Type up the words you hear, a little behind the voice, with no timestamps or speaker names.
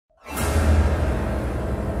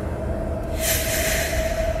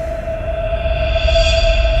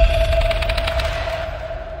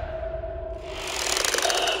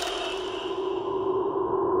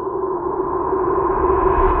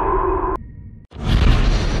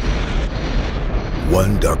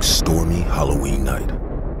One dark, stormy Halloween night,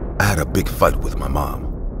 I had a big fight with my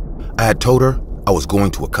mom. I had told her I was going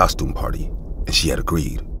to a costume party, and she had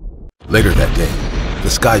agreed. Later that day, the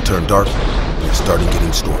sky turned dark and it started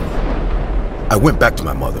getting stormy. I went back to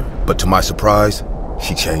my mother, but to my surprise,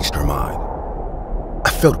 she changed her mind. I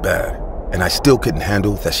felt bad, and I still couldn't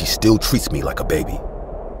handle that she still treats me like a baby.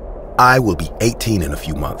 I will be 18 in a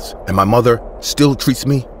few months, and my mother still treats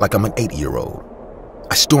me like I'm an 8-year-old.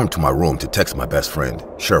 I stormed to my room to text my best friend,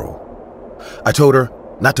 Cheryl. I told her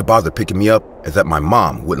not to bother picking me up and that my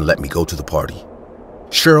mom wouldn't let me go to the party.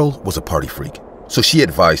 Cheryl was a party freak, so she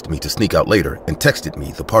advised me to sneak out later and texted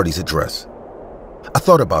me the party's address. I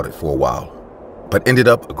thought about it for a while, but ended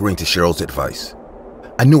up agreeing to Cheryl's advice.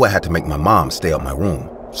 I knew I had to make my mom stay out my room,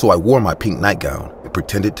 so I wore my pink nightgown and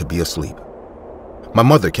pretended to be asleep. My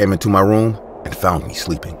mother came into my room and found me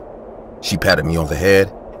sleeping. She patted me on the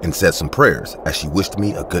head and said some prayers as she wished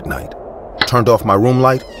me a good night, turned off my room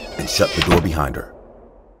light, and shut the door behind her.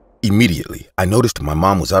 Immediately, I noticed my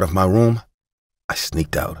mom was out of my room. I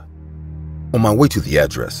sneaked out. On my way to the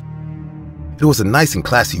address, it was a nice and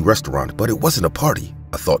classy restaurant, but it wasn't a party,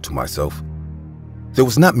 I thought to myself. There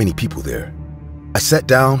was not many people there. I sat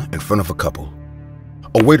down in front of a couple.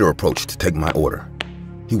 A waiter approached to take my order.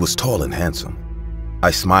 He was tall and handsome. I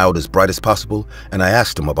smiled as bright as possible, and I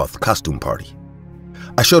asked him about the costume party.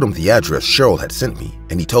 I showed him the address Cheryl had sent me,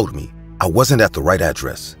 and he told me I wasn't at the right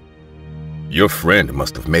address. "Your friend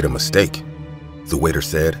must have made a mistake," the waiter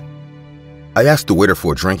said. I asked the waiter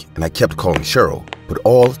for a drink, and I kept calling Cheryl, but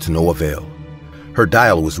all to no avail. Her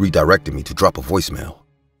dial was redirecting me to drop a voicemail.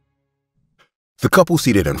 The couple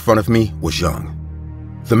seated in front of me was young.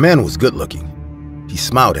 The man was good-looking. He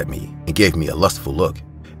smiled at me and gave me a lustful look,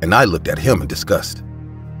 and I looked at him in disgust.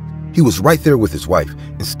 He was right there with his wife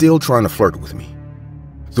and still trying to flirt with me.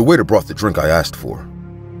 The waiter brought the drink I asked for.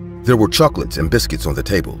 There were chocolates and biscuits on the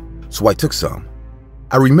table, so I took some.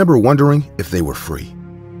 I remember wondering if they were free.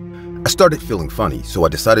 I started feeling funny, so I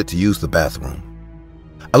decided to use the bathroom.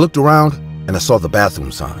 I looked around and I saw the bathroom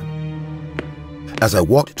sign. As I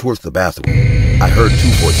walked towards the bathroom, I heard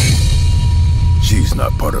two voices. "She's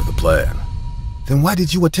not part of the plan." "Then why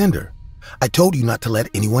did you attend her? I told you not to let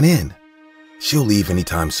anyone in." "She'll leave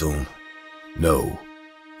anytime soon." "No,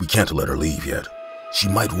 we can't let her leave yet. She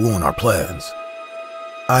might ruin our plans."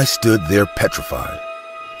 I stood there petrified.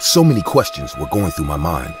 So many questions were going through my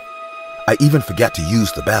mind. I even forgot to use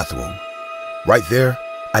the bathroom. Right there,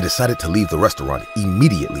 I decided to leave the restaurant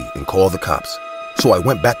immediately and call the cops. So I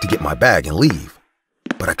went back to get my bag and leave,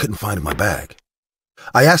 but I couldn't find my bag.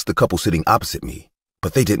 I asked the couple sitting opposite me,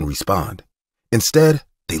 but they didn't respond. Instead,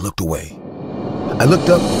 they looked away. I looked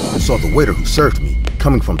up and saw the waiter who served me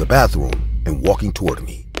coming from the bathroom and walking toward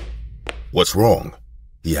me. "What's wrong?"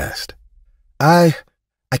 he asked. I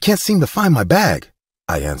can't seem to find my bag,"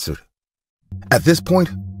 I answered. At this point,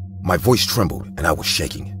 my voice trembled and I was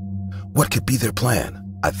shaking. What could be their plan,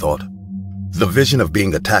 I thought. The vision of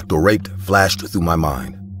being attacked or raped flashed through my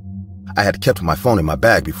mind. I had kept my phone in my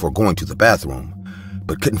bag before going to the bathroom,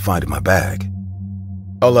 but couldn't find my bag.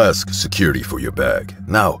 "I'll ask security for your bag.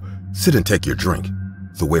 Now, sit and take your drink,"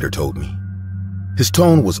 the waiter told me. His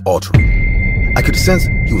tone was altering. I could sense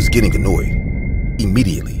he was getting annoyed.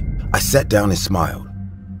 Immediately, I sat down and smiled.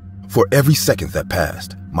 For every second that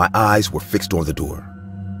passed, my eyes were fixed on the door.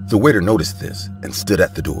 The waiter noticed this and stood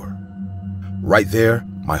at the door. Right there,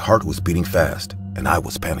 my heart was beating fast, and I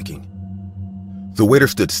was panicking. The waiter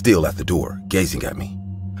stood still at the door, gazing at me.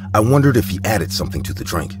 I wondered if he added something to the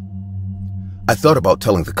drink. I thought about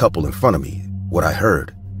telling the couple in front of me what I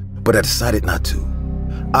heard, but I decided not to.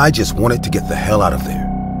 I just wanted to get the hell out of there.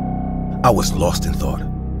 I was lost in thought.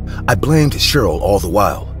 I blamed Cheryl all the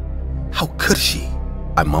while. How could she?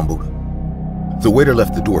 I mumbled. The waiter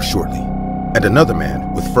left the door shortly, and another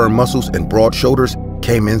man with firm muscles and broad shoulders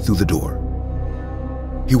came in through the door.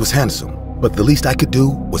 He was handsome, but the least I could do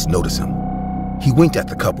was notice him. He winked at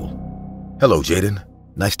the couple. "Hello, Jaden.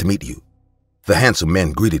 Nice to meet you." The handsome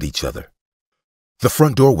men greeted each other. The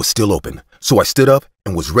front door was still open, so I stood up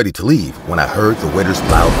and was ready to leave when I heard the waiter's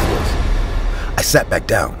loud voice. I sat back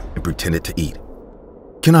down and pretended to eat.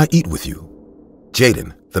 "Can I eat with you?"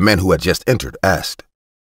 Jaden, the man who had just entered, asked.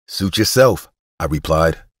 "Suit yourself," I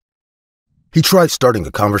replied. He tried starting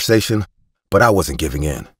a conversation, but I wasn't giving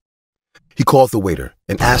in. He called the waiter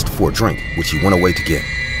and asked for a drink, which he went away to get.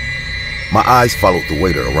 My eyes followed the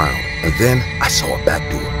waiter around, and then I saw a back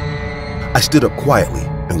door. I stood up quietly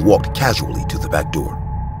and walked casually to the back door.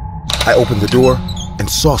 I opened the door and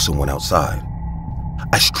saw someone outside.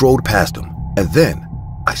 I strode past him, and then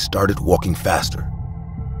I started walking faster.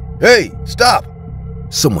 "Hey, stop!"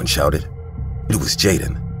 someone shouted. It was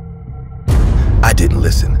Jaden. I didn't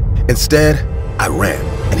listen. Instead, I ran,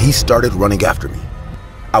 and he started running after me.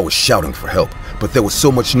 I was shouting for help, but there was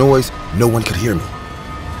so much noise, no one could hear me.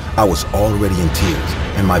 I was already in tears,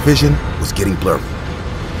 and my vision was getting blurry.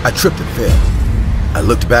 I tripped and fell. I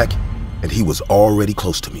looked back, and he was already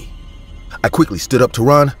close to me. I quickly stood up to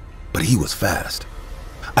run, but he was fast.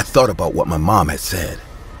 I thought about what my mom had said.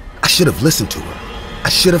 I should have listened to her. I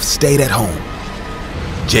should have stayed at home.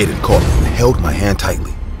 Jaden caught me and held my hand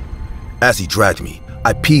tightly. As he dragged me,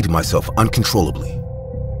 I peed myself uncontrollably.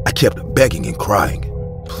 I kept begging and crying.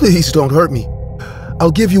 Please don't hurt me.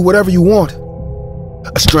 I'll give you whatever you want.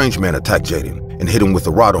 A strange man attacked Jaden and hit him with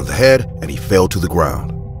a rod on the head, and he fell to the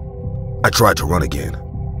ground. I tried to run again.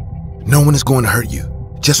 No one is going to hurt you.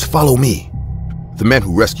 Just follow me, the man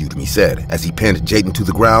who rescued me said as he pinned Jaden to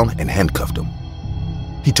the ground and handcuffed him.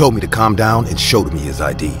 He told me to calm down and showed me his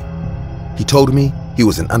ID. He told me he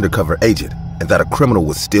was an undercover agent and that a criminal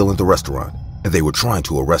was still in the restaurant and they were trying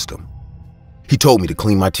to arrest him. He told me to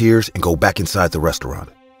clean my tears and go back inside the restaurant.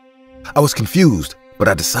 I was confused, but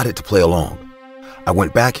I decided to play along. I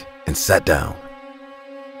went back and sat down.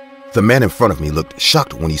 The man in front of me looked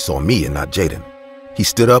shocked when he saw me and not Jaden. He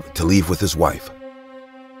stood up to leave with his wife.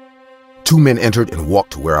 Two men entered and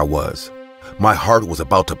walked to where I was. My heart was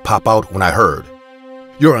about to pop out when I heard,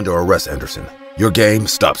 "You're under arrest, Anderson. Your game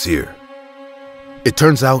stops here." It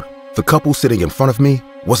turns out the couple sitting in front of me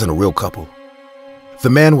wasn't a real couple. The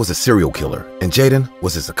man was a serial killer and Jaden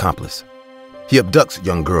was his accomplice. He abducts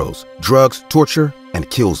young girls, drugs, torture, and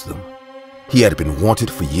kills them. He had been wanted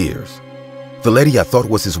for years. The lady I thought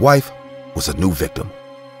was his wife was a new victim.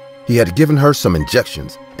 He had given her some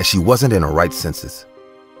injections and she wasn't in her right senses.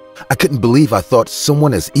 I couldn't believe I thought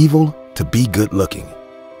someone as evil to be good looking.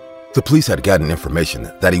 The police had gotten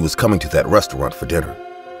information that he was coming to that restaurant for dinner.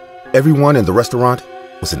 Everyone in the restaurant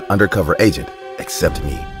was an undercover agent except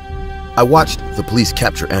me. I watched the police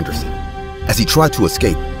capture Anderson. As he tried to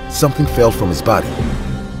escape, something fell from his body.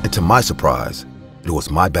 And to my surprise, it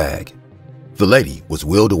was my bag. The lady was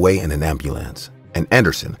wheeled away in an ambulance, and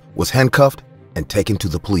Anderson was handcuffed and taken to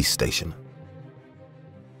the police station.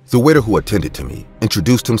 The waiter who attended to me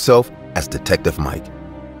introduced himself as Detective Mike.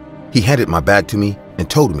 He handed my bag to me and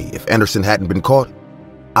told me if Anderson hadn't been caught,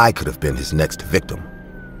 I could have been his next victim.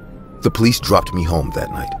 The police dropped me home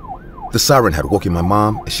that night. The siren had woken my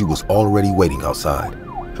mom and she was already waiting outside.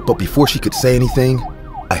 But before she could say anything,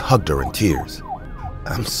 I hugged her in tears.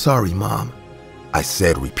 "I'm sorry, Mom," I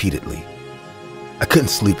said repeatedly. I couldn't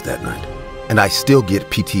sleep that night, and I still get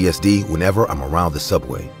PTSD whenever I'm around the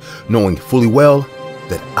subway, knowing fully well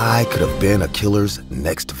that I could have been a killer's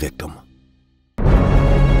next victim.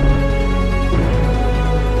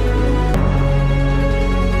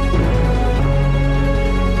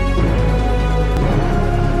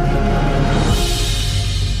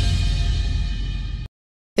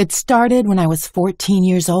 It started when I was 14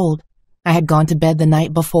 years old. I had gone to bed the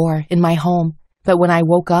night before in my home, but when I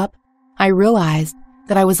woke up, I realized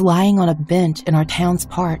that I was lying on a bench in our town's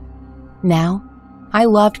park. Now, I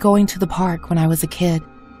loved going to the park when I was a kid,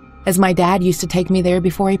 as my dad used to take me there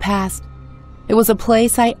before he passed. It was a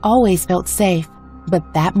place I always felt safe,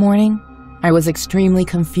 but that morning, I was extremely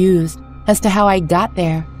confused as to how I got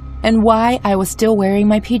there and why I was still wearing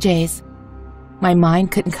my PJs. My mind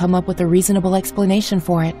couldn't come up with a reasonable explanation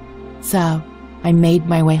for it, so I made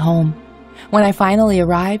my way home. When I finally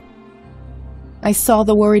arrived, I saw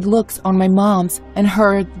the worried looks on my mom's and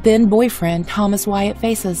her then-boyfriend Thomas Wyatt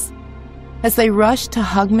faces. As they rushed to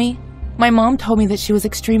hug me, my mom told me that she was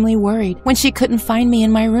extremely worried when she couldn't find me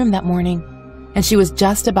in my room that morning, and she was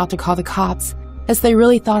just about to call the cops as they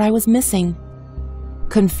really thought I was missing.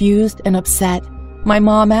 Confused and upset, my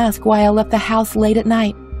mom asked why I left the house late at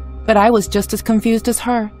night, but I was just as confused as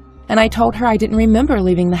her, and I told her I didn't remember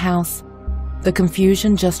leaving the house. The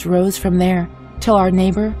confusion just rose from there till our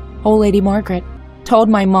neighbor, old lady Margaret, told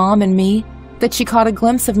my mom and me that she caught a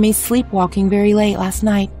glimpse of me sleepwalking very late last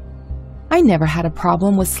night. I never had a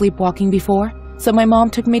problem with sleepwalking before, so my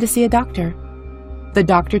mom took me to see a doctor. The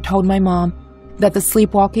doctor told my mom that the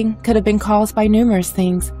sleepwalking could have been caused by numerous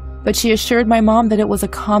things, but she assured my mom that it was a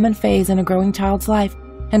common phase in a growing child's life,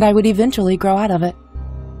 and I would eventually grow out of it.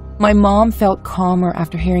 My mom felt calmer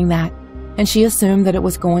after hearing that, and she assumed that it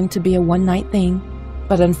was going to be a one-night thing,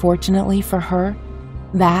 but unfortunately for her,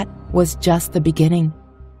 that was just the beginning,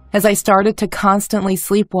 as I started to constantly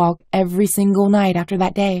sleepwalk every single night after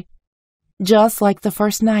that day. Just like the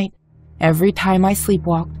first night, every time I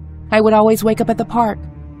sleepwalked, I would always wake up at the park.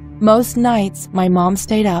 Most nights, my mom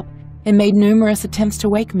stayed up and made numerous attempts to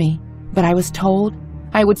wake me, but I was told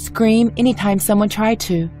I would scream anytime someone tried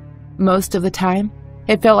to. Most of the time,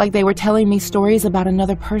 it felt like they were telling me stories about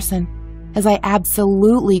another person. as I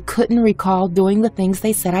absolutely couldn't recall doing the things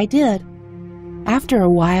they said I did. After a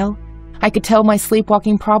while, I could tell my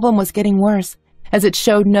sleepwalking problem was getting worse, as it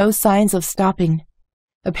showed no signs of stopping.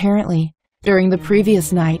 Apparently, during the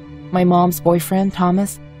previous night, my mom's boyfriend,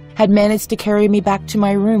 Thomas, had managed to carry me back to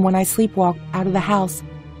my room when I sleepwalked out of the house,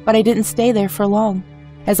 but I didn't stay there for long,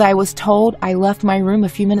 as I was told I left my room a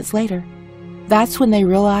few minutes later. That's when they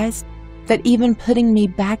realized that even putting me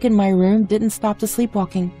back in my room didn't stop the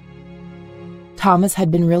sleepwalking. Thomas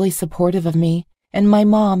had been really supportive of me and my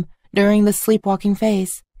mom during the sleepwalking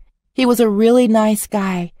phase. He was a really nice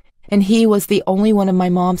guy, and he was the only one of my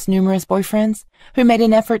mom's numerous boyfriends who made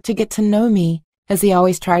an effort to get to know me, as he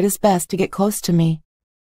always tried his best to get close to me.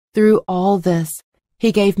 Through all this,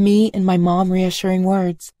 he gave me and my mom reassuring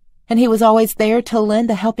words, and he was always there to lend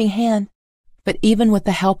a helping hand. But even with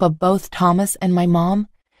the help of both Thomas and my mom,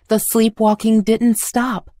 the sleepwalking didn't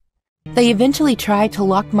stop. They eventually tried to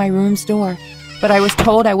lock my room's door, but I was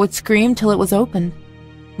told I would scream till it was opened.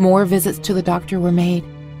 More visits to the doctor were made,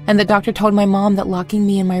 and the doctor told my mom that locking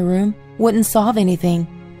me in my room wouldn't solve anything,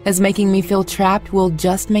 as making me feel trapped will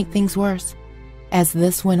just make things worse. As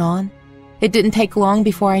this went on, it didn't take long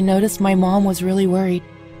before I noticed my mom was really worried.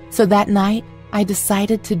 So that night, I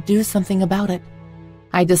decided to do something about it.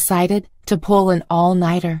 I decided to pull an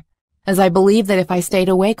all-nighter, as I believed that if I stayed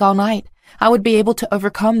awake all night, I would be able to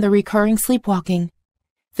overcome the recurring sleepwalking.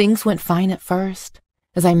 Things went fine at first,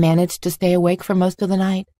 as I managed to stay awake for most of the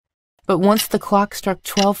night. But once the clock struck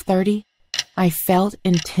 12:30, I felt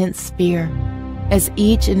intense fear, as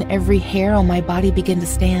each and every hair on my body began to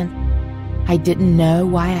stand. I didn't know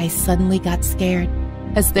why I suddenly got scared,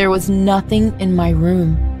 as there was nothing in my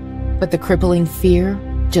room, but the crippling fear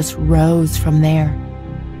just rose from there.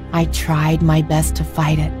 I tried my best to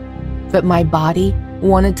fight it, but my body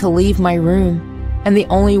wanted to leave my room, and the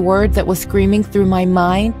only word that was screaming through my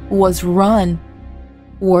mind was run.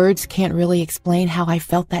 Words can't really explain how I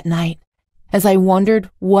felt that night, as I wondered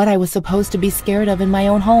what I was supposed to be scared of in my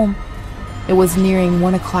own home. It was nearing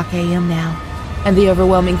 1:00 a.m. now, and the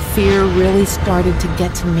overwhelming fear really started to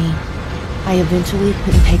get to me. I eventually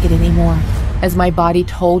couldn't take it anymore, as my body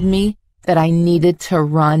told me that I needed to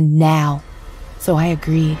run now. So I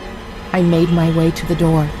agreed. I made my way to the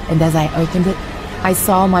door, and as I opened it, I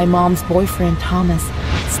saw my mom's boyfriend, Thomas,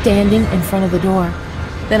 standing in front of the door.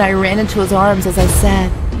 Then I ran into his arms as I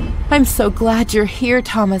said, "I'm so glad you're here,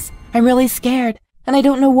 Thomas. I'm really scared, and I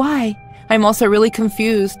don't know why. I'm also really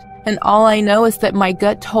confused, and all I know is that my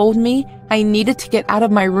gut told me I needed to get out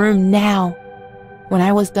of my room now." When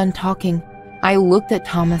I was done talking, I looked at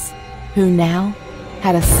Thomas, who now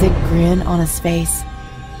had a sick grin on his face.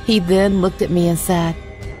 He then looked at me and said,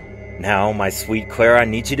 "Now, my sweet Claire, I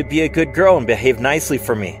need you to be a good girl and behave nicely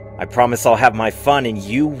for me. I promise I'll have my fun and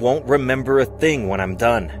you won't remember a thing when I'm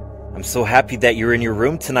done. I'm so happy that you're in your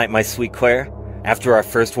room tonight, my sweet Claire. After our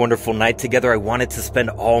first wonderful night together, I wanted to spend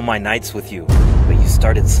all my nights with you. But you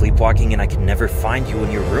started sleepwalking and I could never find you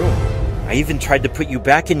in your room. I even tried to put you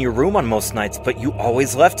back in your room on most nights, but you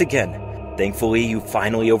always left again. Thankfully, you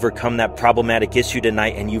finally overcome that problematic issue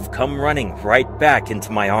tonight and you've come running right back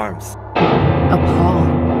into my arms." Appalled,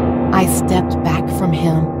 I stepped back from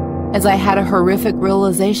him, as I had a horrific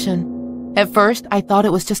realization. At first, I thought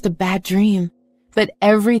it was just a bad dream, but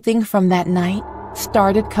everything from that night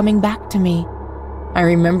started coming back to me. I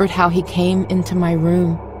remembered how he came into my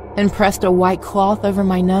room and pressed a white cloth over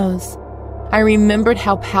my nose. I remembered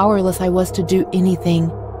how powerless I was to do anything,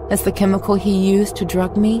 as the chemical he used to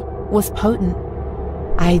drug me was potent.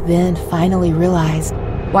 I then finally realized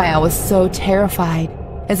why I was so terrified,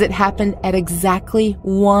 as it happened at exactly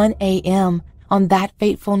 1 a.m. on that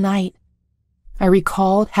fateful night. I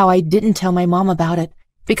recalled how I didn't tell my mom about it,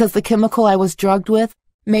 because the chemical I was drugged with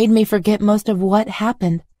made me forget most of what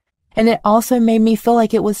happened, and it also made me feel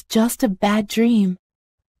like it was just a bad dream.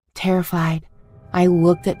 Terrified, I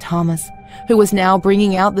looked at Thomas, who was now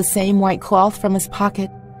bringing out the same white cloth from his pocket.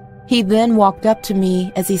 He then walked up to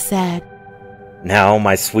me as he said, "Now,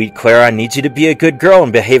 my sweet Claire, I need you to be a good girl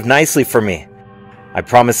and behave nicely for me. I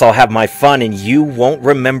promise I'll have my fun and you won't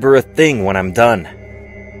remember a thing when I'm done."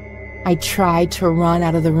 I tried to run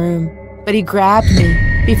out of the room, but he grabbed me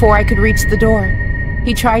before I could reach the door.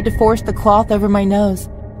 He tried to force the cloth over my nose,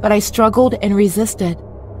 but I struggled and resisted.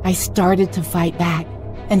 I started to fight back,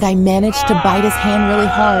 and I managed to bite his hand really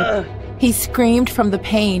hard. He screamed from the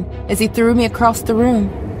pain as he threw me across the room.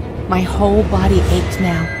 My whole body ached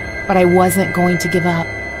now, but I wasn't going to give up.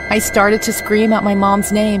 I started to scream out my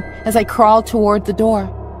mom's name as I crawled toward the door.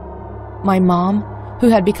 My mom, who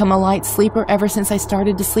had become a light sleeper ever since I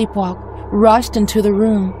started to sleepwalk, rushed into the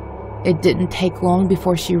room. It didn't take long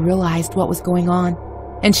before she realized what was going on.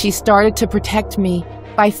 and she started to protect me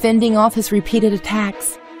by fending off his repeated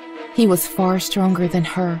attacks. He was far stronger than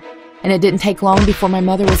her, and it didn't take long before my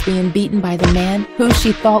mother was being beaten by the man who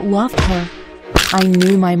she thought loved her. I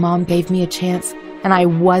knew my mom gave me a chance, and I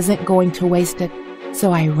wasn't going to waste it,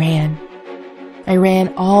 so I ran. I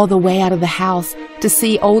ran all the way out of the house to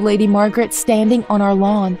see old lady Margaret standing on our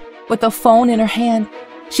lawn with a phone in her hand.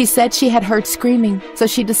 She said she had heard screaming, so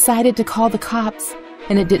she decided to call the cops,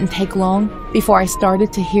 and it didn't take long before I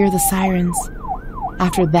started to hear the sirens.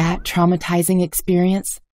 After that traumatizing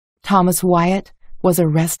experience, Thomas Wyatt was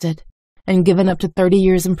arrested and given up to 30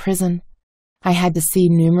 years in prison. I had to see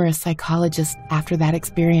numerous psychologists after that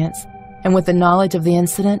experience, and with the knowledge of the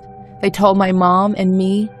incident, they told my mom and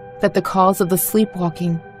me that the cause of the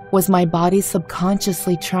sleepwalking was my body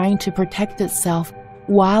subconsciously trying to protect itself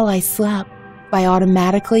while I slept by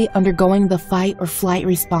automatically undergoing the fight or flight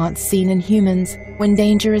response seen in humans when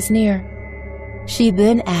danger is near. She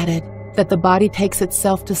then added that the body takes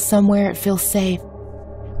itself to somewhere it feels safe,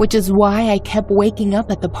 which is why I kept waking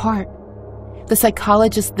up at the park. The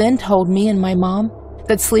psychologist then told me and my mom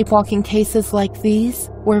that sleepwalking cases like these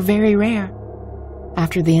were very rare.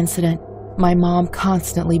 After the incident, my mom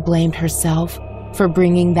constantly blamed herself for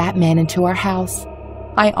bringing that man into our house.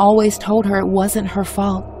 I always told her it wasn't her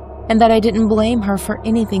fault and that I didn't blame her for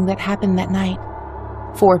anything that happened that night.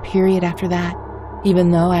 For a period after that,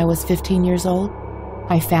 even though I was 15 years old,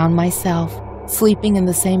 I found myself sleeping in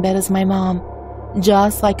the same bed as my mom,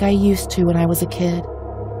 just like I used to when I was a kid.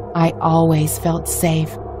 I always felt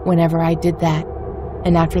safe whenever I did that,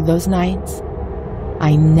 and after those nights,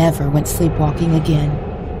 I never went sleepwalking again.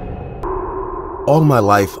 All my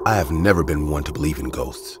life, I have never been one to believe in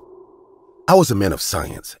ghosts. I was a man of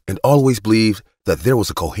science and always believed that there was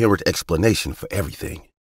a coherent explanation for everything.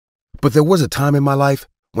 But there was a time in my life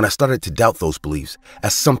when I started to doubt those beliefs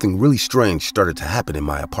as something really strange started to happen in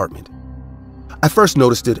my apartment. I first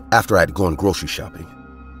noticed it after I had gone grocery shopping.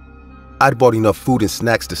 I'd bought enough food and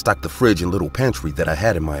snacks to stock the fridge and little pantry that I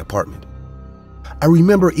had in my apartment. I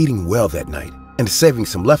remember eating well that night and saving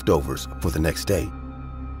some leftovers for the next day.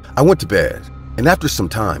 I went to bed, and after some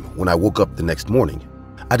time, when I woke up the next morning,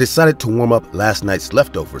 I decided to warm up last night's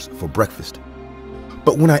leftovers for breakfast.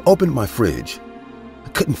 But when I opened my fridge, I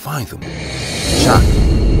couldn't find them.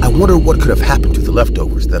 Shocked, I wondered what could have happened to the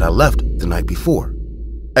leftovers that I left the night before.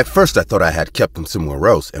 At first, I thought I had kept them somewhere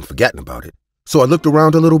else and forgotten about it, so I looked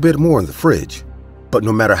around a little bit more in the fridge. But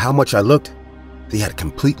no matter how much I looked, they had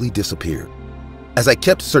completely disappeared. As I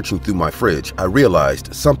kept searching through my fridge, I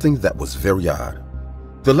realized something that was very odd.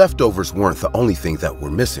 The leftovers weren't the only thing that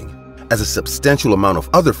were missing, as a substantial amount of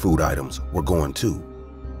other food items were gone too.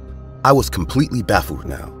 I was completely baffled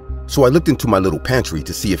now, so I looked into my little pantry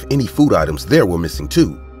to see if any food items there were missing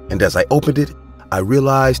too, and as I opened it, I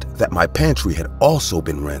realized that my pantry had also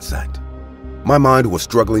been ransacked. My mind was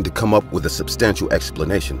struggling to come up with a substantial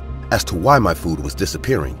explanation as to why my food was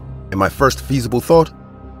disappearing, and my first feasible thought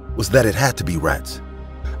was that it had to be rats.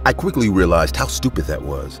 I quickly realized how stupid that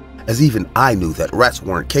was, as even I knew that rats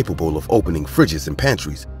weren't capable of opening fridges and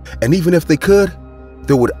pantries, and even if they could,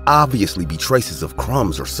 there would obviously be traces of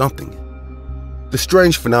crumbs or something. The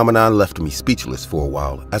strange phenomenon left me speechless for a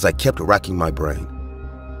while as I kept racking my brain.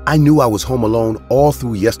 I knew I was home alone all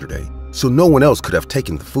through yesterday, so no one else could have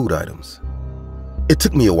taken the food items. It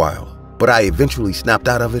took me a while, but I eventually snapped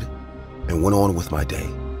out of it and went on with my day.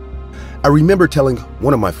 I remember telling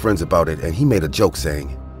one of my friends about it, and he made a joke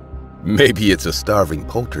saying, "Maybe it's a starving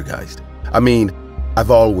poltergeist. I mean,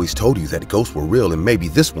 I've always told you that ghosts were real, and maybe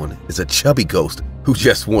this one is a chubby ghost who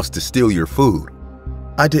just wants to steal your food."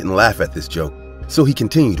 I didn't laugh at this joke, so he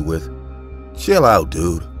continued with, "Chill out,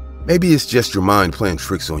 dude. Maybe it's just your mind playing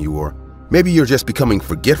tricks on you, or maybe you're just becoming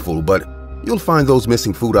forgetful, but you'll find those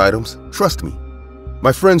missing food items, trust me."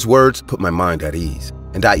 My friend's words put my mind at ease,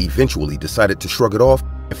 and I eventually decided to shrug it off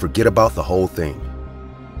and forget about the whole thing.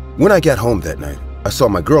 When I got home that night, I saw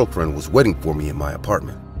my girlfriend was waiting for me in my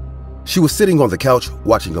apartment. She was sitting on the couch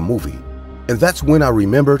watching a movie, and that's when I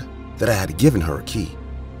remembered that I had given her a key.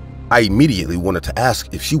 I immediately wanted to ask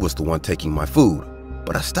if she was the one taking my food,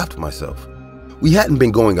 but I stopped myself. We hadn't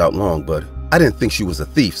been going out long, but I didn't think she was a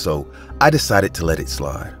thief, so I decided to let it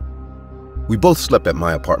slide. We both slept at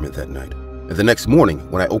my apartment that night, and the next morning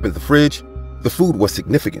when I opened the fridge, the food was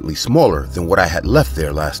significantly smaller than what I had left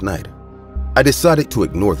there last night. I decided to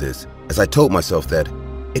ignore this, as I told myself that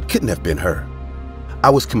it couldn't have been her. I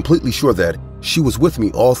was completely sure that she was with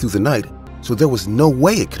me all through the night, so there was no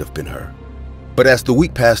way it could have been her. But as the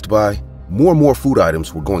week passed by, more and more food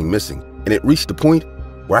items were going missing, and it reached a point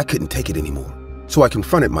where I couldn't take it anymore. So I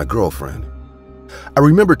confronted my girlfriend. I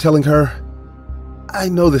remember telling her, "I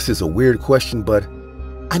know this is a weird question, but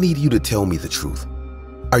I need you to tell me the truth.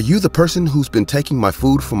 Are you the person who's been taking my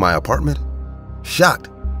food from my apartment?" Shocked,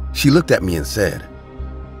 she looked at me and said,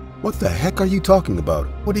 "What the heck are you talking about?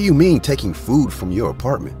 What do you mean taking food from your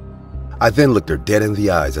apartment?" I then looked her dead in the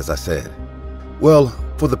eyes as I said, "Well,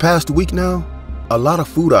 for the past week now, a lot of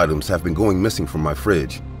food items have been going missing from my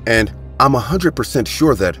fridge, and I'm 100%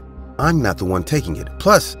 sure that I'm not the one taking it.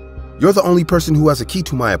 Plus, you're the only person who has a key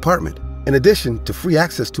to my apartment, in addition to free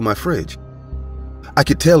access to my fridge." I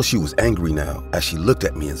could tell she was angry now as she looked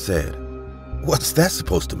at me and said, "What's that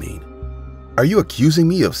supposed to mean? Are you accusing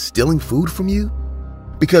me of stealing food from you?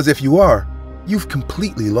 Because if you are, you've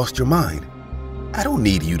completely lost your mind. I don't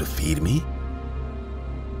need you to feed me."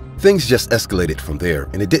 Things just escalated from there,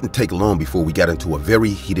 and it didn't take long before we got into a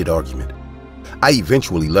very heated argument. I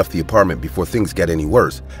eventually left the apartment before things got any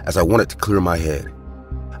worse, as I wanted to clear my head.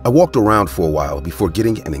 I walked around for a while before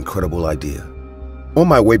getting an incredible idea. On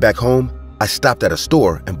my way back home, I stopped at a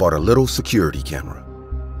store and bought a little security camera.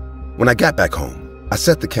 When I got back home, I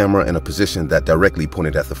set the camera in a position that directly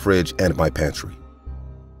pointed at the fridge and my pantry.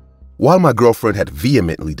 While my girlfriend had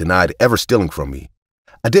vehemently denied ever stealing from me,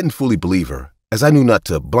 I didn't fully believe her, as I knew not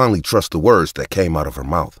to blindly trust the words that came out of her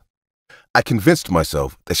mouth. I convinced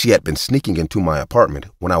myself that she had been sneaking into my apartment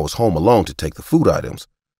when I was home alone to take the food items,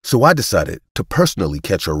 so I decided to personally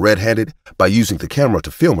catch her red-handed by using the camera to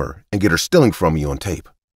film her and get her stealing from me on tape.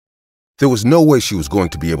 There was no way she was going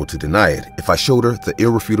to be able to deny it if I showed her the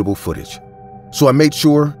irrefutable footage, so I made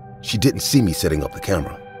sure she didn't see me setting up the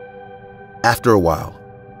camera. After a while,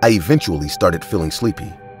 I eventually started feeling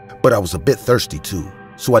sleepy, but I was a bit thirsty too,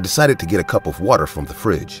 so I decided to get a cup of water from the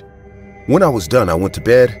fridge. When I was done, I went to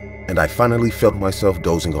bed, and I finally felt myself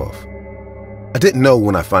dozing off. I didn't know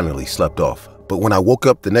when I finally slept off, but when I woke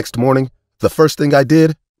up the next morning, the first thing I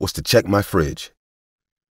did was to check my fridge.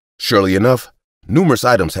 Surely enough, numerous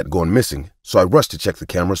items had gone missing, so I rushed to check the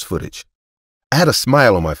camera's footage. I had a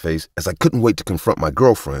smile on my face as I couldn't wait to confront my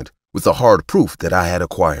girlfriend with the hard proof that I had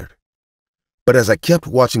acquired. But as I kept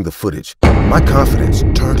watching the footage, my confidence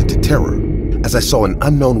turned into terror as I saw an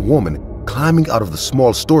unknown woman climbing out of the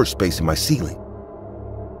small storage space in my ceiling.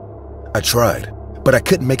 I tried, but I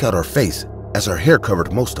couldn't make out her face as her hair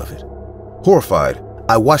covered most of it. Horrified,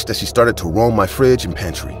 I watched as she started to roam my fridge and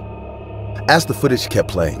pantry. As the footage kept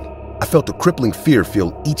playing, I felt a crippling fear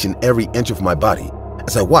fill each and every inch of my body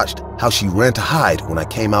as I watched how she ran to hide when I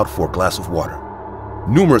came out for a glass of water.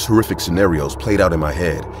 Numerous horrific scenarios played out in my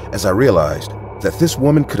head as I realized that this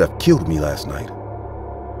woman could have killed me last night.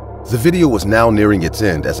 The video was now nearing its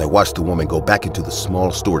end as I watched the woman go back into the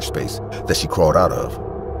small storage space that she crawled out of.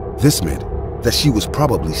 This meant that she was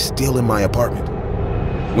probably still in my apartment.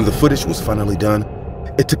 When the footage was finally done,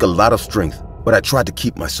 it took a lot of strength, but I tried to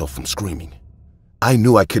keep myself from screaming. I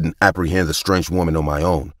knew I couldn't apprehend the strange woman on my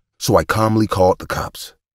own, so I calmly called the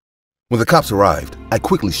cops. When the cops arrived, I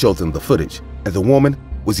quickly showed them the footage, and the woman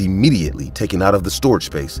was immediately taken out of the storage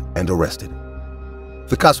space and arrested.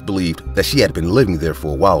 The cops believed that she had been living there for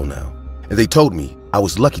a while now, and they told me I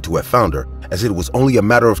was lucky to have found her, as it was only a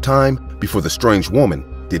matter of time before the strange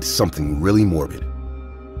woman did something really morbid.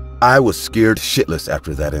 I was scared shitless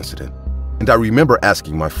after that incident, and I remember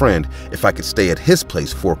asking my friend if I could stay at his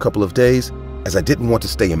place for a couple of days, as I didn't want to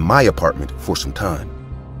stay in my apartment for some time.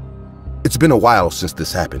 It's been a while since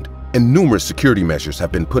this happened, and numerous security measures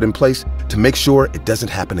have been put in place to make sure it doesn't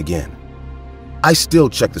happen again. I still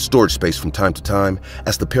check the storage space from time to time,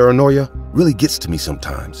 as the paranoia really gets to me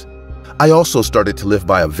sometimes. I also started to live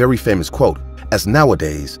by a very famous quote, as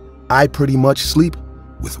nowadays, I pretty much sleep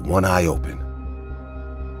with one eye open.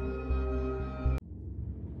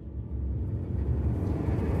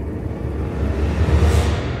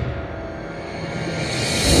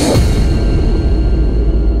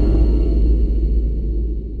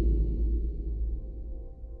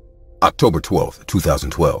 October 12th,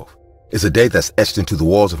 2012, is a day that's etched into the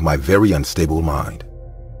walls of my very unstable mind.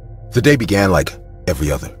 The day began like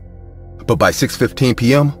every other, but by 6:15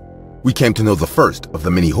 p.m., we came to know the first of the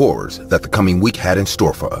many horrors that the coming week had in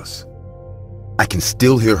store for us. I can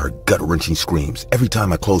still hear her gut-wrenching screams every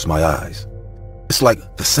time I close my eyes. It's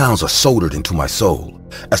like the sounds are soldered into my soul,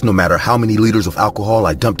 as no matter how many liters of alcohol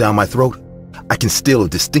I dump down my throat, I can still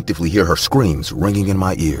distinctively hear her screams ringing in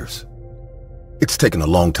my ears. It's taken a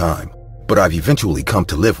long time, but I've eventually come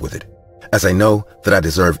to live with it, as I know that I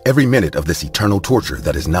deserve every minute of this eternal torture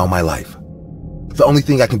that is now my life. The only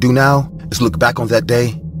thing I can do now is look back on that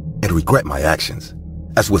day and regret my actions,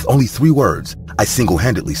 as with only 3 words, I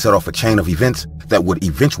single-handedly set off a chain of events that would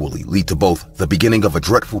eventually lead to both the beginning of a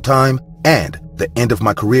dreadful time and the end of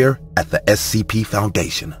my career at the SCP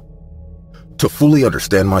Foundation. To fully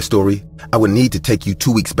understand my story, I would need to take you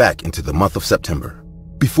 2 weeks back into the month of September.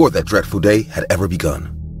 before that dreadful day had ever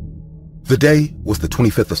begun. The day was the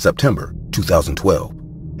 25th of September, 2012,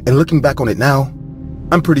 and looking back on it now,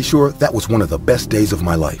 I'm pretty sure that was one of the best days of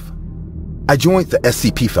my life. I joined the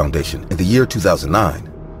SCP Foundation in the year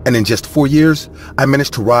 2009, and in just 4 years, I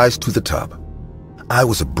managed to rise to the top. I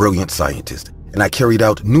was a brilliant scientist, and I carried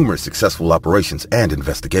out numerous successful operations and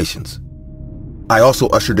investigations. I also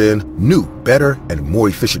ushered in new, better, and more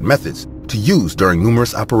efficient methods to use during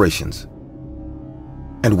numerous operations.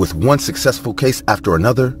 And with one successful case after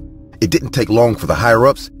another, it didn't take long for the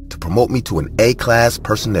higher-ups to promote me to an A-class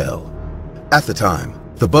personnel. At the time,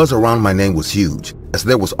 the buzz around my name was huge, as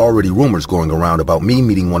there was already rumors going around about me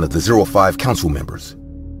meeting one of the 05 council members.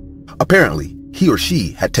 Apparently, he or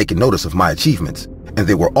she had taken notice of my achievements, and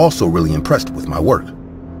they were also really impressed with my work.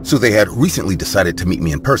 So they had recently decided to meet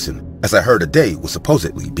me in person, as I heard a day was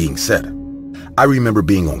supposedly being set. I remember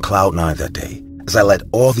being on cloud 9 that day, as I let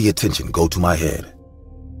all the attention go to my head.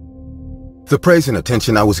 The praise and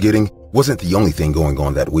attention I was getting wasn't the only thing going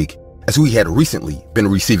on that week, as we had recently been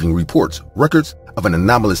receiving records of an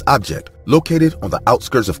anomalous object located on the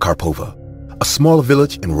outskirts of Karpova, a small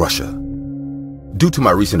village in Russia. Due to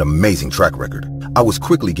my recent amazing track record, I was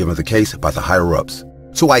quickly given the case by the higher-ups,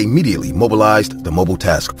 so I immediately mobilized the mobile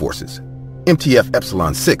task forces, MTF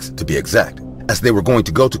Epsilon 6 to be exact, as they were going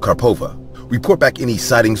to go to Karpova, report back any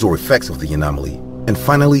sightings or effects of the anomaly, and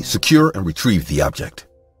finally secure and retrieve the object.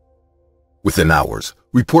 Within hours,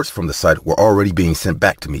 reports from the site were already being sent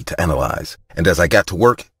back to me to analyze, and as I got to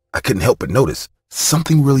work, I couldn't help but notice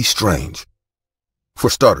something really strange. For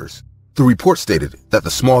starters, the report stated that the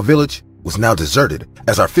small village was now deserted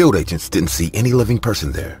as our field agents didn't see any living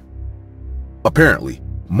person there. Apparently,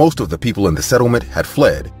 most of the people in the settlement had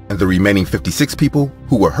fled, and the remaining 56 people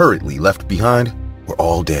who were hurriedly left behind were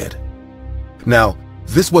all dead. Now,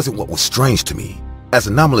 this wasn't what was strange to me, as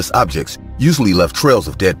anomalous objects usually left trails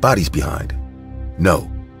of dead bodies behind. No,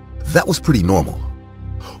 that was pretty normal.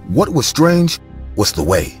 What was strange was the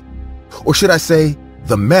way, or should I say,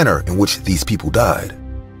 the manner in which these people died.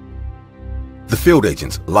 The field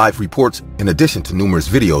agents' live reports, in addition to numerous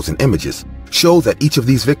videos and images, show that each of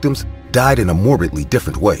these victims died in a morbidly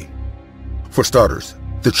different way. For starters,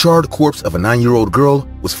 the charred corpse of a 9-year-old girl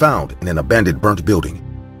was found in an abandoned burnt building.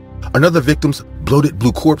 Another victim's bloated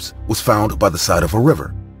blue corpse was found by the side of a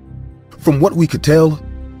river. From what we could tell,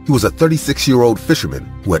 he was a 36-year-old fisherman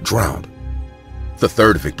who had drowned. The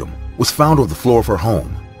third victim was found on the floor of her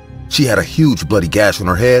home. She had a huge bloody gash on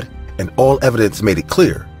her head, and all evidence made it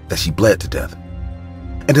clear that she bled to death.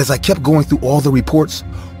 And as I kept going through all the reports,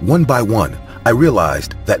 one by one, I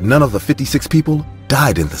realized that none of the 56 people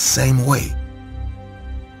died in the same way.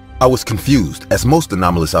 I was confused, as most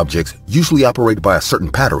anomalous objects usually operate by a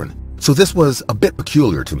certain pattern, so this was a bit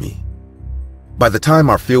peculiar to me. By the time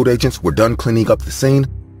our field agents were done cleaning up the scene,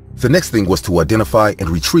 the next thing was to identify and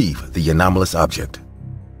retrieve the anomalous object.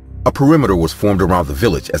 A perimeter was formed around the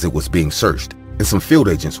village as it was being searched, and some field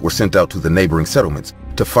agents were sent out to the neighboring settlements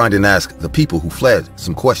to find and ask the people who fled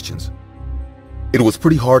some questions. It was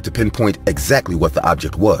pretty hard to pinpoint exactly what the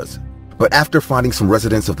object was, but after finding some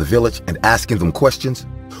residents of the village and asking them questions,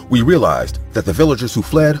 we realized that the villagers who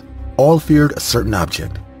fled all feared a certain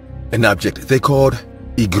object, an object they called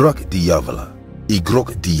Igrok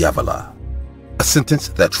Diavola, a sentence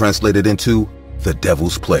that translated into the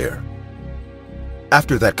devil's player.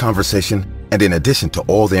 After that conversation, and in addition to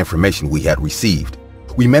all the information we had received,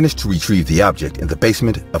 we managed to retrieve the object in the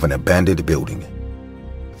basement of an abandoned building.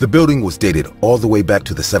 The building was dated all the way back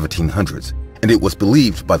to the 1700s, and it was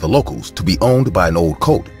believed by the locals to be owned by an old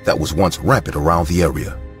cult that was once rampant around the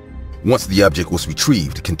area. Once the object was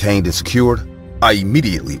retrieved, contained, and secured, I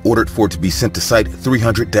immediately ordered for it to be sent to Site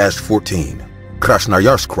 300-14,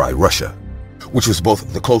 Krasnoyarsk, Russia, which was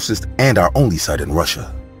both the closest and our only site in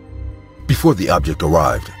Russia. Before the object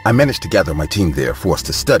arrived, I managed to gather my team there for us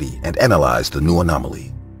to study and analyze the new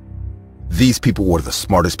anomaly. These people were the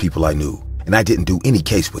smartest people I knew, and I didn't do any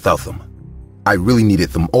case without them. I really needed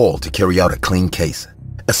them all to carry out a clean case,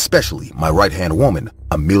 especially my right-hand woman,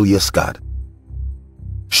 Amelia Scott.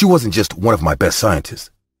 She wasn't just one of my best scientists.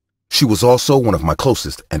 She was also one of my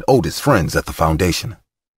closest and oldest friends at the Foundation.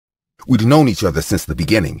 We'd known each other since the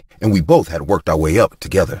beginning, and we both had worked our way up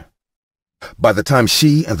together. By the time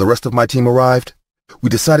she and the rest of my team arrived, we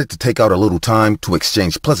decided to take out a little time to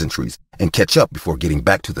exchange pleasantries and catch up before getting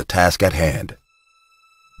back to the task at hand.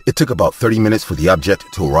 It took about 30 minutes for the object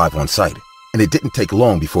to arrive on site, and it didn't take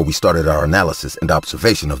long before we started our analysis and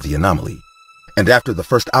observation of the anomaly. And after the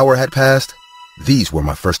first hour had passed, these were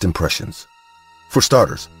my first impressions. For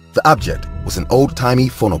starters, the object was an old-timey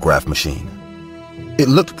phonograph machine. It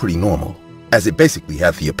looked pretty normal, as it basically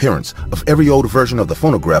had the appearance of every old version of the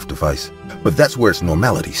phonograph device, but that's where its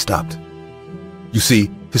normality stopped. You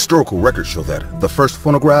see, historical records show that the first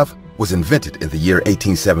phonograph was invented in the year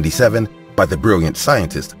 1877 by the brilliant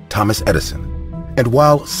scientist Thomas Edison. And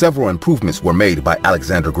while several improvements were made by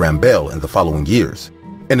Alexander Graham Bell in the following years,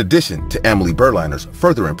 in addition to Amelie Berliner's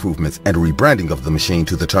further improvements and rebranding of the machine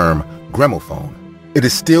to the term gramophone, it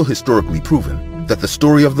is still historically proven that the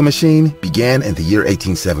story of the machine began in the year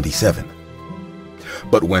 1877.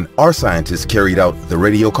 But when our scientists carried out the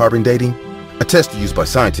radiocarbon dating, a test used by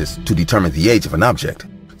scientists to determine the age of an object,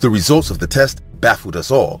 the results of the test baffled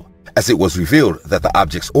us all, as it was revealed that the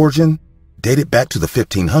object's origin dated back to the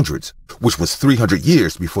 1500s, which was 300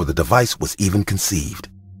 years before the device was even conceived.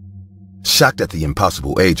 Shocked at the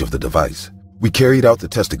impossible age of the device, we carried out the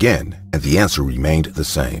test again, and the answer remained the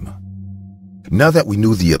same. Now that we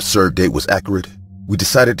knew the absurd date was accurate, we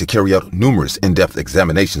decided to carry out numerous in-depth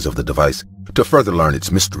examinations of the device to further learn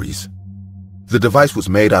its mysteries. The device was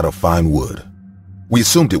made out of fine wood. We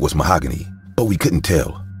assumed it was mahogany, but we couldn't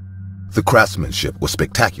tell. The craftsmanship was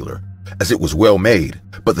spectacular, as it was well made,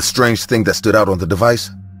 but the strange thing that stood out on the device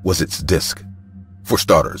was its disc. For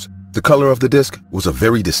starters, the color of the disc was a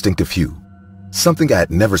very distinctive hue, something I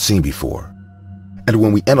had never seen before. And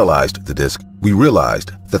when we analyzed the disc, we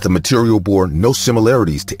realized that the material bore no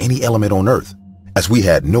similarities to any element on Earth, as we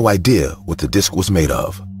had no idea what the disc was made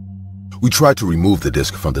of. We tried to remove the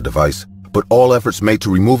disc from the device, but all efforts made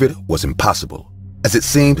to remove it was impossible, as it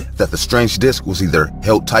seemed that the strange disc was either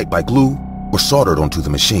held tight by glue or soldered onto the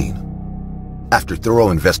machine. After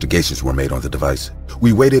thorough investigations were made on the device,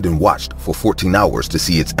 we waited and watched for 14 hours to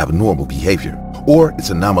see its abnormal behavior or its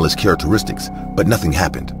anomalous characteristics, but nothing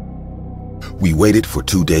happened. We waited for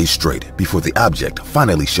 2 days straight before the object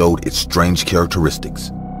finally showed its strange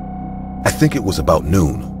characteristics. I think it was about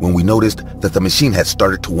noon when we noticed that the machine had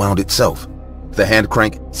started to wound itself. The hand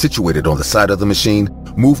crank situated on the side of the machine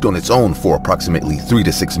moved on its own for approximately 3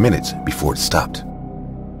 to 6 minutes before it stopped.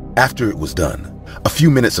 After it was done, a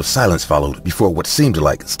few minutes of silence followed before what seemed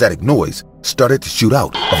like static noise started to shoot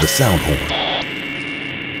out of the sound horn.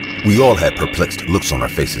 We all had perplexed looks on our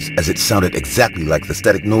faces as it sounded exactly like the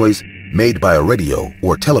static noise made by a radio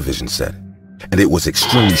or television set, and it was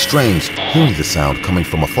extremely strange hearing the sound coming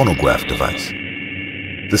from a phonograph device.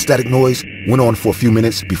 The static noise went on for a few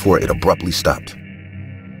minutes before it abruptly stopped.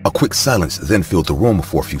 A quick silence then filled the room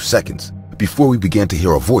for a few seconds before we began to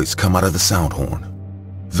hear a voice come out of the sound horn.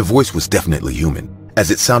 The voice was definitely human, as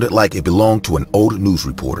it sounded like it belonged to an old news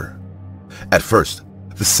reporter. At first,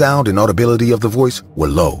 the sound and audibility of the voice were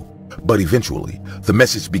low, but eventually, the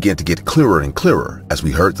message began to get clearer and clearer as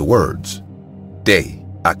we heard the words. Day,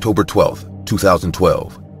 October 12th,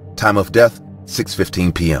 2012. Time of death,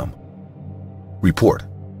 6:15 p.m. Report.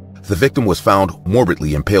 The victim was found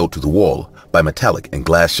morbidly impaled to the wall by metallic and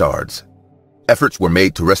glass shards. Efforts were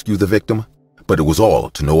made to rescue the victim, but it was all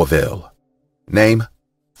to no avail. Name.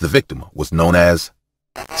 The victim was known as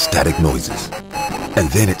Static Noises. And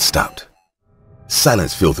then it stopped.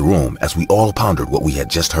 Silence filled the room as we all pondered what we had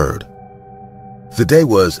just heard. The day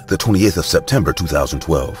was the 28th of September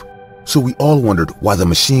 2012, so we all wondered why the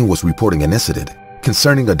machine was reporting an incident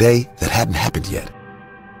concerning a day that hadn't happened yet.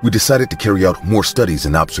 We decided to carry out more studies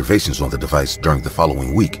and observations on the device during the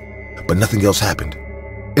following week, but nothing else happened.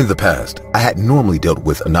 In the past, I had normally dealt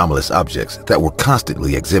with anomalous objects that were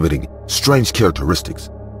constantly exhibiting strange characteristics.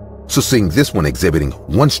 So seeing this one exhibiting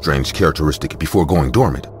one strange characteristic before going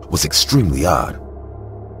dormant was extremely odd.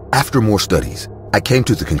 After more studies, I came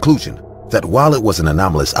to the conclusion that while it was an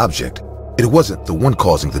anomalous object, it wasn't the one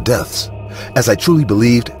causing the deaths, as I truly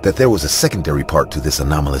believed that there was a secondary part to this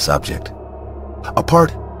anomalous object. A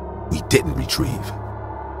part we didn't retrieve.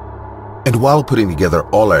 And while putting together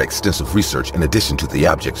all our extensive research in addition to the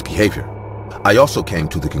object's behavior, I also came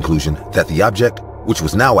to the conclusion that the object, which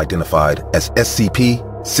was now identified as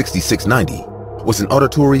SCP-6690, was an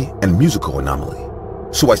auditory and musical anomaly.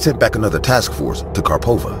 So I sent back another task force to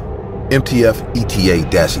Karpova, MTF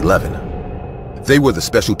ETA-11. They were the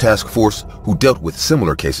special task force who dealt with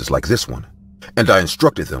similar cases like this one, and I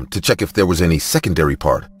instructed them to check if there was any secondary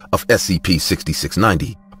part of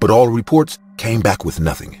SCP-6690, but all reports came back with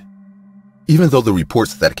nothing. Even though the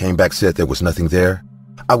reports that came back said there was nothing there,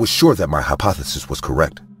 I was sure that my hypothesis was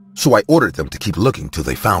correct, so I ordered them to keep looking till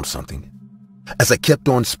they found something. As I kept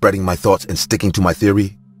on spreading my thoughts and sticking to my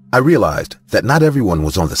theory, I realized that not everyone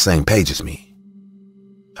was on the same page as me.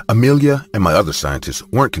 Amelia and my other scientists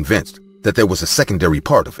weren't convinced that there was a secondary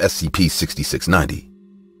part of SCP-6690.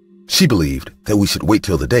 She believed that we should wait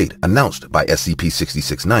till the date announced by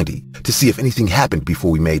SCP-6690 to see if anything happened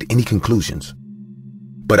before we made any conclusions.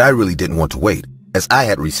 But I really didn't want to wait, as I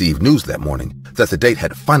had received news that morning that the date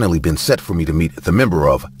had finally been set for me to meet the member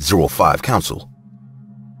of 05 Council.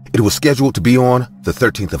 It was scheduled to be on the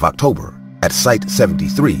 13th of October at Site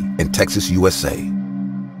 73 in Texas, USA.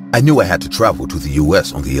 I knew I had to travel to the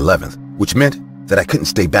US on the 11th, which meant that I couldn't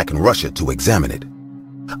stay back in Russia to examine it.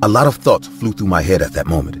 A lot of thoughts flew through my head at that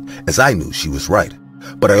moment, as I knew she was right,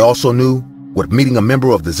 but I also knew what meeting a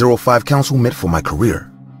member of the 05 Council meant for my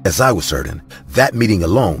career, as I was certain that meeting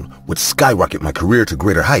alone would skyrocket my career to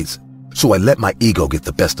greater heights. So I let my ego get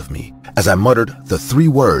the best of me as I muttered the 3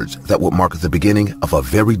 words that would mark the beginning of a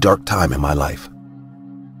very dark time in my life.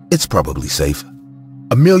 It's probably safe.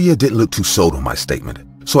 Amelia didn't look too sold on my statement,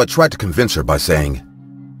 so I tried to convince her by saying,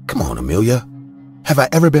 "Come on, Amelia. Have I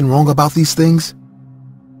ever been wrong about these things?"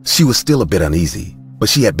 She was still a bit uneasy, but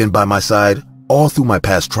she had been by my side all through my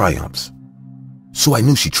past triumphs. So I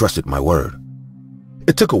knew she trusted my word.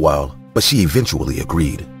 It took a while, but she eventually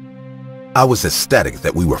agreed. I was ecstatic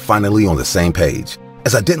that we were finally on the same page,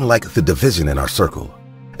 as I didn't like the division in our circle.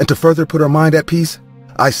 And to further put her mind at peace,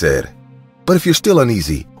 I said, "But if you're still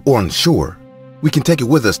uneasy or unsure, we can take it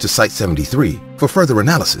with us to Site 73 for further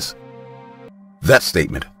analysis." That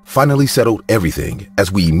statement finally settled everything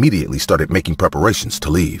as we immediately started making preparations to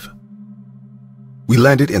leave. We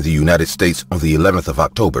landed in the United States on the 11th of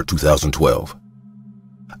October 2012.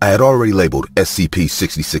 I had already labeled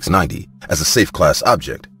SCP-6690 as a safe class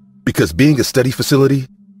object, because being a study facility,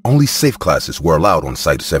 only safe classes were allowed on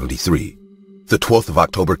Site 73. The 12th of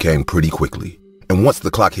October came pretty quickly, and once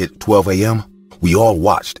the clock hit 12 a.m., we all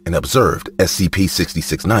watched and observed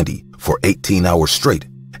SCP-6690 for 18 hours straight,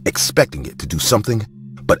 expecting it to do something,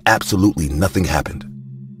 but absolutely nothing happened.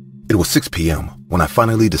 It was 6 p.m. when I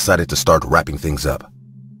finally decided to start wrapping things up.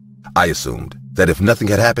 I assumed that if nothing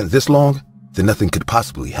had happened this long, then nothing could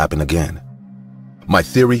possibly happen again. My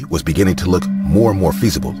theory was beginning to look more and more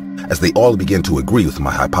feasible as they all began to agree with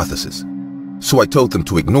my hypothesis. So I told them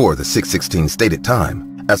to ignore the 6:16 stated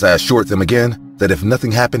time, as I assured them again that if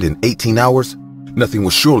nothing happened in 18 hours, nothing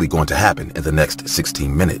was surely going to happen in the next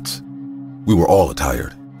 16 minutes. We were all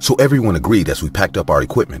tired, so everyone agreed as we packed up our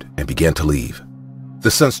equipment and began to leave.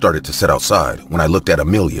 The sun started to set outside when I looked at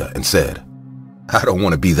Amelia and said, "I don't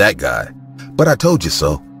want to be that guy, but I told you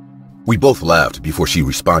so." We both laughed before she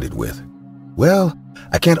responded with, "Well,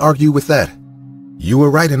 I can't argue with that. You were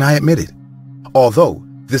right and I admit it. Although,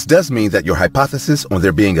 this does mean that your hypothesis on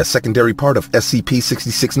there being a secondary part of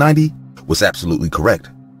SCP-6690 was absolutely correct.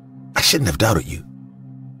 I shouldn't have doubted you."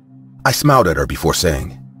 I smiled at her before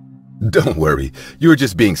saying, "Don't worry, you were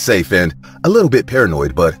just being safe and a little bit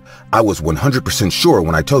paranoid, but I was 100% sure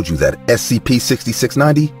when I told you that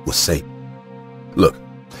SCP-6690 was safe. Look,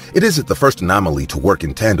 it isn't the first anomaly to work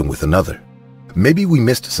in tandem with another. Maybe we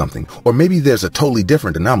missed something, or maybe there's a totally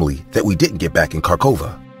different anomaly that we didn't get back in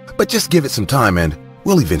Kharkova. But just give it some time and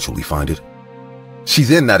we'll eventually find it." She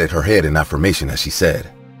then nodded her head in affirmation as she said,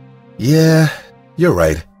 "Yeah, you're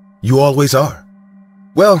right. You always are.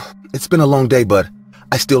 Well, it's been a long day, but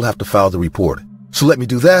I still have to file the report. So let me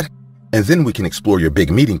do that, and then we can explore your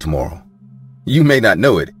big meeting tomorrow. You may not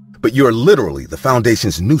know it, but you're literally the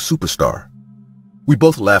Foundation's new superstar." We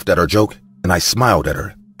both laughed at our joke, and I smiled at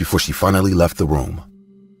her before she finally left the room.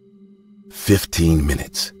 15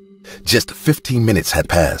 minutes. Just 15 minutes had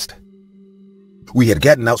passed. We had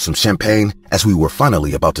gotten out some champagne as we were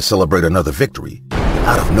finally about to celebrate another victory.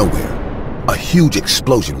 Out of nowhere, a huge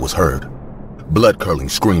explosion was heard. Blood-curdling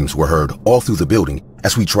screams were heard all through the building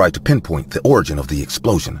as we tried to pinpoint the origin of the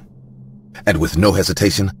explosion. And with no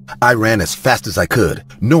hesitation, I ran as fast as I could,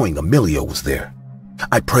 knowing Amelia was there.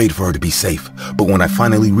 I prayed for her to be safe, but when I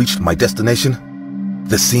finally reached my destination,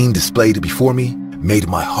 the scene displayed before me made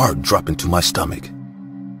my heart drop into my stomach.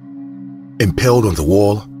 Impaled on the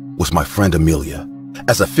wall was my friend Amelia,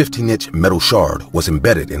 as a 15-inch metal shard was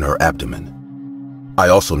embedded in her abdomen. I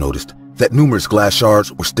also noticed that numerous glass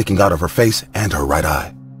shards were sticking out of her face and her right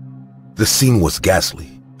eye. The scene was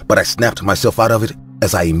ghastly, but I snapped myself out of it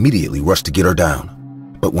as I immediately rushed to get her down.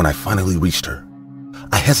 But when I finally reached her,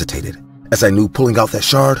 I hesitated, as I knew pulling out that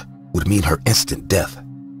shard would mean her instant death.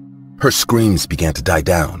 Her screams began to die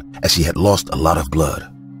down as she had lost a lot of blood.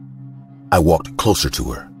 I walked closer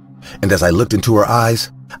to her, and as I looked into her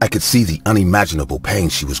eyes, I could see the unimaginable pain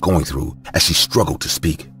she was going through as she struggled to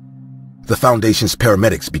speak. The Foundation's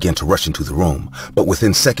paramedics began to rush into the room, but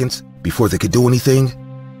within seconds, before they could do anything,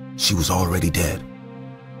 she was already dead.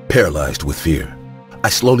 Paralyzed with fear, I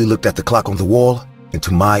slowly looked at the clock on the wall, and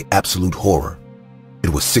to my absolute horror, it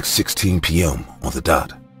was 6:16 p.m. on the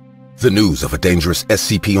dot. The news of a dangerous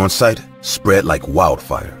SCP on site spread like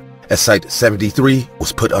wildfire, as Site 73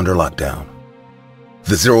 was put under lockdown.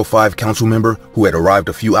 The 05 council member who had arrived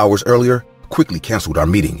a few hours earlier quickly canceled our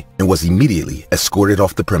meeting and was immediately escorted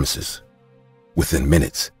off the premises. Within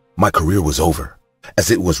minutes, my career was over,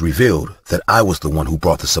 as it was revealed that I was the one who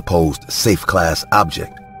brought the supposed safe class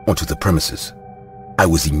object onto the premises. I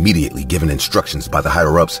was immediately given instructions by the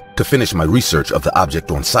higher-ups to finish my research of the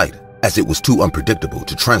object on site, as it was too unpredictable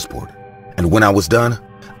to transport, and when I was done,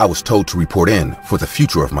 I was told to report in for the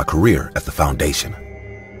future of my career at the Foundation.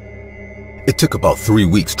 It took about 3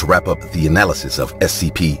 weeks to wrap up the analysis of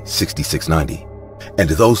SCP-6690, and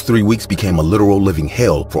those 3 weeks became a literal living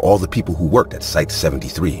hell for all the people who worked at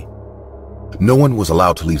Site-73. No one was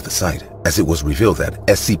allowed to leave the site, as it was revealed that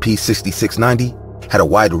SCP-6690 had a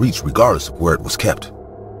wide reach regardless of where it was kept.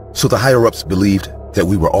 So the higher-ups believed that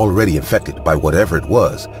we were already infected by whatever it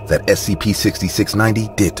was that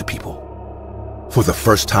SCP-6690 did to people. For the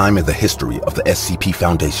first time in the history of the SCP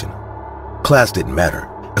Foundation, class didn't matter,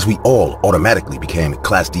 as we all automatically became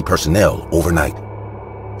Class D personnel overnight.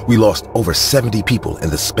 We lost over 70 people in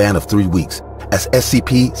the span of 3 weeks, as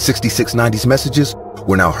SCP-6690's messages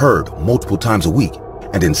were now heard multiple times a week,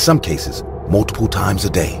 and in some cases, multiple times a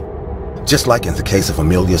day. Just like in the case of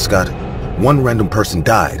Amelia Scott, one random person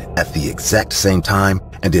died at the exact same time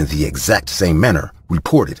and in the exact same manner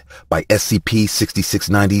reported by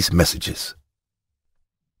SCP-6690's messages.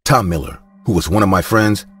 Tom Miller, who was one of my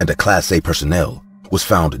friends and a Class A personnel, was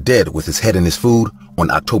found dead with his head in his food on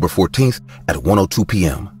October 14th at 1:02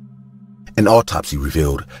 p.m. An autopsy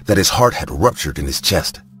revealed that his heart had ruptured in his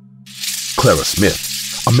chest. Clara Smith,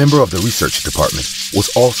 a member of the research department, was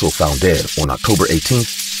also found dead on October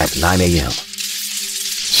 18th at 9 a.m.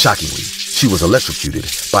 Shockingly, she was electrocuted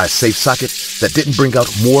by a safe socket that didn't bring out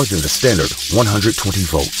more than the standard 120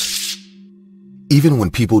 volts. Even when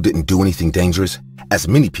people didn't do anything dangerous, as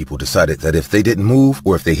many people decided that if they didn't move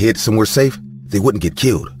or if they hid somewhere safe, they wouldn't get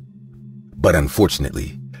killed. But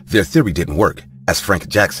unfortunately, their theory didn't work, as Frank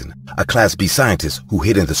Jackson, a Class B scientist who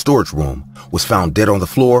hid in the storage room, was found dead on the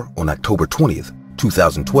floor on October 20th,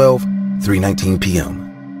 2012, 3:19 p.m.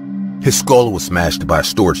 His skull was smashed by a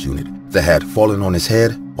storage unit that had fallen on his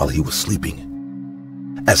head while he was sleeping.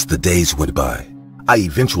 As the days went by, I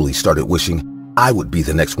eventually started wishing I would be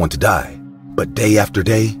the next one to die, but day after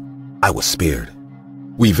day, I was spared.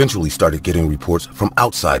 We eventually started getting reports from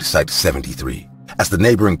outside Site-73, as the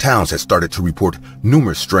neighboring towns had started to report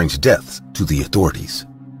numerous strange deaths to the authorities.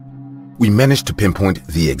 We managed to pinpoint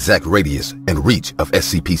the exact radius and reach of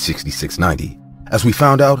SCP-6690, as we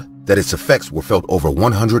found out that its effects were felt over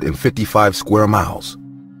 155 square miles,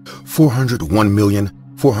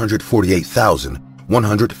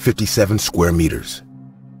 401,448,157 square meters,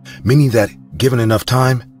 meaning that, given enough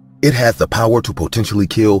time, it had the power to potentially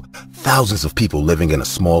kill thousands of people living in a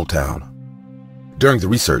small town. During the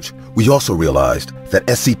research, we also realized that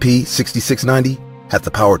SCP-6690 had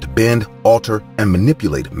the power to bend, alter, and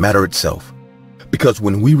manipulate matter itself. Because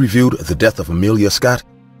when we reviewed the death of Amelia Scott,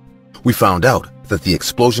 we found out that the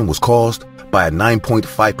explosion was caused by a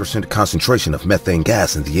 9.5% concentration of methane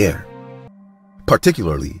gas in the air,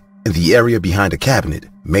 particularly in the area behind a cabinet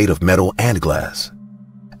made of metal and glass.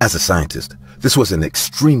 As a scientist, this was an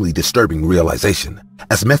extremely disturbing realization,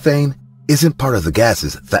 as methane isn't part of the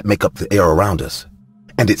gases that make up the air around us,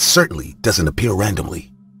 and it certainly doesn't appear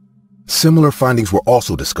randomly. Similar findings were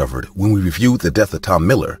also discovered when we reviewed the death of Tom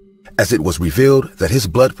Miller, as it was revealed that his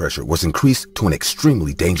blood pressure was increased to an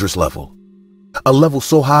extremely dangerous level. A level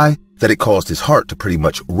so high that it caused his heart to pretty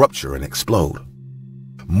much rupture and explode.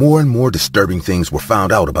 More and more disturbing things were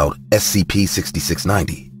found out about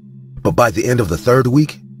SCP-6690, but by the end of the 3rd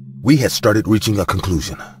week, we had started reaching a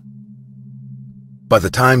conclusion. By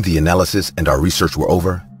the time the analysis and our research were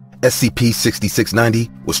over,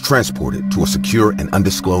 SCP-6690 was transported to a secure and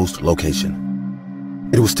undisclosed location.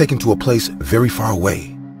 It was taken to a place very far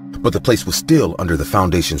away, but the place was still under the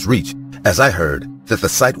Foundation's reach, as I heard that the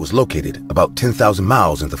site was located about 10,000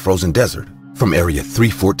 miles in the frozen desert from Area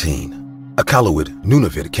 314, Iqaluit,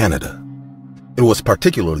 Nunavut, Canada. It was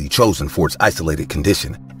particularly chosen for its isolated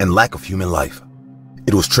condition and lack of human life.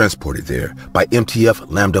 It was transported there by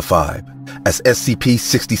MTF Lambda-5, as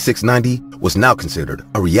SCP-6690 was now considered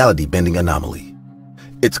a reality-bending anomaly.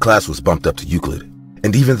 Its class was bumped up to Euclid,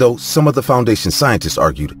 and even though some of the Foundation scientists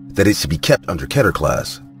argued that it should be kept under Keter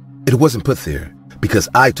class, it wasn't put there because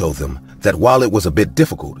I told them that while it was a bit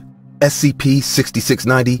difficult,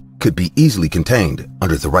 SCP-6690 could be easily contained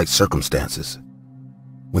under the right circumstances.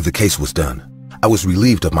 When the case was done, I was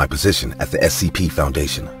relieved of my position at the SCP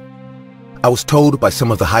Foundation. I was told by some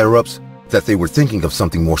of the higher-ups that they were thinking of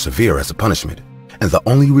something more severe as a punishment, and the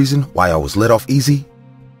only reason why I was let off easy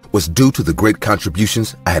was due to the great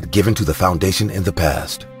contributions I had given to the Foundation in the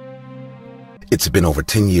past. It's been over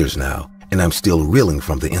 10 years now, and I'm still reeling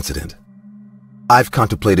from the incident. I've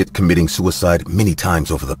contemplated committing suicide many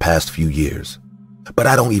times over the past few years, but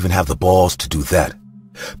I don't even have the balls to do that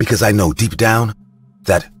because I know deep down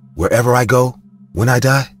that wherever I go, when I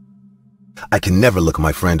die, I can never look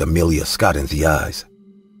my friend Amelia Scott in the eyes.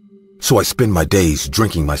 So I spend my days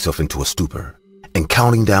drinking myself into a stupor and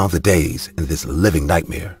counting down the days in this living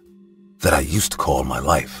nightmare that I used to call my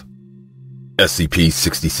life.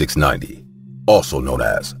 SCP-6690, also known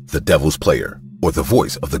as the Devil's Player or the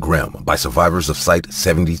Voice of the Grim by survivors of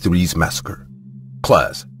Site-73's massacre.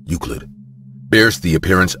 Class, Euclid. Bears the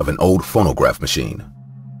appearance of an old phonograph machine.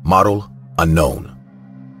 Model, unknown.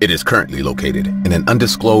 It is currently located in an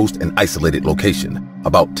undisclosed and isolated location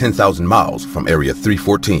about 10,000 miles from Area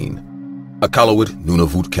 314, Iqaluit,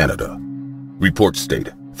 Nunavut, Canada. Reports state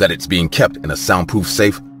that it's being kept in a soundproof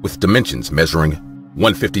safe with dimensions measuring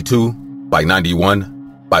 152 by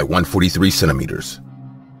 91 by 143 centimeters.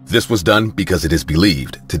 This was done because it is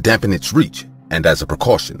believed to dampen its reach and as a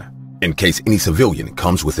precaution in case any civilian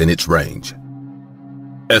comes within its range.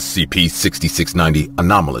 SCP-6690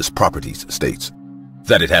 Anomalous Properties states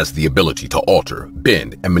that it has the ability to alter,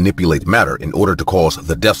 bend, and manipulate matter in order to cause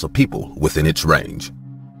the deaths of people within its range.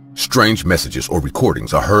 Strange messages or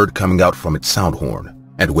recordings are heard coming out from its sound horn,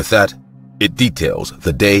 and with that, it details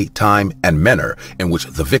the day, time, and manner in which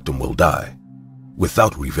the victim will die,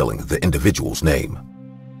 without revealing the individual's name.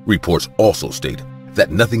 Reports also state that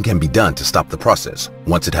nothing can be done to stop the process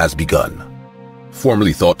once it has begun.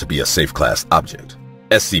 Formerly thought to be a safe-class object,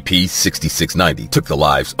 SCP-6690 took the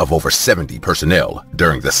lives of over 70 personnel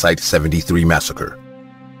during the Site-73 massacre.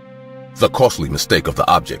 The costly mistake of the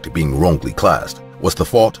object being wrongly classed was the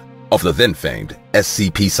fault of the then-famed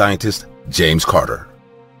SCP scientist James Carter.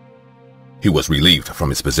 He was relieved from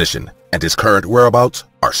his position, and his current whereabouts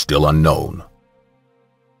are still unknown.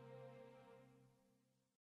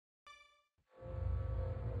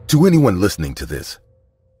 To anyone listening to this,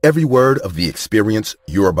 every word of the experience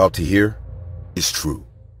you're about to hear is true.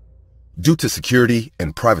 Due to security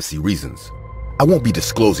and privacy reasons, I won't be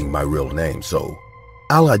disclosing my real name, so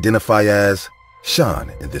I'll identify as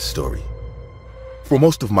Sean in this story. For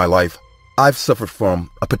most of my life, I've suffered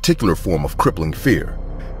from a particular form of crippling fear,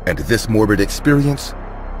 and this morbid experience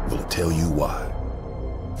will tell you why.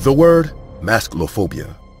 The word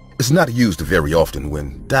masculophobia is not used very often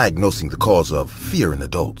when diagnosing the cause of fear in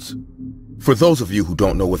adults. For those of you who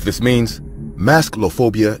don't know what this means,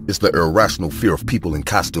 masculophobia is the irrational fear of people in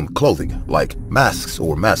costume clothing, like masks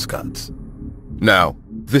or mascots. Now,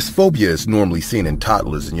 this phobia is normally seen in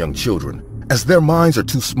toddlers and young children, as their minds are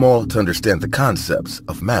too small to understand the concepts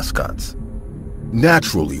of mascots.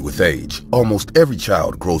 Naturally, with age, almost every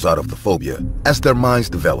child grows out of the phobia as their minds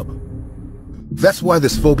develop. That's why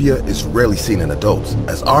this phobia is rarely seen in adults,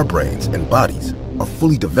 as our brains and bodies are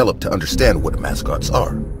fully developed to understand what mascots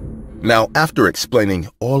are. Now, after explaining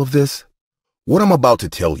all of this, what I'm about to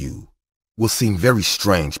tell you will seem very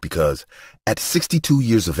strange because at 62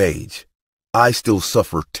 years of age, I still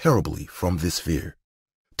suffer terribly from this fear.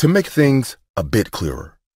 To make things a bit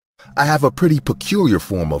clearer, I have a pretty peculiar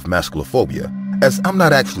form of masculophobia, as I'm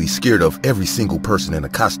not actually scared of every single person in a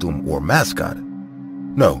costume or mascot.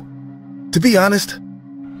 No. To be honest,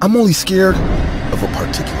 I'm only scared of a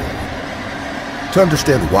particular one. To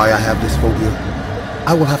understand why I have this phobia,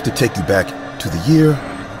 I will have to take you back to the year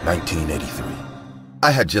 1983.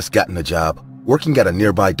 I had just gotten a job working at a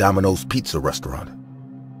nearby Domino's pizza restaurant.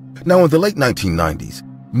 Now, in the late 1990s,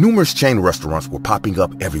 numerous chain restaurants were popping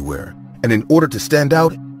up everywhere, and in order to stand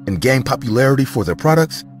out and gain popularity for their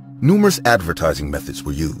products, numerous advertising methods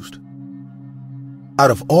were used.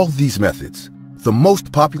 Out of all these methods, the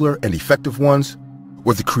most popular and effective ones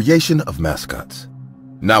were the creation of mascots.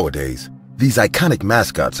 Nowadays, these iconic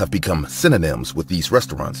mascots have become synonyms with these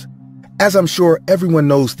restaurants, as I'm sure everyone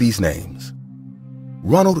knows these names.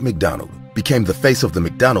 Ronald McDonald became the face of the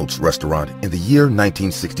McDonald's restaurant in the year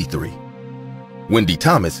 1963. Wendy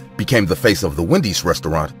Thomas became the face of the Wendy's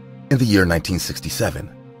restaurant in the year 1967.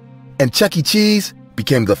 And Chuck E. Cheese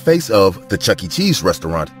became the face of the Chuck E. Cheese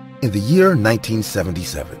restaurant in the year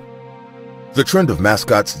 1977. The trend of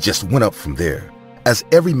mascots just went up from there, as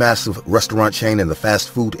every massive restaurant chain in the fast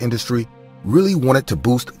food industry really wanted to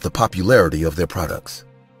boost the popularity of their products.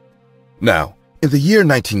 Now, in the year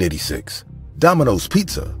 1986, Domino's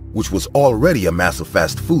Pizza, which was already a massive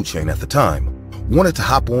fast food chain at the time, wanted to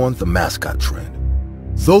hop on the mascot trend.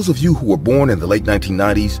 Those of you who were born in the late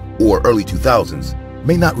 1990s or early 2000s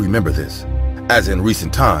may not remember this, as in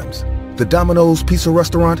recent times, the Domino's Pizza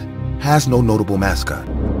restaurant has no notable mascot.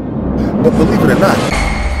 But believe it or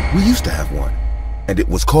not, we used to have one, and it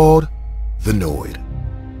was called the Noid.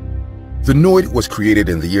 The Noid was created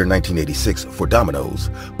in the year 1986 for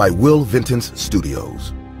Domino's by Will Vinton's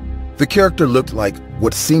Studios. The character looked like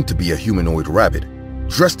what seemed to be a humanoid rabbit,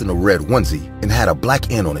 dressed in a red onesie and had a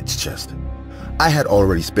black N on its chest. I had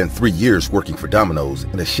already spent 3 years working for Domino's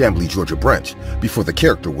in the Chamblee, Georgia branch before the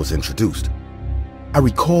character was introduced. I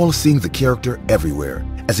recall seeing the character everywhere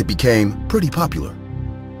as it became pretty popular.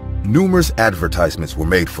 Numerous advertisements were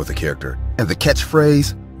made for the character, and the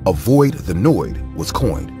catchphrase, "Avoid the Noid," was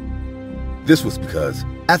coined. This was because,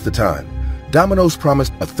 at the time, Domino's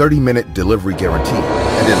promised a 30-minute delivery guarantee,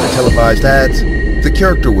 and in the televised ads, the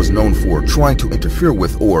character was known for trying to interfere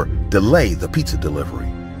with or delay the pizza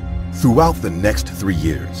delivery. Throughout the next 3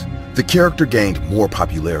 years, the character gained more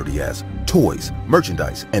popularity as toys,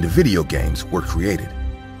 merchandise, and video games were created.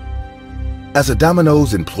 As a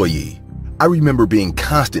Domino's employee, I remember being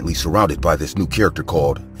constantly surrounded by this new character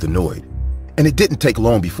called the Noid, and it didn't take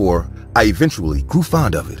long before I eventually grew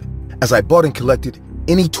fond of it, as I bought and collected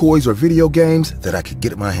any toys or video games that I could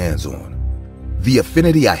get my hands on. The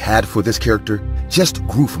affinity I had for this character just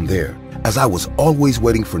grew from there, as I was always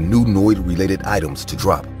waiting for new Noid-related items to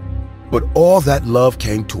drop. But all that love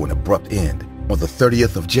came to an abrupt end on the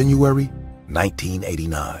 30th of January,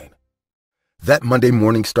 1989. That Monday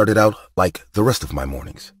morning started out like the rest of my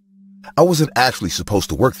mornings. I wasn't actually supposed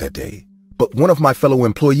to work that day, but one of my fellow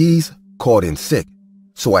employees called in sick,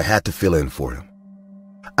 so I had to fill in for him.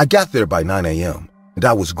 I got there by 9 a.m., and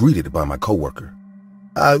I was greeted by my coworker.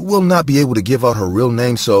 I will not be able to give out her real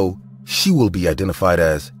name, so she will be identified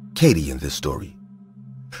as Katie in this story.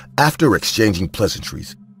 After exchanging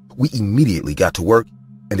pleasantries, we immediately got to work,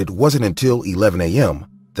 and it wasn't until 11 a.m.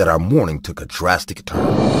 that our morning took a drastic turn.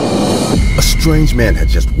 A strange man had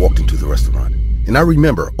just walked into the restaurant, and I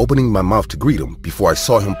remember opening my mouth to greet him before I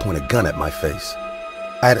saw him point a gun at my face.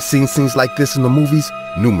 I had seen scenes like this in the movies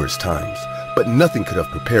numerous times, but nothing could have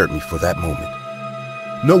prepared me for that moment.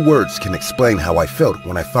 No words can explain how I felt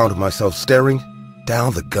when I found myself staring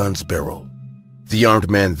down the gun's barrel. The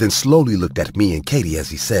armed man then slowly looked at me and Katie as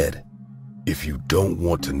he said, "If you don't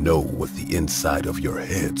want to know what the inside of your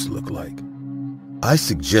heads look like, I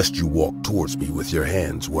suggest you walk towards me with your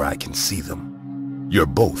hands where I can see them. You're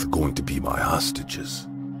both going to be my hostages."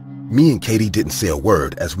 Me and Katie didn't say a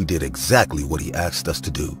word as we did exactly what he asked us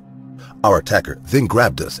to do. Our attacker then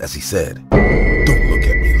grabbed us as he said, "Don't look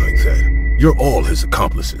at me like that. You're all his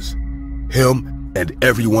accomplices. Him and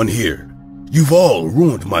everyone here. You've all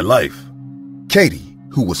ruined my life." Katie,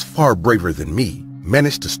 who was far braver than me,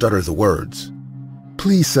 managed to stutter the words,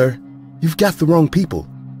 "Please, sir, you've got the wrong people.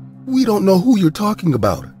 We don't know who you're talking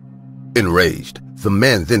about." Enraged, the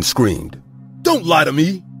man then screamed, "Don't lie to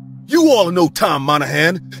me! You all know Tom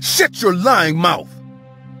Monahan! Shut your lying mouth!"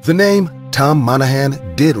 The name Tom Monahan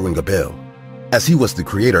did ring a bell, as he was the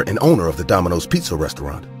creator and owner of the Domino's Pizza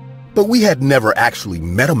restaurant. But we had never actually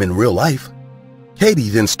met him in real life. Katie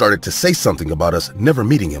then started to say something about us never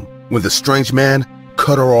meeting him, when the strange man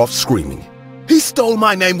cut her off screaming, "He stole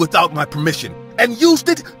my name without my permission and used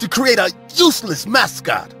it to create a useless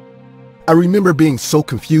mascot." I remember being so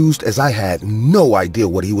confused as I had no idea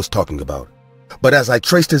what he was talking about. But as I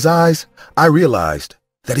traced his eyes, I realized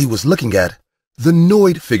that he was looking at the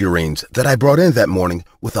Noid figurines that I brought in that morning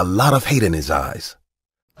with a lot of hate in his eyes.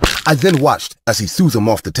 I then watched as he threw them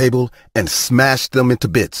off the table and smashed them into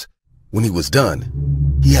bits. When he was done,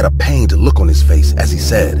 he had a pained look on his face as he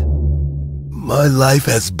said, "My life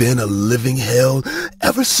has been a living hell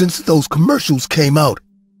ever since those commercials came out.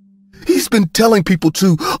 He's been telling people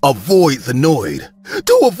to avoid the Noid,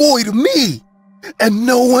 to avoid me, and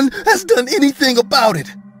no one has done anything about it."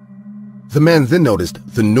 The man then noticed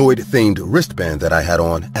the Noid-themed wristband that I had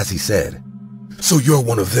on as he said, "So you're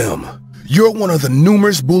one of them? You're one of the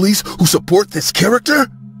numerous bullies who support this character?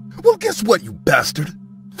 Well, guess what, you bastard?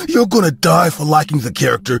 You're gonna die for liking the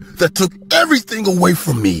character that took everything away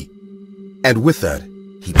from me." And with that,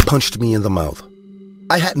 he punched me in the mouth.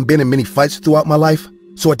 I hadn't been in many fights throughout my life,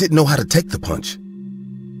 so I didn't know how to take the punch.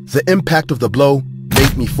 The impact of the blow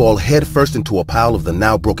made me fall headfirst into a pile of the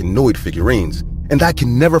now broken Noid figurines, and I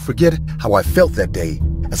can never forget how I felt that day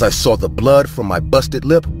as I saw the blood from my busted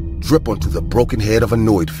lip drip onto the broken head of a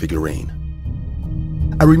Noid figurine.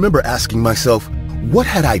 I remember asking myself, what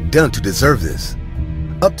had I done to deserve this?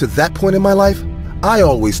 Up to that point in my life, I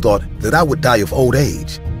always thought that I would die of old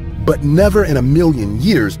age, but never in a million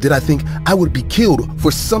years did I think I would be killed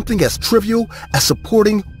for something as trivial as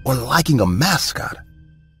supporting or liking a mascot.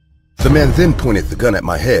 The man then pointed the gun at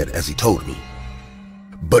my head as he told me,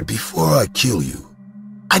 "But before I kill you,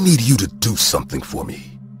 I need you to do something for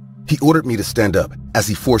me." He ordered me to stand up as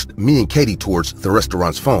he forced me and Katie towards the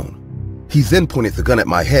restaurant's phone. He then pointed the gun at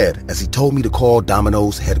my head as he told me to call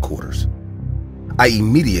Domino's headquarters. I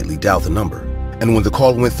immediately dialed the number, and when the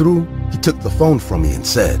call went through, he took the phone from me and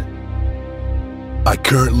said, "I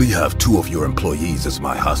currently have 2 of your employees as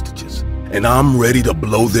my hostages, and I'm ready to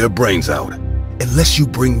blow their brains out unless you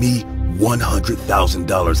bring me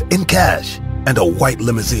 $100,000 in cash and a white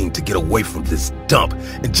limousine to get away from this dump.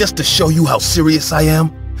 And just to show you how serious I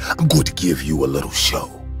am, I'm going to give you a little show."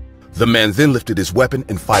 The man then lifted his weapon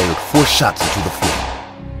and fired 4 shots into the floor.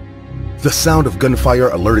 The sound of gunfire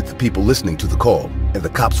alerted the people listening to the call, and the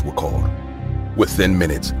cops were called. Within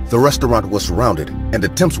minutes, the restaurant was surrounded and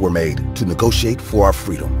attempts were made to negotiate for our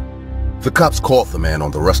freedom. The cops called the man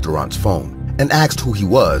on the restaurant's phone and asked who he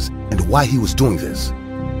was and why he was doing this.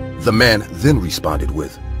 The man then responded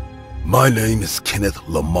with, "My name is Kenneth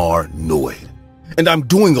Lamar Noyd, and I'm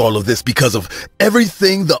doing all of this because of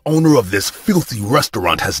everything the owner of this filthy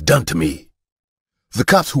restaurant has done to me." The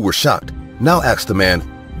cops, who were shocked, now asked the man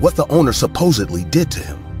what the owner supposedly did to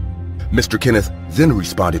him. Mr. Kenneth then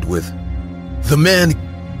responded with, "The man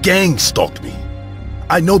gang stalked me.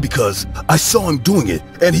 I know because I saw him doing it,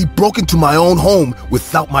 and he broke into my own home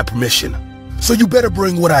without my permission. So you better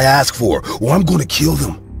bring what I ask for, or I'm going to kill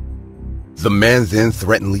them." The man then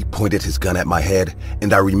threateningly pointed his gun at my head,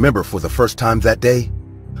 and I remember for the first time that day,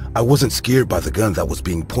 I wasn't scared by the gun that was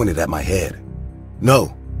being pointed at my head.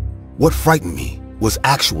 No, what frightened me was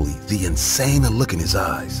actually the insane look in his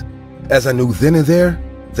eyes, as I knew then and there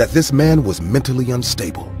that this man was mentally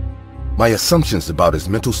unstable. My assumptions about his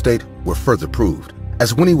mental state were further proved,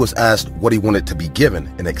 as when he was asked what he wanted to be given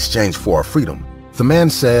in exchange for our freedom, the man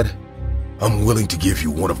said, "I'm willing to give you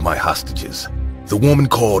one of my hostages, the woman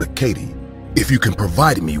called Katie, if you can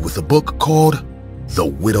provide me with a book called The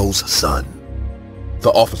Widow's Son."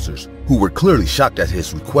 The officers, who were clearly shocked at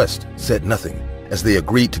his request, said nothing as they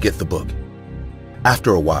agreed to get the book.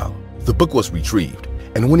 After a while, the book was retrieved,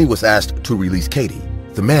 and when he was asked to release Katie,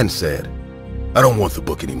 the man said, "I don't want the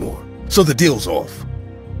book anymore, so the deal's off."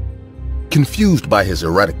 Confused by his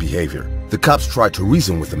erratic behavior, the cops tried to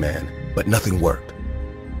reason with the man, but nothing worked.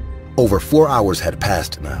 Over 4 hours had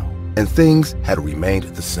passed now, and things had remained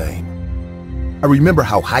the same. I remember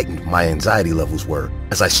how heightened my anxiety levels were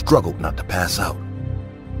as I struggled not to pass out.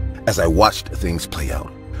 As I watched things play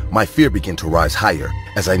out, my fear began to rise higher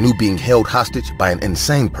as I knew being held hostage by an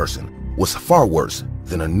insane person was far worse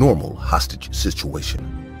than a normal hostage situation.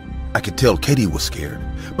 I could tell Katie was scared,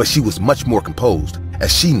 but she was much more composed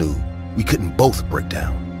as she knew we couldn't both break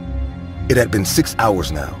down. It had been 6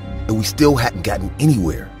 hours now, and we still hadn't gotten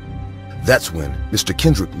anywhere. That's when Mr.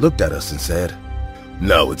 Kendrick looked at us and said,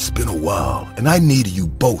 "Now it's been a while, and I need you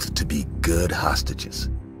both to be good hostages.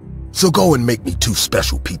 So go and make me 2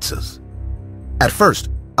 special pizzas." At first,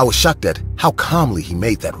 I was shocked at how calmly he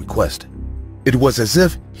made that request. It was as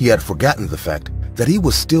if he had forgotten the fact that he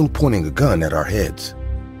was still pointing a gun at our heads.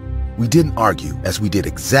 We didn't argue as we did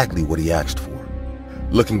exactly what he asked for.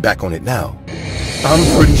 Looking back on it now,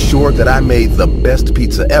 I'm pretty sure that I made the best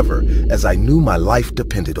pizza ever as I knew my life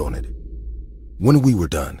depended on it. When we were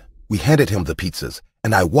done, we handed him the pizzas,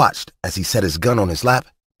 and I watched as he set his gun on his lap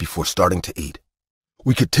before starting to eat.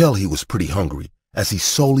 We could tell he was pretty hungry as he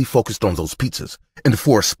solely focused on those pizzas, and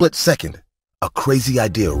for a split second, a crazy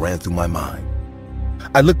idea ran through my mind.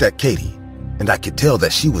 I looked at Katie, and I could tell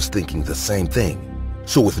that she was thinking the same thing,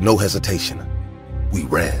 so with no hesitation, we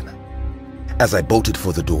ran. As I bolted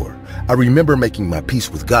for the door, I remember making my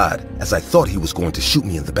peace with God as I thought he was going to shoot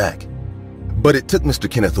me in the back. But it took Mr.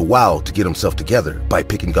 Kenneth a while to get himself together by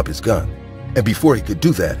picking up his gun, and before he could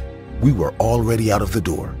do that, we were already out of the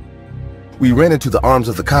door. We ran into the arms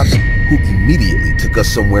of the cops, who immediately took us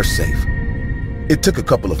somewhere safe. It took a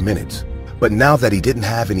couple of minutes, but now that he didn't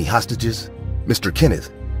have any hostages, Mr.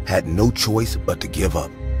 Kenneth had no choice but to give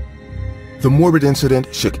up. The morbid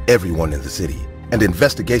incident shook everyone in the city, and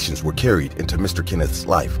investigations were carried into Mr. Kenneth's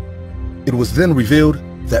life. It was then revealed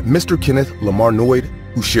that Mr. Kenneth Lamar Noyd,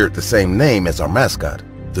 who shared the same name as our mascot,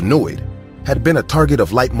 the Noyd, had been a target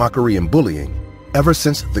of light mockery and bullying ever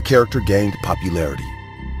since the character gained popularity.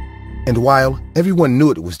 And while everyone knew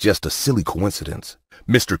it was just a silly coincidence,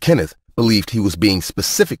 Mr. Kenneth believed he was being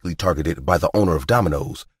specifically targeted by the owner of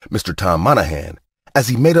Domino's, Mr. Tom Monahan, as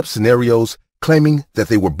he made up scenarios claiming that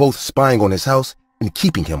they were both spying on his house and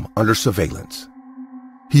keeping him under surveillance.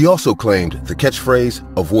 He also claimed the catchphrase,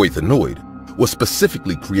 "Avoid the Noyd," was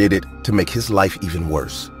specifically created to make his life even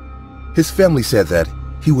worse. His family said that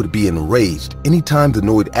he would be enraged anytime the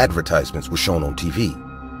Noyd advertisements were shown on TV,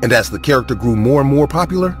 and as the character grew more and more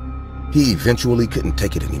popular, he eventually couldn't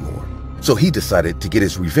take it anymore, so he decided to get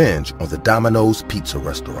his revenge on the Domino's pizza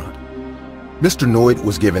restaurant. Mr. Noyd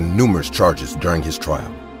was given numerous charges during his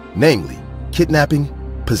trial, namely kidnapping,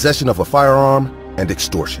 possession of a firearm, and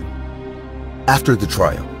extortion. After the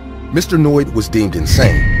trial, Mr. Noid was deemed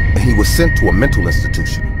insane and he was sent to a mental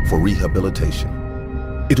institution for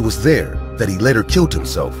rehabilitation. It was there that he later killed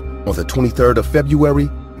himself on the 23rd of February,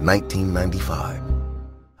 1995.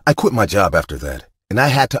 I quit my job after that, and I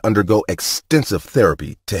had to undergo extensive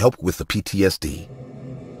therapy to help with the PTSD.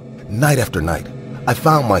 Night after night, I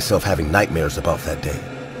found myself having nightmares about that day,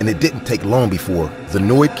 and it didn't take long before the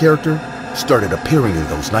Noid character started appearing in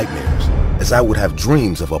those nightmares, as I would have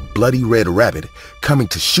dreams of a bloody red rabbit coming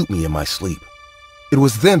to shoot me in my sleep. It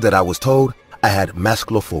was then that I was told I had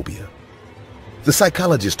masculophobia. The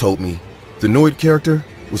psychologist told me the Noid character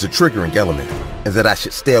was a triggering element and that I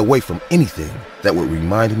should stay away from anything that would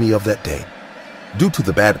remind me of that day. Due to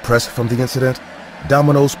the bad press from the incident,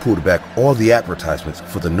 Domino's pulled back all the advertisements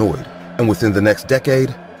for the Noid, and within the next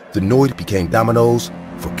decade, the Noid became Domino's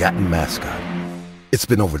forgotten mascot. It's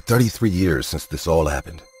been over 33 years since this all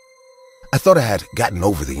happened. I thought I had gotten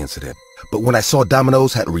over the incident, but when I saw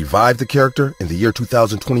Domino's had revived the character in the year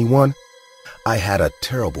 2021, I had a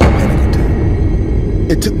terrible panic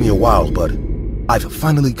attack. It took me a while, but I've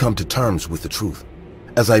finally come to terms with the truth,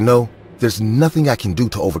 as I know there's nothing I can do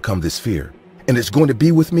to overcome this fear, and it's going to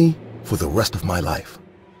be with me for the rest of my life.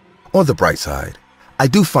 On the bright side, I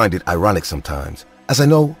do find it ironic sometimes, as I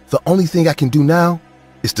know the only thing I can do now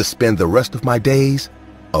is to spend the rest of my days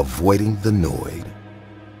avoiding the Noid.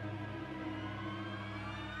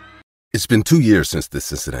 It's been 2 years since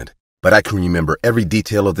this incident, but I can remember every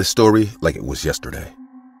detail of this story like it was yesterday.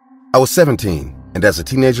 I was 17, and as a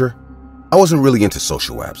teenager, I wasn't really into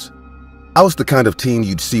social apps. I was the kind of teen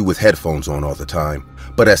you'd see with headphones on all the time,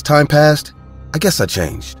 but as time passed, I guess I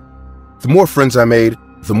changed. The more friends I made,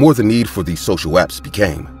 the more the need for these social apps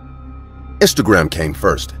became. Instagram came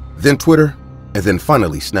first, then Twitter, and then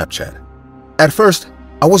finally Snapchat. At first,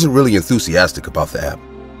 I wasn't really enthusiastic about the app,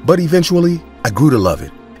 but eventually I grew to love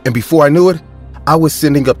it, and before I knew it, I was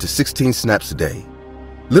sending up to 16 snaps a day.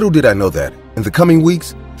 Little did I know that, in the coming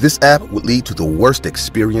weeks, this app would lead to the worst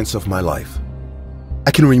experience of my life.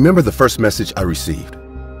 I can remember the first message I received.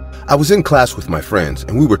 I was in class with my friends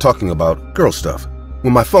and we were talking about girl stuff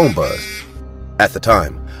when my phone buzzed. At the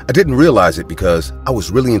time, I didn't realize it because I was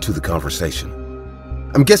really into the conversation.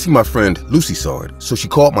 I'm guessing my friend Lucy saw it, so she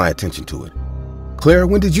called my attention to it. "Claire,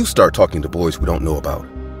 when did you start talking to boys we don't know about?"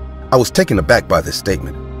 I was taken aback by this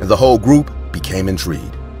statement, and the whole group became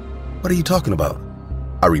intrigued. "What are you talking about?"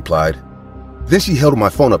 I replied. Then she held my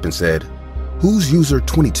phone up and said, "Who's user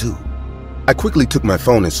 22? I quickly took my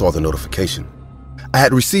phone and saw the notification. I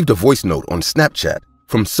had received a voice note on Snapchat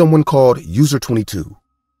from someone called user 22.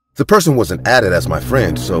 The person wasn't added as my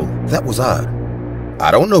friend, so that was odd.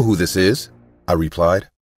 "I don't know who this is," I replied.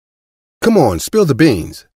 "Come on, spill the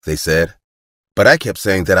beans," they said. But I kept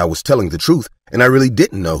saying that I was telling the truth and I really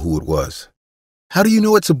didn't know who it was. "How do you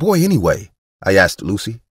know it's a boy anyway?" I asked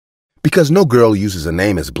Lucy. "Because no girl uses a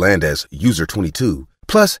name as bland as user 22.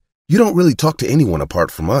 Plus, you don't really talk to anyone apart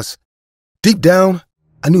from us." Deep down,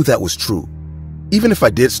 I knew that was true. Even if I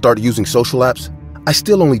did start using social apps, I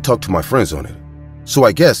still only talked to my friends on it. So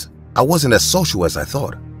I guess I wasn't as social as I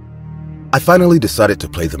thought. I finally decided to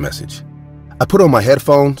play the message. I put on my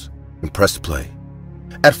headphones and pressed play.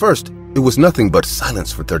 At first, it was nothing but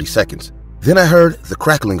silence for 30 seconds. Then I heard the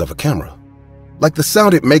crackling of a camera. Like the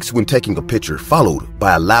sound it makes when taking a picture, followed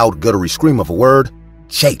by a loud guttury scream of a word,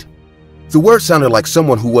 "Chait." The word sounded like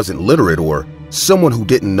someone who wasn't literate or someone who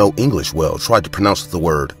didn't know English well tried to pronounce the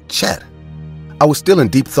word chat. I was still in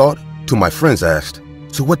deep thought till my friends asked,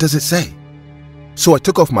 "So what does it say?" So I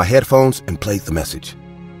took off my headphones and played the message.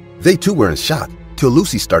 They too were in shock till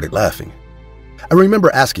Lucy started laughing. I remember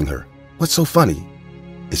asking her, "What's so funny?"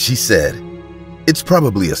 And she said, "It's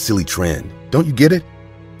probably a silly trend. Don't you get it?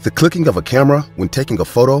 The clicking of a camera when taking a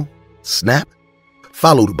photo, snap,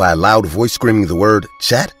 followed by a loud voice screaming the word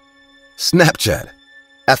chat? Snapchat."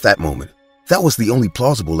 At that moment, that was the only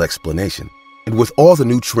plausible explanation. And with all the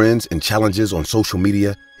new trends and challenges on social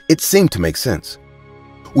media, it seemed to make sense.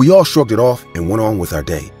 We all shrugged it off and went on with our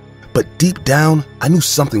day. But deep down, I knew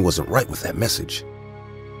something wasn't right with that message.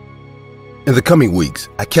 In the coming weeks,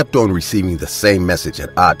 I kept on receiving the same message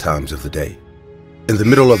at odd times of the day. In the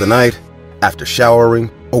middle of the night, after showering,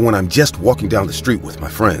 or when I'm just walking down the street with my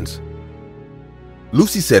friends.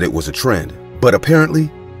 Lucy said it was a trend, but apparently,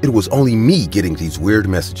 it was only me getting these weird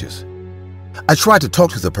messages. I tried to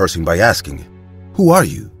talk to the person by asking, "Who are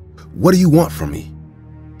you? What do you want from me?"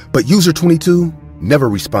 But user 22 never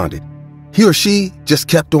responded. He or she just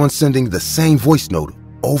kept on sending the same voice note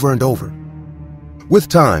over and over. With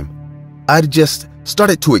time, I'd just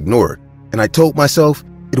started to ignore it, and I told myself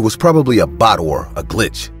it was probably a bot or a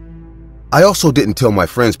glitch, I also didn't tell my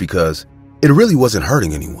friends because it really wasn't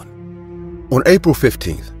hurting anyone. On April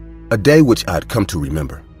 15th, a day which I'd come to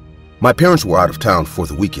remember, my parents were out of town for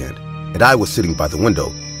the weekend, and I was sitting by the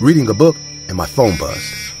window reading a book, and my phone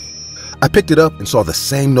buzzed. I picked it up and saw the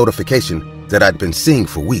same notification that I'd been seeing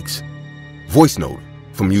for weeks. Voice note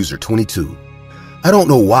from user 22. I don't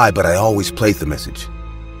know why, but I always played the message.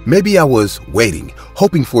 Maybe I was waiting,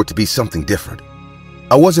 hoping for it to be something different.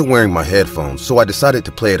 I wasn't wearing my headphones, so I decided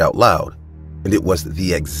to play it out loud, and it was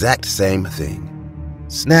the exact same thing.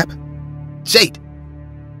 Snap. Jade.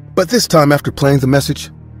 But this time after playing the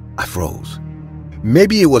message, I froze.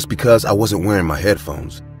 Maybe it was because I wasn't wearing my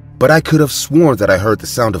headphones, but I could have sworn that I heard the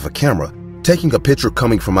sound of a camera taking a picture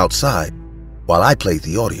coming from outside while I played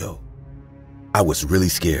the audio. I was really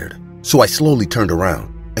scared, so I slowly turned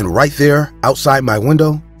around, and right there, outside my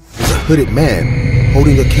window, was a hooded man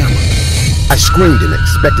holding a camera. I screamed and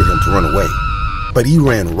expected him to run away, but he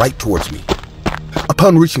ran right towards me.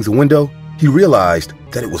 Upon reaching the window, he realized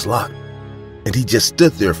that it was locked, and he just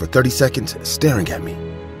stood there for 30 seconds staring at me.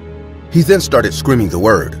 He then started screaming the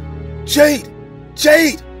word, "Jade!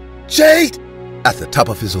 Jade! Jade!" at the top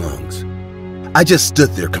of his lungs. I just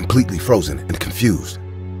stood there completely frozen and confused.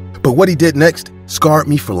 But what he did next scarred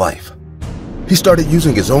me for life. He started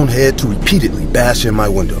using his own head to repeatedly bash in my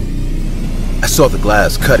window. I saw the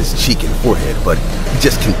glass cut his cheek and forehead, but he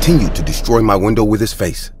just continued to destroy my window with his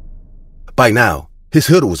face. By now, his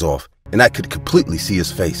hood was off, and I could completely see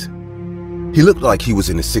his face. He looked like he was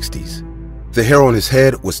in his 60s. The hair on his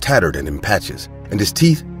head was tattered and in patches, and his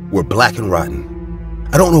teeth were black and rotten.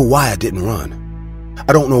 I don't know why I didn't run.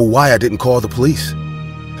 I don't know why I didn't call the police.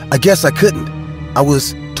 I guess I couldn't. I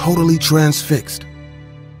was totally transfixed.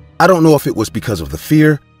 I don't know if it was because of the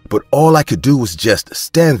fear, but all I could do was just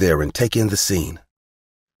stand there and take in the scene.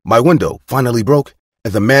 My window finally broke,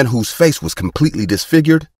 and the man whose face was completely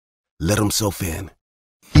disfigured let himself in.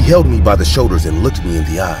 He held me by the shoulders and looked me in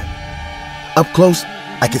the eye. Up close,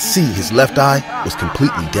 I could see his left eye was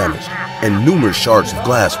completely damaged, and numerous shards of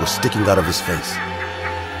glass were sticking out of his face.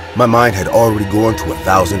 My mind had already gone to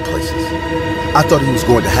 1,000 places. I thought he was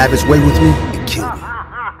going to have his way with me and kill me.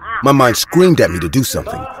 My mind screamed at me to do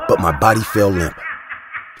something, but my body fell limp.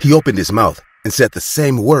 He opened his mouth and said the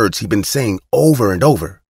same words he'd been saying over and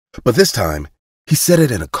over, but this time, he said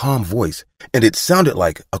it in a calm voice, and it sounded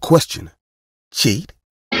like a question. Cheat?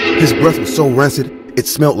 His breath was so rancid, it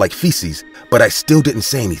smelled like feces, but I still didn't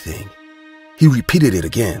say anything. He repeated it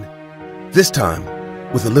again, this time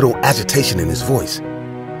with a little agitation in his voice.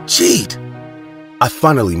 Cheat! I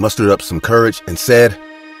finally mustered up some courage and said,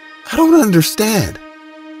 I don't understand.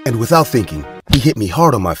 And without thinking, he hit me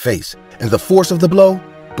hard on my face, and the force of the blow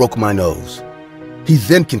broke my nose. He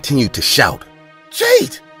then continued to shout,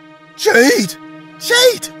 Jade! Jade!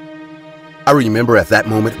 Jade! I remember at that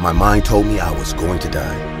moment my mind told me I was going to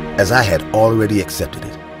die, as I had already accepted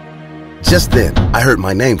it. Just then, I heard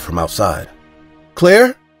my name from outside.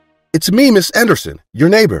 Claire? It's me, Miss Anderson, your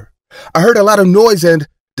neighbor. I heard a lot of noise and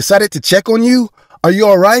decided to check on you. Are you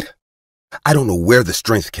all right? I don't know where the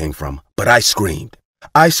strength came from, but I screamed.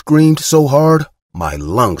 I screamed so hard, my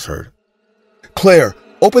lungs hurt. Claire,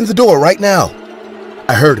 open the door right now.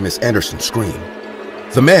 I heard Miss Anderson scream.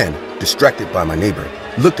 The man, distracted by my neighbor,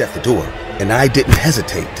 looked at the door, and I didn't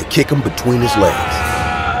hesitate to kick him between his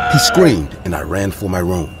legs. He screamed, and I ran for my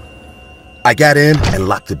room. I got in and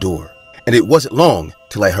locked the door, and it wasn't long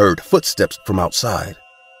till I heard footsteps from outside.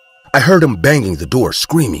 I heard him banging the door,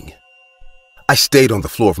 screaming. I stayed on the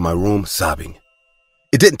floor of my room, sobbing.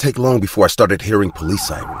 It didn't take long before I started hearing police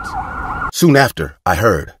sirens. Soon after, I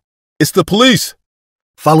heard, It's the police!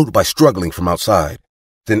 Followed by struggling from outside.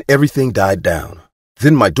 Then everything died down.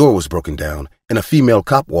 Then my door was broken down, and a female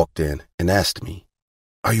cop walked in and asked me,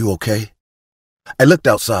 Are you okay? I looked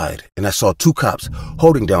outside, and I saw 2 cops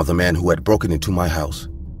holding down the man who had broken into my house.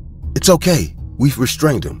 It's okay, we've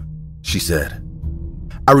restrained him, she said.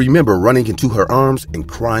 I remember running into her arms and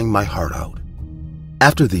crying my heart out.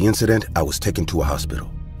 After the incident, I was taken to a hospital.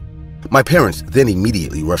 My parents then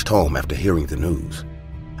immediately rushed home after hearing the news.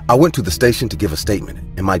 I went to the station to give a statement,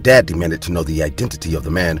 and my dad demanded to know the identity of the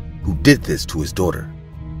man who did this to his daughter.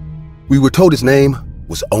 We were told his name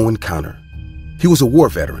was Owen Connor. He was a war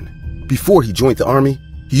veteran. Before he joined the Army,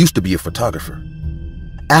 he used to be a photographer.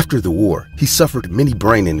 After the war, he suffered many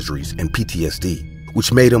brain injuries and PTSD,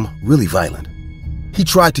 which made him really violent. He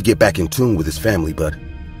tried to get back in tune with his family, but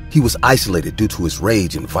he was isolated due to his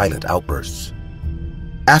rage and violent outbursts.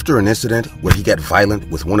 After an incident where he got violent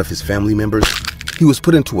with one of his family members, he was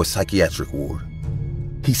put into a psychiatric ward.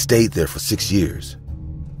 He stayed there for 6 years.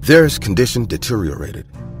 There his condition deteriorated,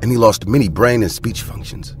 and he lost many brain and speech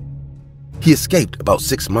functions. He escaped about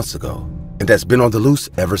 6 months ago, and has been on the loose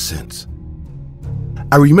ever since.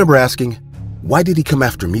 I remember asking, why did he come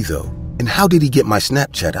after me though, and how did he get my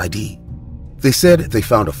Snapchat ID? They said they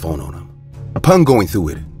found a phone on him. Upon going through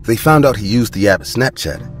it, they found out he used the app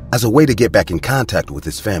Snapchat as a way to get back in contact with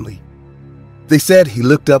his family. They said he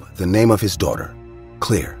looked up the name of his daughter,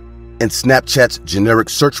 Claire, and Snapchat's generic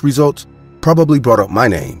search results probably brought up my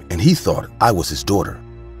name and he thought I was his daughter.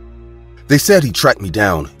 They said he tracked me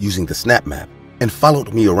down using the Snap Map and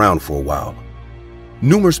followed me around for a while.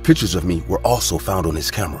 Numerous pictures of me were also found on his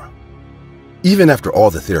camera. Even after all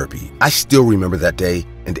the therapy, I still remember that day,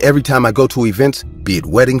 and every time I go to events, be it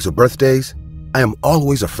weddings or birthdays, I am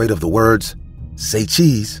always afraid of the words, "Say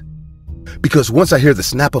cheese." Because once I hear the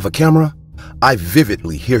snap of a camera, I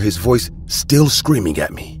vividly hear his voice still screaming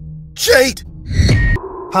at me. "Jade!"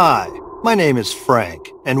 Hi, my name is Frank,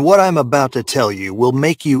 and what I'm about to tell you will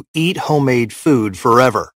make you eat homemade food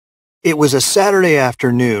forever. It was a Saturday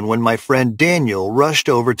afternoon when my friend Daniel rushed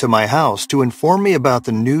over to my house to inform me about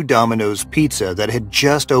the new Domino's pizza that had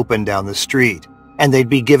just opened down the street, and they'd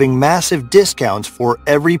be giving massive discounts for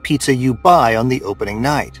every pizza you buy on the opening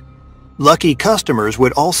night. Lucky customers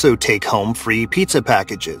would also take home free pizza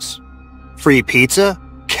packages. Free pizza?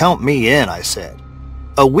 Count me in, I said.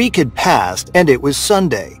 A week had passed, and it was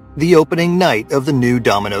Sunday, the opening night of the new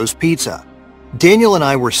Domino's pizza. Daniel and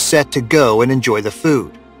I were set to go and enjoy the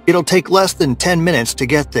food. It'll take less than 10 minutes to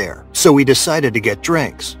get there, so we decided to get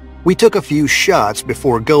drinks. We took a few shots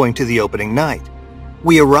before going to the opening night.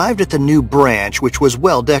 We arrived at the new branch, which was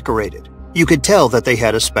well decorated. You could tell that they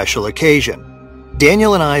had a special occasion.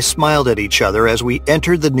 Daniel and I smiled at each other as we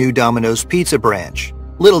entered the new Domino's Pizza branch.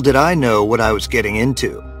 Little did I know what I was getting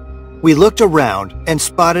into. We looked around and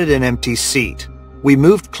spotted an empty seat. We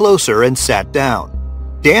moved closer and sat down.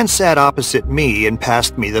 Dan sat opposite me and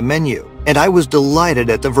passed me the menu, and I was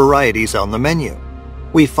delighted at the varieties on the menu.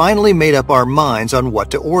 We finally made up our minds on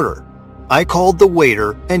what to order. I called the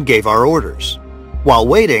waiter and gave our orders. While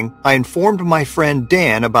waiting, I informed my friend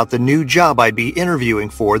Dan about the new job I'd be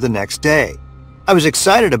interviewing for the next day. I was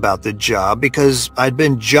excited about the job because I'd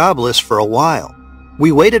been jobless for a while.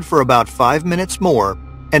 We waited for about 5 minutes more,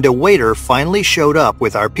 and a waiter finally showed up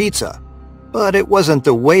with our pizza. But it wasn't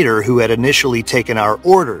the waiter who had initially taken our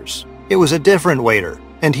orders. It was a different waiter,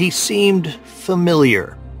 and he seemed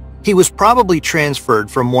familiar. He was probably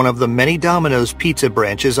transferred from one of the many Domino's pizza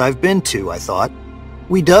branches I've been to, I thought.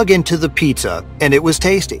 We dug into the pizza, and it was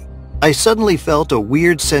tasty. I suddenly felt a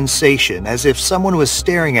weird sensation as if someone was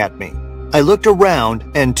staring at me. I looked around,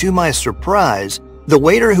 and to my surprise, the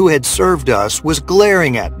waiter who had served us was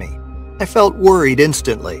glaring at me. I felt worried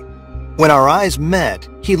instantly. When our eyes met,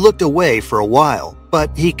 he looked away for a while,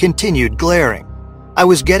 but he continued glaring. I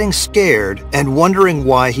was getting scared and wondering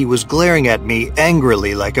why he was glaring at me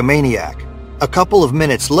angrily like a maniac. A couple of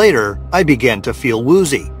minutes later, I began to feel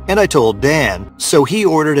woozy, and I told Dan, so he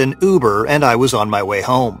ordered an Uber and I was on my way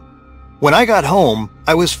home. When I got home,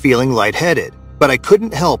 I was feeling lightheaded, but I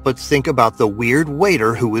couldn't help but think about the weird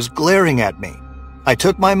waiter who was glaring at me. I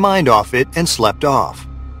took my mind off it and slept off.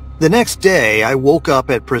 The next day, I woke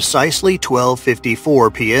up at precisely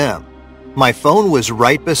 12:54 p.m. My phone was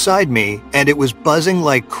right beside me, and it was buzzing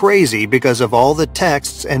like crazy because of all the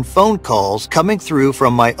texts and phone calls coming through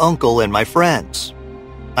from my uncle and my friends.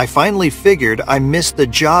 I finally figured I missed the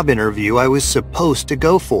job interview I was supposed to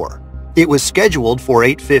go for. It was scheduled for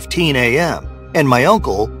 8:15 a.m., and my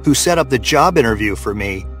uncle, who set up the job interview for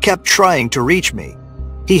me, kept trying to reach me.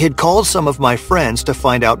 He had called some of my friends to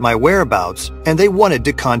find out my whereabouts, and they wanted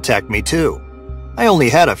to contact me too. I only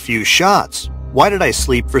had a few shots. Why did I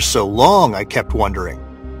sleep for so long, I kept wondering.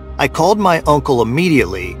 I called my uncle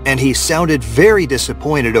immediately, and he sounded very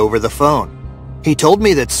disappointed over the phone. He told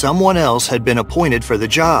me that someone else had been appointed for the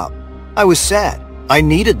job. I was sad. I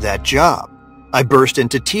needed that job. I burst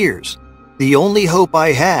into tears. The only hope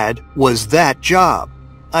I had was that job.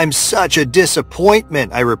 "I'm such a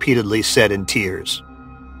disappointment," I repeatedly said in tears.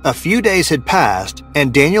 A few days had passed,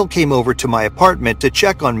 and Daniel came over to my apartment to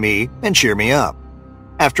check on me and cheer me up.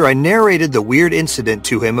 After I narrated the weird incident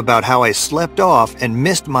to him about how I slept off and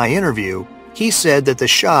missed my interview, he said that the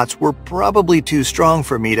shots were probably too strong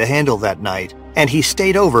for me to handle that night, and he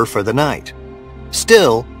stayed over for the night.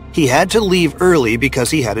 Still, he had to leave early because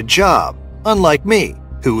he had a job, unlike me,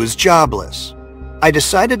 who was jobless. I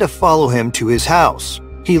decided to follow him to his house.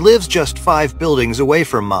 He lives just 5 buildings away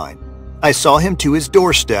from mine. I saw him to his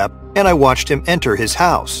doorstep, and I watched him enter his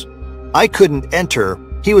house. I couldn't enter.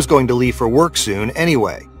 He was going to leave for work soon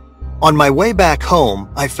anyway. On my way back home,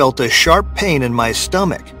 I felt a sharp pain in my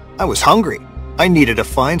stomach. I was hungry. I needed to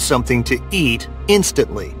find something to eat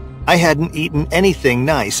instantly. I hadn't eaten anything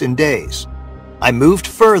nice in days. I moved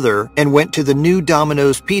further and went to the new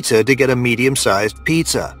Domino's Pizza to get a medium-sized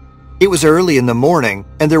pizza. It was early in the morning,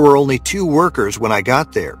 and there were only 2 workers when I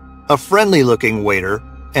got there, a friendly-looking waiter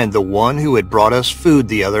and the one who had brought us food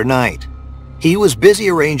the other night. He was busy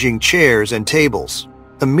arranging chairs and tables.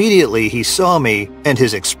 Immediately he saw me, and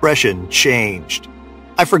his expression changed.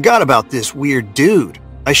 "I forgot about this weird dude.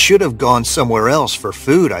 I should have gone somewhere else for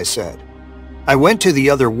food," I said. I went to the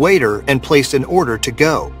other waiter and placed an order to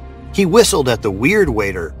go. He whistled at the weird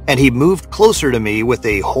waiter, and he moved closer to me with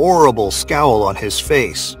a horrible scowl on his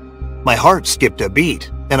face. My heart skipped a beat,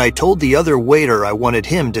 and I told the other waiter I wanted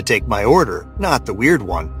him to take my order, not the weird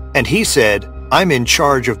one, and he said, "I'm in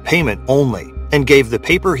charge of payment only," and gave the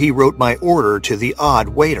paper he wrote my order to the odd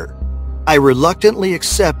waiter. I reluctantly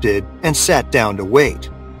accepted and sat down to wait.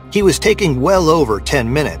 He was taking well over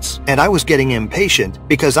 10 minutes, and I was getting impatient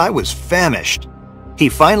because I was famished. He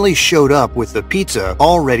finally showed up with the pizza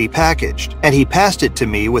already packaged, and he passed it to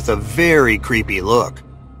me with a very creepy look.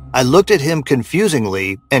 I looked at him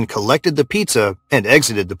confusingly and collected the pizza and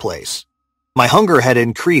exited the place. My hunger had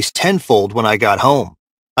increased tenfold when I got home.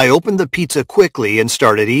 I opened the pizza quickly and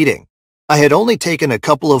started eating. I had only taken a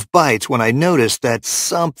couple of bites when I noticed that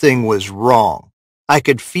something was wrong. I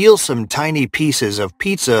could feel some tiny pieces of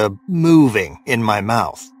pizza moving in my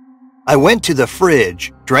mouth. I went to the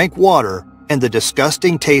fridge, drank water, and the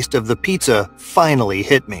disgusting taste of the pizza finally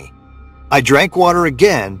hit me. I drank water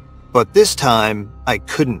again, but this time I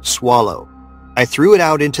couldn't swallow. I threw it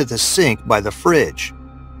out into the sink by the fridge.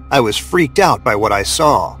 I was freaked out by what I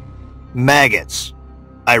saw. Maggots.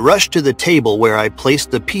 I rushed to the table where I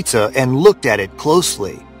placed the pizza and looked at it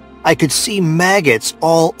closely. I could see maggots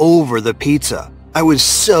all over the pizza. I was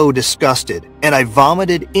so disgusted, and I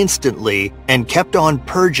vomited instantly and kept on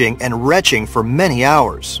purging and retching for many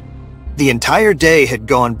hours. The entire day had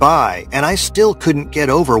gone by, and I still couldn't get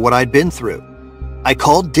over what I'd been through. I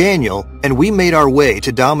called Daniel, and we made our way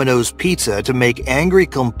to Domino's Pizza to make angry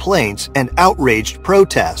complaints and outraged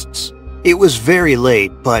protests. It was very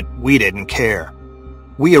late, but we didn't care.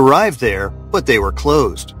 We arrived there, but they were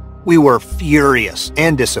closed. We were furious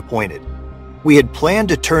and disappointed. We had planned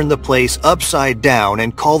to turn the place upside down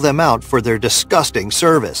and call them out for their disgusting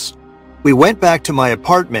service. We went back to my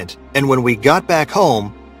apartment, and when we got back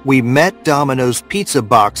home, we met Domino's pizza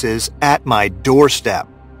boxes at my doorstep.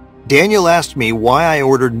 Daniel asked me why I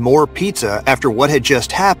ordered more pizza after what had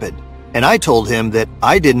just happened, and I told him that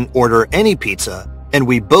I didn't order any pizza, and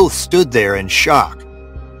we both stood there in shock.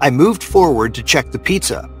 I moved forward to check the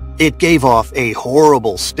pizza. It gave off a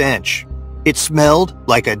horrible stench. It smelled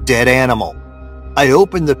like a dead animal. I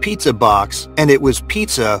opened the pizza box, and it was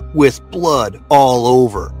pizza with blood all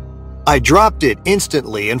over. I dropped it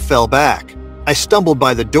instantly and fell back. I stumbled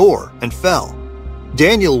by the door and fell.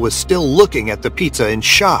 Daniel was still looking at the pizza in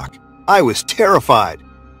shock. I was terrified.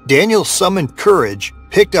 Daniel summoned courage,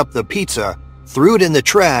 picked up the pizza, threw it in the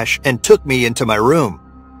trash, and took me into my room.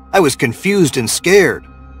 I was confused and scared.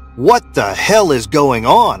 "What the hell is going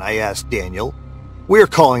on?" I asked Daniel. "We're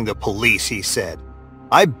calling the police," he said.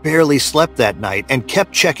 I barely slept that night and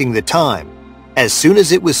kept checking the time. As soon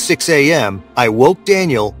as it was 6 a.m., I woke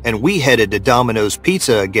Daniel and we headed to Domino's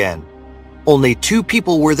Pizza again. Only 2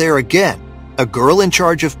 people were there again, a girl in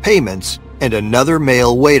charge of payments and another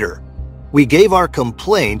male waiter. We gave our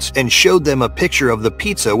complaints and showed them a picture of the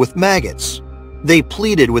pizza with maggots. They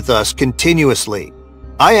pleaded with us continuously.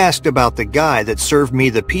 I asked about the guy that served me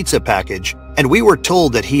the pizza package, and we were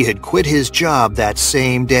told that he had quit his job that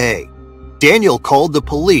same day. Daniel called the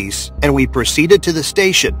police, and we proceeded to the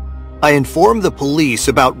station. I informed the police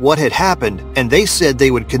about what had happened, and they said they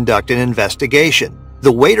would conduct an investigation.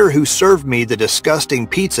 The waiter who served me the disgusting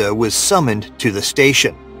pizza was summoned to the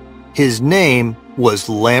station. His name was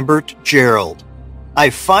Lambert Gerald. I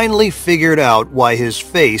finally figured out why his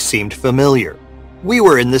face seemed familiar. We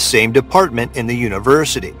were in the same department in the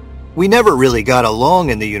university. We never really got along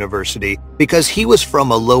in the university because he was from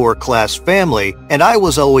a lower-class family and I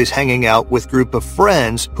was always hanging out with a group of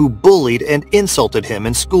friends who bullied and insulted him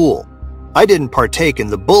in school. I didn't partake in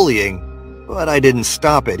the bullying, but I didn't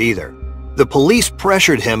stop it either. The police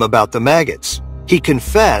pressured him about the maggots. He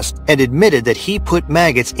confessed and admitted that he put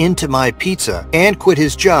maggots into my pizza and quit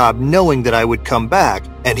his job knowing that I would come back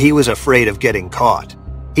and he was afraid of getting caught.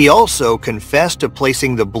 He also confessed to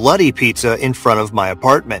placing the bloody pizza in front of my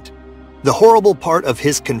apartment. The horrible part of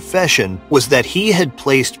his confession was that he had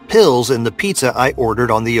placed pills in the pizza I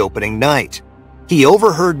ordered on the opening night. He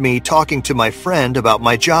overheard me talking to my friend about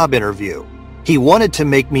my job interview. He wanted to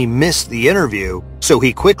make me miss the interview, so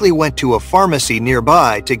he quickly went to a pharmacy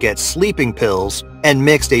nearby to get sleeping pills and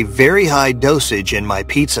mixed a very high dosage in my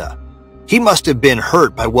pizza. He must have been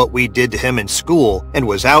hurt by what we did to him in school and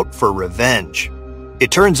was out for revenge. It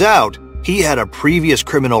turns out he had a previous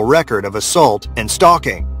criminal record of assault and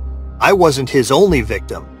stalking. I wasn't his only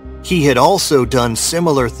victim. He had also done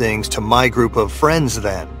similar things to my group of friends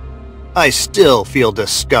then. I still feel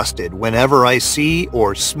disgusted whenever I see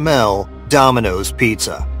or smell Domino's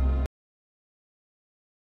pizza.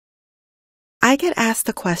 I get asked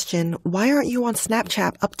the question, why aren't you on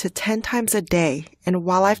Snapchat up to 10 times a day? And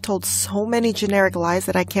while I've told so many generic lies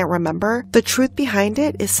that I can't remember, the truth behind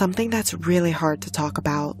it is something that's really hard to talk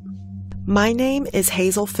about. My name is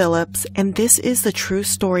Hazel Phillips, and this is the true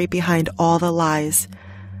story behind all the lies.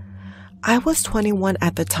 I was 21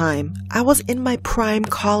 at the time. I was in my prime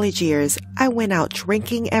college years. I went out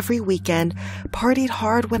drinking every weekend, partied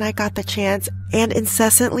hard when I got the chance, and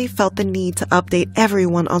incessantly felt the need to update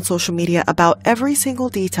everyone on social media about every single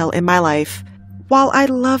detail in my life. While I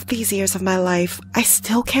loved these years of my life, I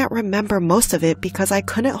still can't remember most of it because I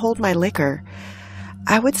couldn't hold my liquor.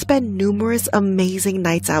 I would spend numerous amazing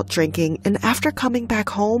nights out drinking, and after coming back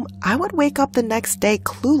home, I would wake up the next day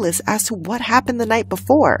clueless as to what happened the night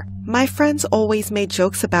before. My friends always made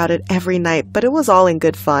jokes about it every night, but it was all in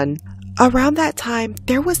good fun. Around that time,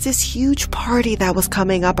 there was this huge party that was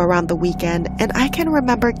coming up around the weekend, and I can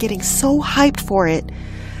remember getting so hyped for it.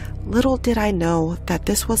 Little did I know that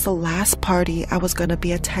this was the last party I was going to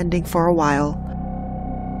be attending for a while.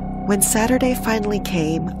 When Saturday finally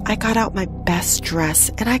came, I got out my best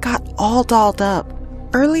dress and I got all dolled up.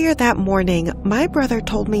 Earlier that morning, my brother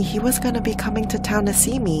told me he was going to be coming to town to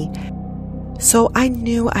see me. So I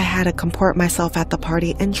knew I had to comport myself at the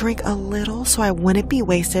party and drink a little so I wouldn't be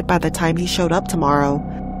wasted by the time he showed up tomorrow.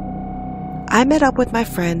 I met up with my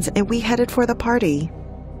friends and we headed for the party.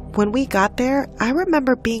 When we got there, I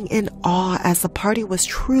remember being in awe as the party was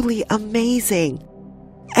truly amazing.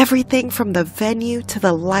 Everything from the venue to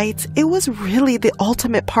the lights, it was really the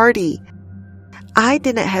ultimate party. I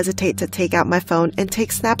didn't hesitate to take out my phone and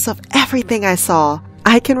take snaps of everything I saw.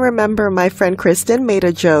 I can remember my friend Kristen made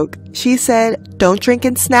a joke. She said, "Don't drink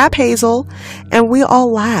and snap, Hazel," and we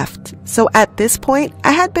all laughed. So at this point,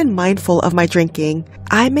 I had been mindful of my drinking.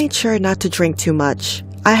 I made sure not to drink too much.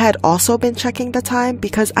 I had also been checking the time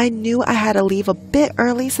because I knew I had to leave a bit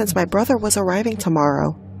early since my brother was arriving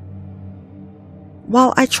tomorrow.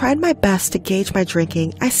 While I tried my best to gauge my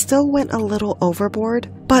drinking, I still went a little overboard,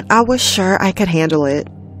 but I was sure I could handle it.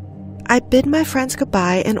 I bid my friends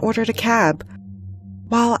goodbye and ordered a cab.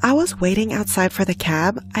 While I was waiting outside for the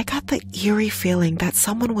cab, I got the eerie feeling that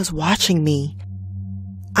someone was watching me.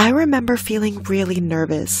 I remember feeling really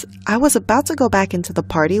nervous. I was about to go back into the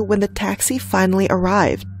party when the taxi finally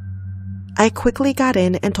arrived. I quickly got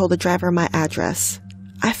in and told the driver my address.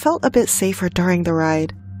 I felt a bit safer during the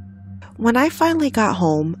ride. When I finally got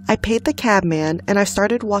home, I paid the cabman and I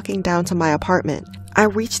started walking down to my apartment. I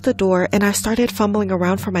reached the door and I started fumbling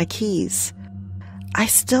around for my keys. I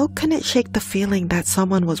still couldn't shake the feeling that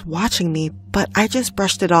someone was watching me, but I just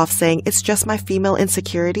brushed it off saying it's just my female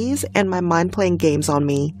insecurities and my mind playing games on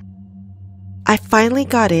me. I finally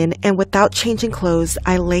got in and without changing clothes,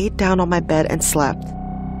 I laid down on my bed and slept.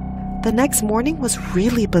 The next morning was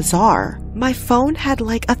really bizarre. My phone had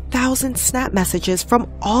like 1,000 snap messages from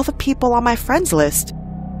all the people on my friends list.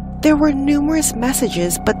 There were numerous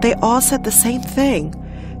messages, but they all said the same thing.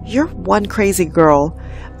 "You're one crazy girl.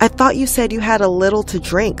 I thought you said you had a little to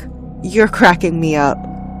drink. You're cracking me up.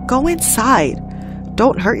 Go inside.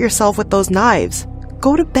 Don't hurt yourself with those knives.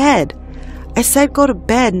 Go to bed. I said go to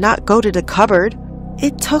bed, not go to the cupboard."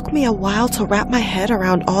 It took me a while to wrap my head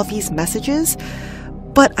around all these messages,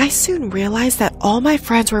 but I soon realized that all my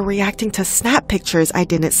friends were reacting to snap pictures I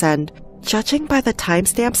didn't send. Judging by the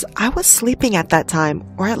timestamps, I was sleeping at that time,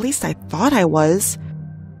 or at least I thought I was.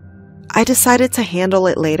 I decided to handle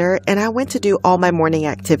it later, and I went to do all my morning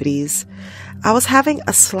activities. I was having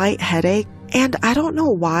a slight headache, and I don't know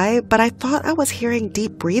why, but I thought I was hearing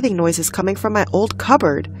deep breathing noises coming from my old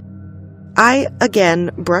cupboard. I,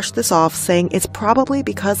 again, brushed this off, saying it's probably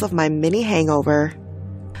because of my mini hangover.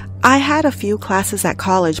 I had a few classes at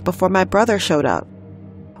college before my brother showed up.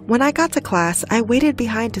 When I got to class, I waited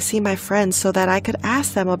behind to see my friends so that I could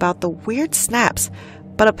ask them about the weird snaps,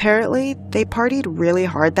 but apparently they partied really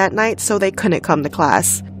hard that night so they couldn't come to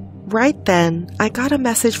class. Right then, I got a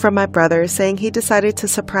message from my brother saying he decided to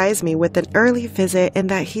surprise me with an early visit and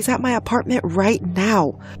that he's at my apartment right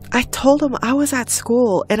now. I told him I was at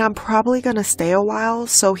school and I'm probably gonna stay a while,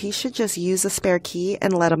 so he should just use a spare key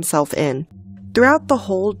and let himself in. Throughout the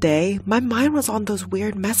whole day, my mind was on those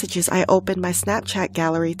weird messages. I opened my Snapchat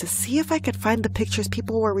gallery to see if I could find the pictures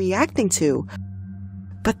people were reacting to.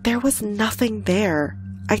 But there was nothing there.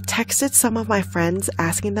 I texted some of my friends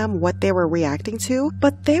asking them what they were reacting to,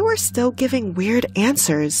 but they were still giving weird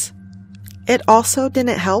answers. It also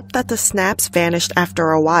didn't help that the snaps vanished after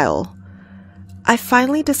a while. I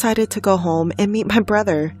finally decided to go home and meet my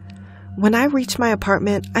brother. When I reached my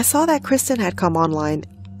apartment, I saw that Kristen had come online.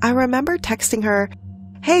 I remember texting her,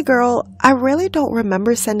 "Hey girl, I really don't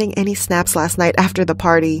remember sending any snaps last night after the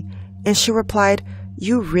party." And she replied,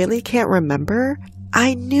 "You really can't remember?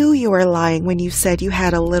 I knew you were lying when you said you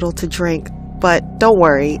had a little to drink. But don't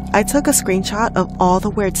worry, I took a screenshot of all the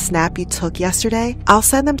weird snap you took yesterday. I'll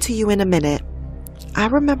send them to you in a minute." I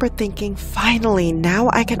remember thinking, finally, now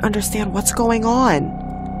I can understand what's going on.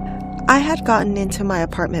 I had gotten into my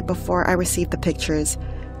apartment before I received the pictures.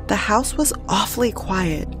 The house was awfully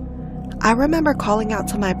quiet. I remember calling out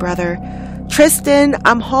to my brother, "Tristan,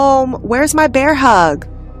 I'm home. Where's my bear hug?"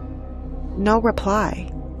 No reply.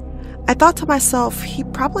 I thought to myself, he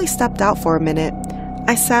probably stepped out for a minute.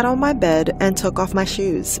 I sat on my bed and took off my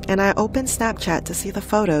shoes, and I opened Snapchat to see the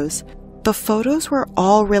photos. The photos were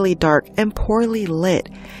all really dark and poorly lit,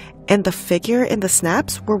 and the figure in the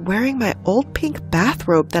snaps were wearing my old pink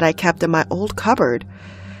bathrobe that I kept in my old cupboard.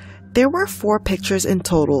 There were 4 pictures in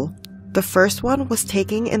total. The first one was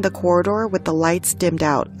taken in the corridor with the lights dimmed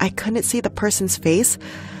out. I couldn't see the person's face,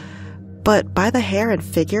 but by the hair and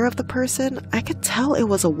figure of the person, I could tell it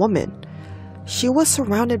was a woman. She was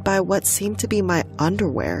surrounded by what seemed to be my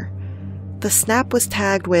underwear. The snap was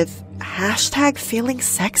tagged with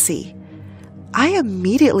 #feelingsexy. I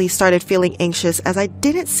immediately started feeling anxious as I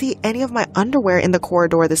didn't see any of my underwear in the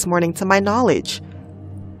corridor this morning to my knowledge.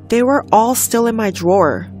 They were all still in my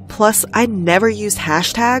drawer, plus I never used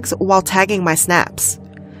hashtags while tagging my snaps.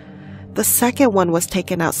 The second one was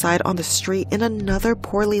taken outside on the street in another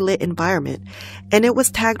poorly lit environment, and it was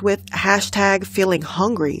tagged with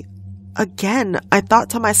 #feelinghungry. Again, I thought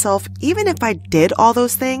to myself, even if I did all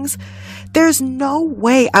those things, there's no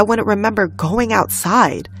way I wouldn't remember going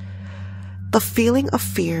outside. The feeling of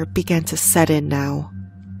fear began to set in now.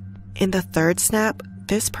 In the third snap,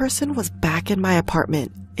 this person was back in my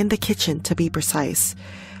apartment, in the kitchen to be precise,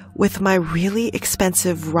 with my really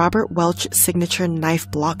expensive Robert Welch signature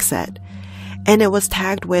knife block set, and it was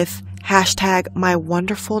tagged with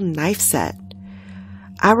 #mywonderfulknifeset.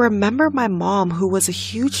 I remember my mom, who was a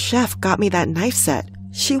huge chef, got me that knife set.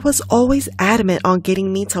 She was always adamant on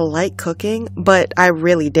getting me to like cooking, but I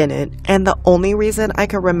really didn't, and the only reason I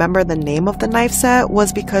could remember the name of the knife set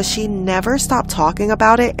was because she never stopped talking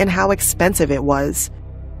about it and how expensive it was.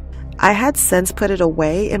 I had since put it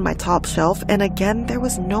away in my top shelf, and again, there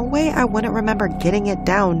was no way I wouldn't remember getting it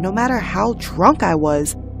down no matter how drunk I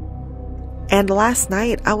was. And last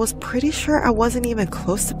night, I was pretty sure I wasn't even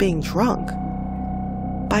close to being drunk.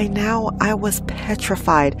 By now, I was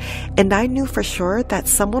petrified, and I knew for sure that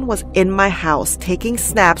someone was in my house taking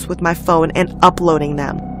snaps with my phone and uploading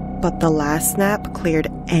them. But the last snap cleared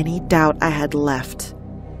any doubt I had left.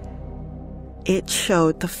 It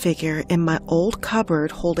showed the figure in my old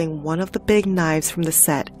cupboard holding one of the big knives from the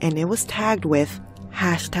set, and it was tagged with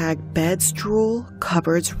 #bedsdrool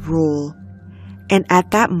cupboards rule. And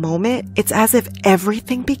at that moment, it's as if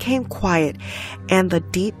everything became quiet, and the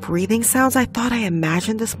deep breathing sounds I thought I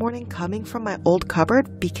imagined this morning coming from my old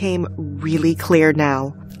cupboard became really clear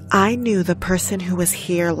now. I knew the person who was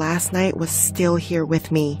here last night was still here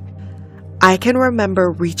with me. I can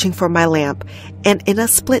remember reaching for my lamp, and in a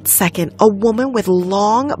split second, a woman with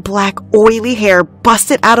long, black, oily hair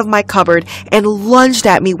busted out of my cupboard and lunged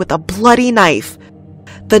at me with a bloody knife.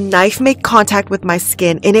 The knife made contact with my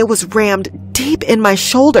skin, and it was rammed deep in my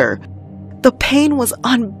shoulder. The pain was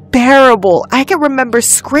unbearable. I can remember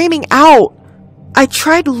screaming out. I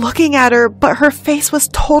tried looking at her, but her face was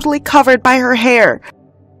totally covered by her hair.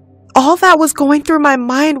 All that was going through my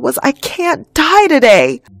mind was, I can't die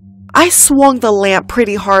today. I swung the lamp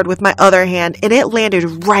pretty hard with my other hand, and it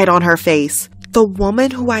landed right on her face. The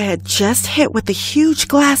woman who I had just hit with the huge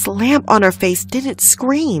glass lamp on her face didn't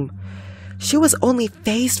scream. She was only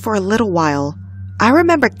phased for a little while. I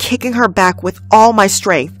remember kicking her back with all my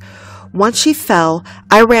strength. Once she fell,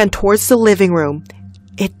 I ran towards the living room.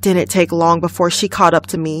 It didn't take long before she caught up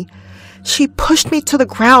to me. She pushed me to the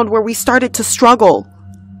ground where we started to struggle.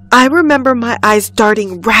 I remember my eyes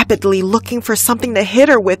darting rapidly, looking for something to hit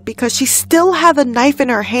her with because she still had the knife in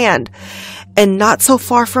her hand. And not so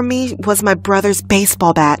far from me was my brother's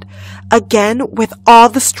baseball bat. Again, with all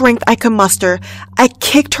the strength I could muster, I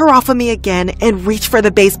kicked her off of me again and reached for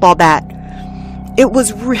the baseball bat. It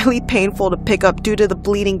was really painful to pick up due to the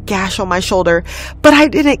bleeding gash on my shoulder, but I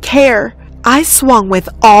didn't care. I swung with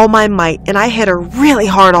all my might and I hit her really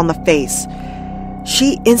hard on the face.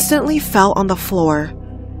 She instantly fell on the floor.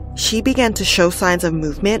 She began to show signs of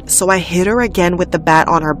movement, so I hit her again with the bat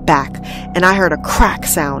on her back, and I heard a crack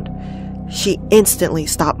sound. She instantly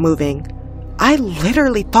stopped moving. I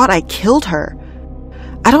literally thought I killed her.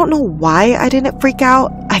 I don't know why I didn't freak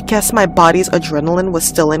out. I guess my body's adrenaline was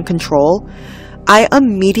still in control. I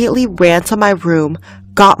immediately ran to my room,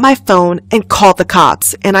 got my phone, and called the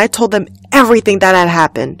cops, and I told them everything that had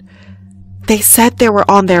happened. They said they were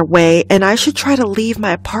on their way, and I should try to leave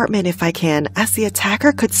my apartment if I can, as the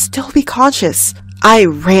attacker could still be conscious. I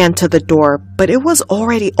ran to the door, but it was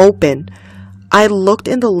already open. I looked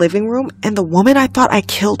in the living room, and the woman I thought I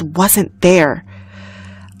killed wasn't there.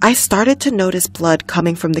 I started to notice blood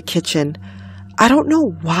coming from the kitchen. I don't know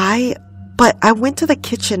why, but I went to the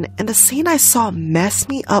kitchen, and the scene I saw messed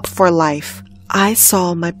me up for life. I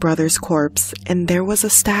saw my brother's corpse, and there was a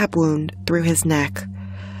stab wound through his neck.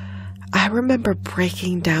 I remember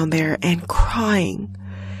breaking down there and crying.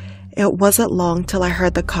 It wasn't long till I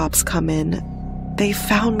heard the cops come in. They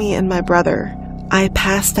found me and my brother. I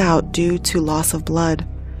passed out due to loss of blood.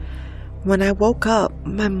 When I woke up,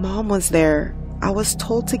 my mom was there. I was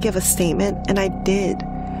told to give a statement, and I did.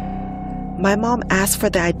 My mom asked for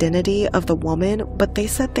the identity of the woman, but they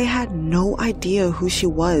said they had no idea who she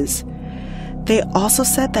was. They also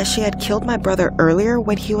said that she had killed my brother earlier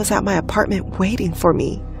when he was at my apartment waiting for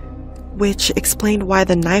me, which explained why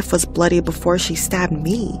the knife was bloody before she stabbed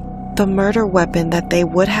me. The murder weapon that they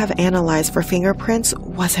would have analyzed for fingerprints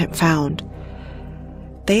wasn't found.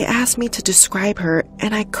 They asked me to describe her,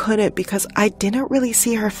 and I couldn't because I didn't really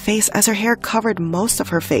see her face as her hair covered most of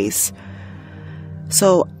her face.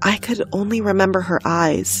 So I could only remember her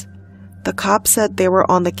eyes. The cops said they were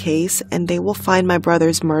on the case and they will find my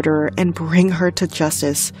brother's murderer and bring her to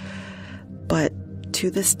justice. But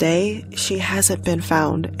to this day, she hasn't been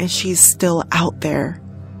found and she's still out there.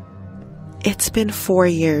 It's been 4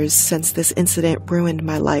 years since this incident ruined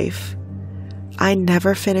my life. I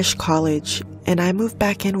never finished college and I moved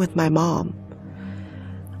back in with my mom.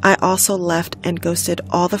 I also left and ghosted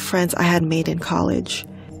all the friends I had made in college.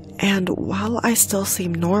 And while I still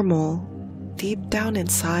seem normal, deep down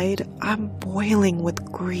inside, I'm boiling with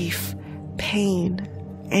grief, pain,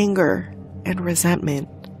 anger, and resentment.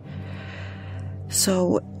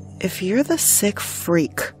 So, if you're the sick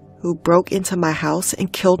freak who broke into my house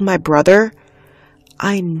and killed my brother,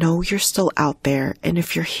 I know you're still out there, and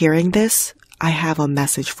if you're hearing this, I have a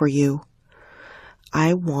message for you.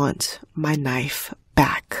 I want my knife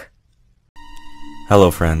back.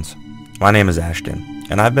 Hello friends, my name is Ashton,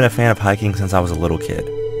 and I've been a fan of hiking since I was a little kid.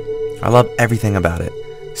 I love everything about it,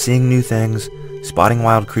 seeing new things, spotting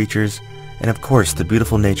wild creatures, and of course the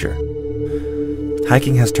beautiful nature.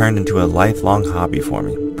 Hiking has turned into a lifelong hobby for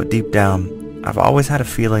me, but deep down, I've always had a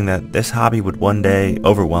feeling that this hobby would one day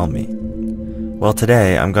overwhelm me. Well,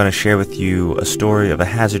 today I'm going to share with you a story of a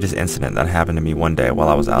hazardous incident that happened to me one day while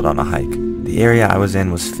I was out on a hike. The area I was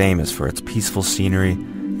in was famous for its peaceful scenery,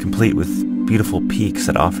 complete with beautiful peaks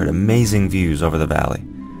that offered amazing views over the valley.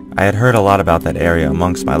 I had heard a lot about that area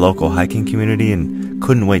amongst my local hiking community and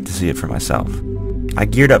couldn't wait to see it for myself. I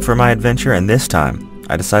geared up for my adventure, and this time,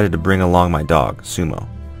 I decided to bring along my dog, Sumo.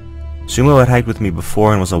 Sumo had hiked with me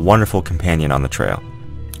before and was a wonderful companion on the trail.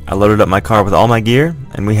 I loaded up my car with all my gear,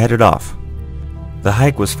 and we headed off. The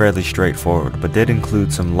hike was fairly straightforward, but did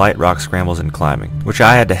include some light rock scrambles and climbing, which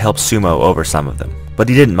I had to help Sumo over some of them, but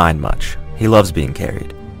he didn't mind much. He loves being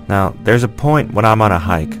carried. Now, there's a point when I'm on a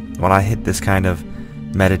hike, when I hit this kind of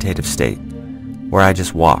meditative state, where I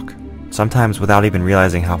just walk, sometimes without even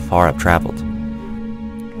realizing how far I've traveled.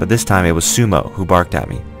 But this time it was Sumo who barked at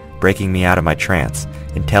me, breaking me out of my trance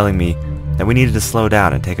and telling me that we needed to slow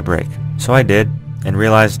down and take a break. So I did, and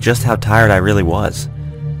realized just how tired I really was.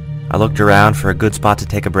 I looked around for a good spot to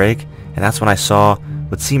take a break, and that's when I saw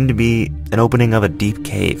what seemed to be an opening of a deep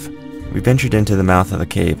cave. We ventured into the mouth of the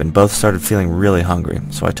cave and both started feeling really hungry,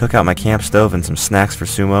 so I took out my camp stove and some snacks for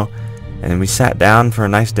Sumo, and we sat down for a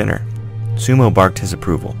nice dinner. Sumo barked his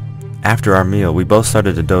approval. After our meal, we both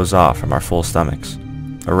started to doze off from our full stomachs.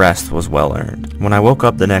 A rest was well earned. When I woke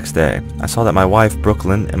up the next day, I saw that my wife,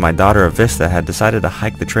 Brooklyn, and my daughter, Avista, had decided to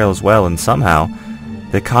hike the trail as well, and somehow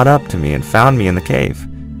they caught up to me and found me in the cave.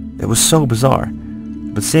 It was so bizarre,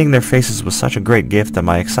 but seeing their faces was such a great gift that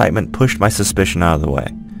my excitement pushed my suspicion out of the way.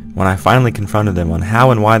 When I finally confronted them on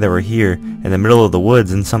how and why they were here in the middle of the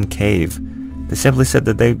woods in some cave, they simply said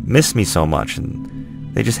that they missed me so much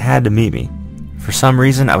and they just had to meet me. For some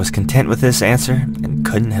reason, I was content with this answer and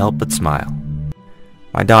couldn't help but smile.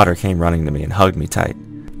 My daughter came running to me and hugged me tight.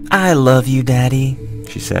 "I love you, Daddy,"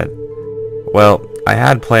 she said. Well, I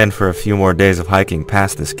had planned for a few more days of hiking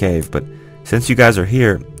past this cave, but since you guys are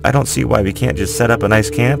here, I don't see why we can't just set up a nice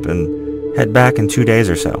camp and head back in 2 days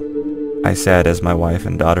or so," I said as my wife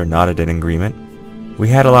and daughter nodded in agreement. We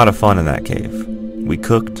had a lot of fun in that cave. We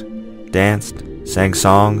cooked, danced, sang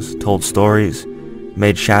songs, told stories,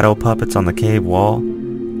 made shadow puppets on the cave wall.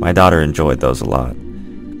 My daughter enjoyed those a lot.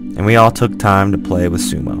 And we all took time to play with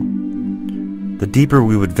Sumo. The deeper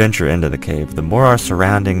we would venture into the cave, the more our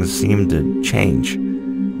surroundings seemed to change.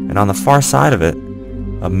 And on the far side of it,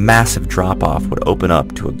 a massive drop-off would open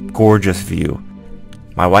up to a gorgeous view.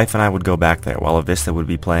 My wife and I would go back there while Avista would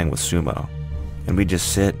be playing with Sumo, and we'd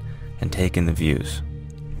just sit and take in the views.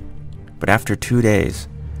 But after 2 days,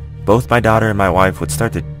 both my daughter and my wife would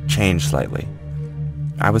start to change slightly.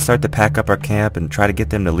 I would start to pack up our camp and try to get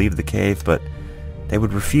them to leave the cave, but they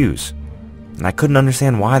would refuse, and I couldn't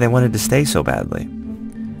understand why they wanted to stay so badly.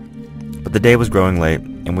 But the day was growing late,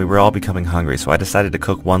 and we were all becoming hungry, so I decided to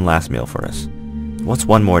cook one last meal for us. What's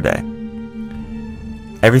one more day?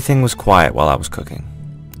 Everything was quiet while I was cooking.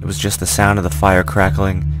 It was just the sound of the fire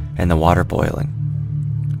crackling and the water boiling.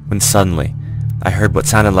 When suddenly, I heard what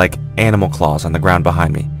sounded like animal claws on the ground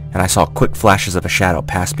behind me, and I saw quick flashes of a shadow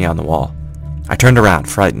pass me on the wall. I turned around,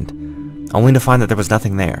 frightened, only to find that there was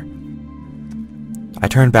nothing there. I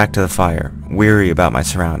turned back to the fire, weary about my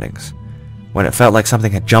surroundings, when it felt like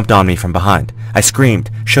something had jumped on me from behind. I screamed,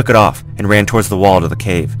 shook it off, and ran towards the wall to the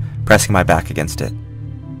cave, pressing my back against it.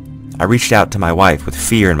 I reached out to my wife with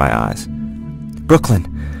fear in my eyes. "Brooklyn,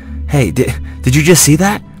 hey, did you just see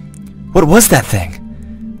that? What was that thing?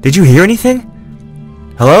 Did you hear anything?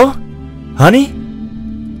 Hello? Honey?"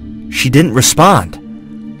 She didn't respond.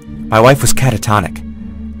 My wife was catatonic.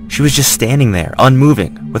 She was just standing there,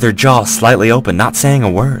 unmoving, with her jaw slightly open, not saying a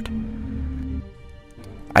word.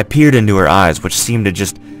 I peered into her eyes, which seemed to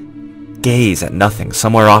just gaze at nothing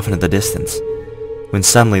somewhere off into the distance, when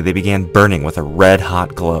suddenly they began burning with a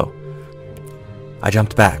red-hot glow. I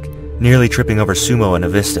jumped back, nearly tripping over Sumo and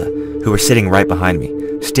Avista, who were sitting right behind me,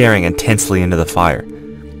 staring intensely into the fire.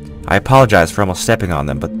 I apologized for almost stepping on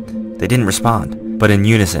them, but they didn't respond. But in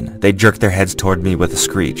unison, they jerked their heads toward me with a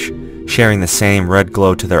screech, sharing the same red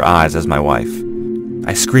glow to their eyes as my wife.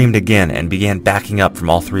 I screamed again and began backing up from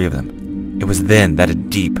all three of them. It was then that a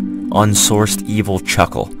deep, unsourced evil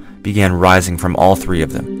chuckle began rising from all three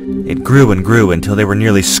of them. It grew and grew until they were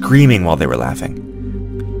nearly screaming while they were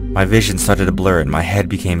laughing. My vision started to blur and my head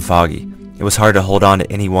became foggy. It was hard to hold on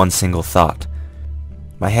to any one single thought.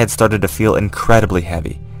 My head started to feel incredibly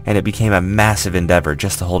heavy, and it became a massive endeavor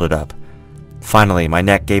just to hold it up. Finally, my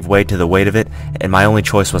neck gave way to the weight of it, and my only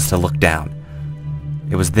choice was to look down.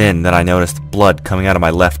 It was then that I noticed blood coming out of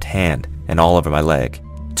my left hand and all over my leg.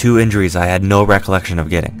 2 injuries I had no recollection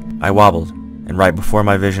of getting. I wobbled, and right before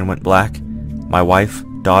my vision went black, my wife,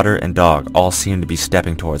 daughter, and dog all seemed to be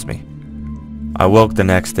stepping towards me. I woke the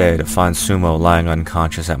next day to find Sumo lying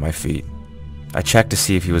unconscious at my feet. I checked to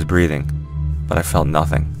see if he was breathing, but I felt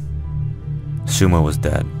nothing. Sumo was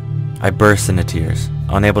dead. I burst into tears.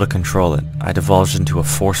 Unable to control it, I divulged into a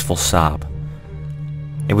forceful sob.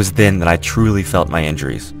 It was then that I truly felt my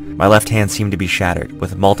injuries. My left hand seemed to be shattered,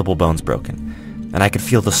 with multiple bones broken, and I could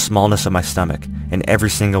feel the smallness of my stomach and every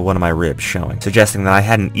single one of my ribs showing, suggesting that I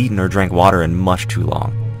hadn't eaten or drank water in much too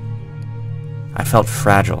long. I felt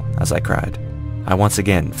fragile as I cried. I once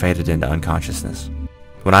again faded into unconsciousness.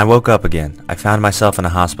 When I woke up again, I found myself in a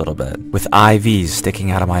hospital bed, with IVs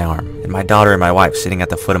sticking out of my arm, and my daughter and my wife sitting at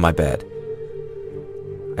the foot of my bed.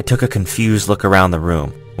 I took a confused look around the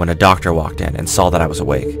room when a doctor walked in and saw that I was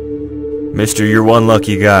awake. "Mister, you're one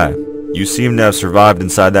lucky guy. You seem to have survived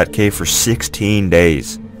inside that cave for 16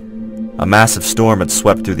 days. A massive storm had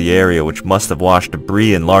swept through the area, which must have washed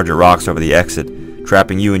debris and larger rocks over the exit,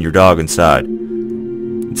 trapping you and your dog inside.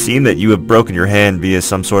 It seemed that you have broken your hand via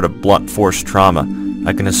some sort of blunt force trauma.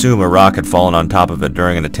 I can assume a rock had fallen on top of it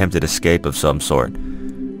during an attempted escape of some sort.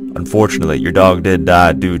 Unfortunately, your dog did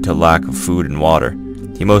die due to lack of food and water.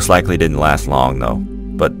 He most likely didn't last long, though.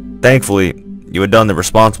 But thankfully, you had done the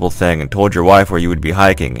responsible thing and told your wife where you would be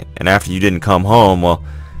hiking, and after you didn't come home, well,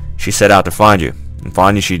 she set out to find you, and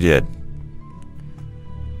find you she did."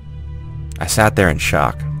 I sat there in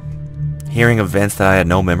shock. Hearing events that I had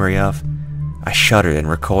no memory of, I shuddered and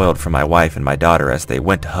recoiled from my wife and my daughter as they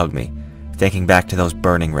went to hug me, thinking back to those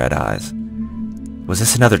burning red eyes. Was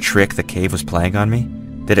this another trick the cave was playing on me?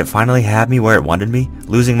 Did it finally have me where it wanted me,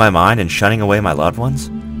 losing my mind and shunning away my loved ones?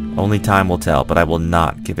 Only time will tell, but I will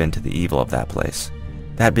not give in to the evil of that place.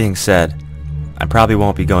 That being said, I probably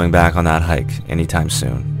won't be going back on that hike anytime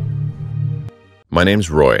soon. My name's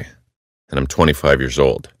Roy, and I'm 25 years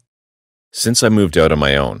old. Since I moved out on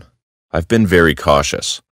my own, I've been very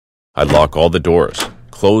cautious. I lock all the doors,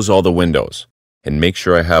 close all the windows, and make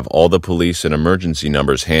sure I have all the police and emergency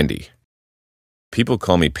numbers handy. People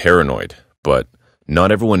call me paranoid, but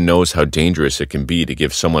not everyone knows how dangerous it can be to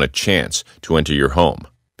give someone a chance to enter your home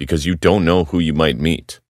because you don't know who you might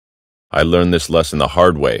meet. I learned this lesson the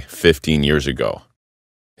hard way 15 years ago.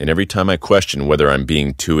 And every time I question whether I'm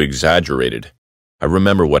being too exaggerated, I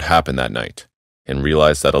remember what happened that night and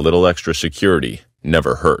realize that a little extra security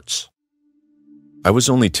never hurts. I was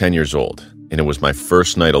only 10 years old, and it was my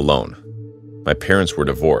first night alone. My parents were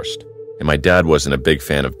divorced, and my dad wasn't a big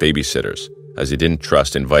fan of babysitters, as he didn't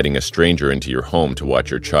trust inviting a stranger into your home to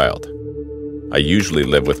watch your child. I usually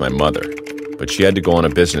lived with my mother, but she had to go on a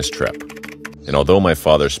business trip. And although my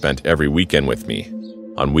father spent every weekend with me,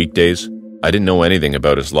 on weekdays, I didn't know anything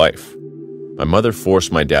about his life. My mother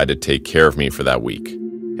forced my dad to take care of me for that week,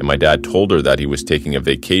 and my dad told her that he was taking a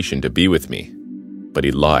vacation to be with me, but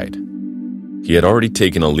he lied. He had already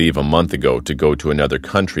taken a leave a month ago to go to another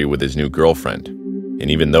country with his new girlfriend,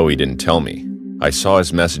 and even though he didn't tell me, I saw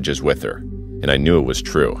his messages with her, and I knew it was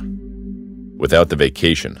true. Without the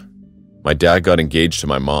vacation, my dad got engaged to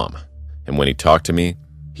my mom, and when he talked to me,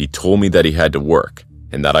 he told me that he had to work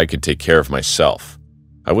and that I could take care of myself.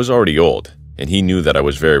 I was already old, and he knew that I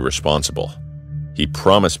was very responsible. He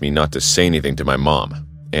promised me not to say anything to my mom,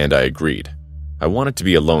 and I agreed. I wanted to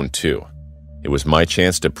be alone too. It was my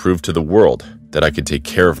chance to prove to the world that I could take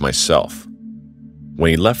care of myself.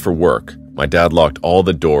 When he left for work, my dad locked all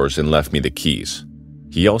the doors and left me the keys.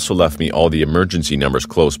 He also left me all the emergency numbers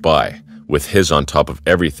close by, with his on top of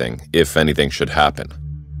everything if anything should happen.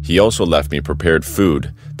 He also left me prepared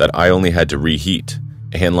food that I only had to reheat,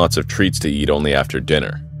 and lots of treats to eat only after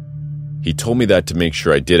dinner. He told me that to make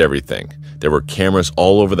sure I did everything, there were cameras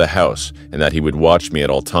all over the house and that he would watch me at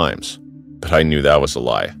all times. But I knew that was a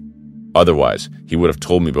lie. Otherwise, he would have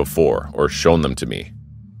told me before or shown them to me.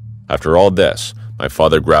 After all this, my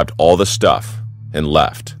father grabbed all the stuff and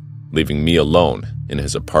left, leaving me alone in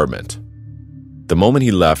his apartment. The moment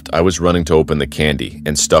he left, I was running to open the candy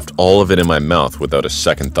and stuffed all of it in my mouth without a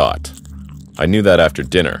second thought. I knew that after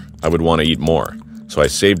dinner, I would want to eat more, so I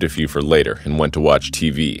saved a few for later and went to watch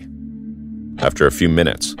TV. After a few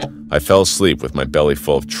minutes, I fell asleep with my belly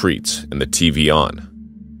full of treats and the TV on.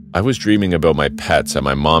 I was dreaming about my pets at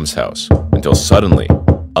my mom's house until suddenly,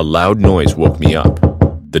 a loud noise woke me up.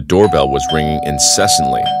 The doorbell was ringing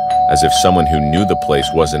incessantly, as if someone who knew the place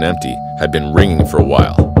wasn't empty had been ringing for a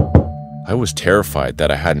while. I was terrified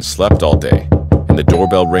that I hadn't slept all day, and the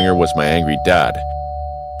doorbell ringer was my angry dad.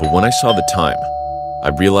 But when I saw the time,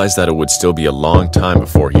 I realized that it would still be a long time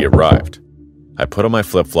before he arrived. I put on my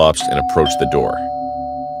flip-flops and approached the door.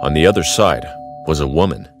 On the other side was a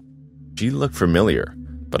woman. She looked familiar,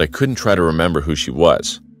 but I couldn't try to remember who she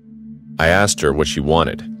was. I asked her what she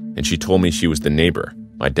wanted, and she told me she was the neighbor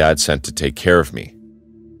my dad sent to take care of me.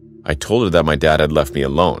 I told her that my dad had left me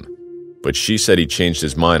alone, but she said he changed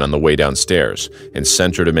his mind on the way downstairs and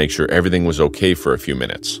sent her to make sure everything was okay for a few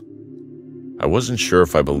minutes. I wasn't sure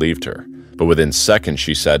if I believed her, but within seconds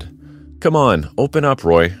she said, "Come on, open up,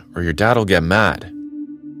 Roy, or your dad'll get mad."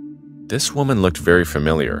 This woman looked very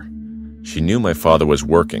familiar. She knew my father was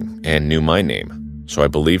working and knew my name, so I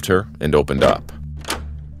believed her and opened up.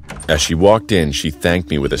 As she walked in, she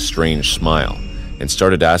thanked me with a strange smile and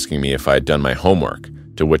started asking me if I had done my homework,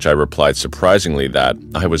 to which I replied surprisingly that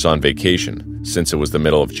I was on vacation since it was the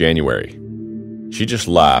middle of January. She just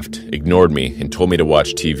laughed, ignored me, and told me to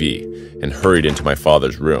watch TV and hurried into my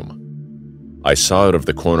father's room. I saw out of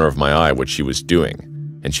the corner of my eye what she was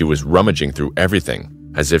doing, and she was rummaging through everything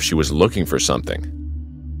as if she was looking for something.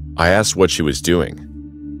 I asked what she was doing,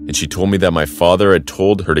 and she told me that my father had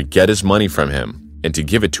told her to get his money from him and to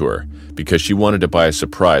give it to her because she wanted to buy a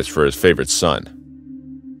surprise for his favorite son.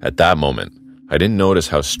 At that moment, I didn't notice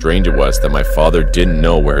how strange it was that my father didn't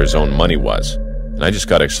know where his own money was, and I just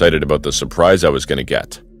got excited about the surprise I was going to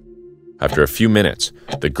get. After a few minutes,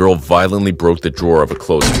 the girl violently broke the drawer of a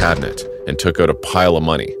closed cabinet and took out a pile of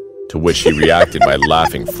money, to which she reacted by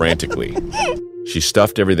laughing frantically. She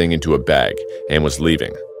stuffed everything into a bag and was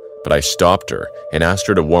leaving, but I stopped her and asked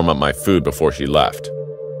her to warm up my food before she left.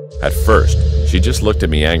 At first, she just looked at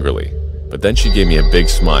me angrily, but then she gave me a big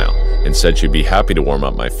smile and said she'd be happy to warm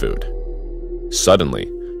up my food. Suddenly,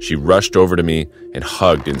 she rushed over to me and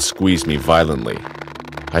hugged and squeezed me violently.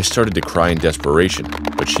 I started to cry in desperation,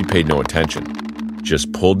 but she paid no attention,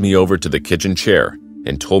 just pulled me over to the kitchen chair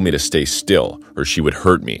and told me to stay still or she would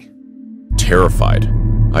hurt me. Terrified,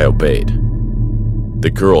 I obeyed. The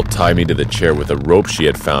girl tied me to the chair with a rope she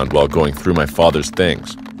had found while going through my father's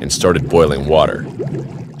things and started boiling water.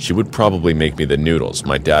 She would probably make me the noodles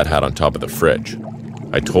my dad had on top of the fridge.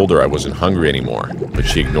 I told her I wasn't hungry anymore, but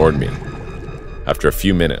she ignored me. After a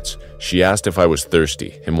few minutes, she asked if I was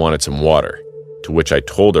thirsty and wanted some water, to which I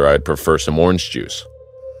told her I'd prefer some orange juice.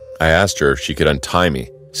 I asked her if she could untie me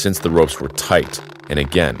since the ropes were tight, and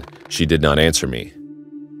again, she did not answer me.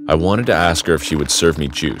 I wanted to ask her if she would serve me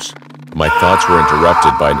juice, but my thoughts were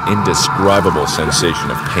interrupted by an indescribable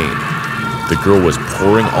sensation of pain. The girl was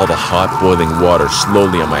pouring all the hot boiling water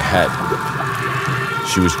slowly on my head.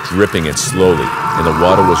 She was dripping it slowly, and the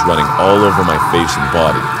water was running all over my face and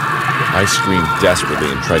body. I screamed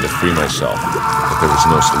desperately and tried to free myself, but there was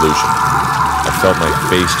no solution. I felt my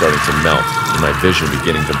face starting to melt and my vision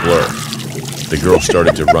beginning to blur. The girl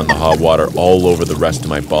started to run the hot water all over the rest of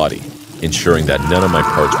my body, ensuring that none of my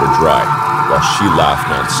parts were dry, while she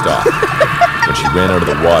laughed non-stop. When she ran out of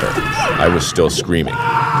the water, I was still screaming,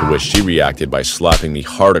 to which she reacted by slapping me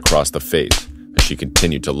hard across the face as she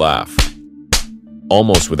continued to laugh.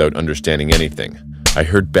 Almost without understanding anything, I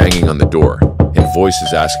heard banging on the door and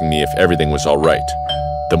voices asking me if everything was all right.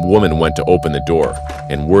 The woman went to open the door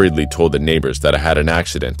and worriedly told the neighbors that I had an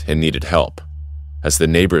accident and needed help. As the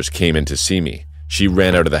neighbors came in to see me, she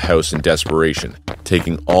ran out of the house in desperation,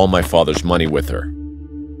 taking all my father's money with her.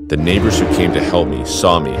 The neighbors who came to help me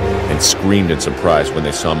saw me and screamed in surprise when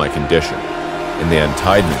they saw my condition, and they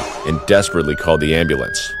untied me and desperately called the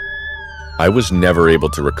ambulance. I was never able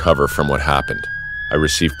to recover from what happened. I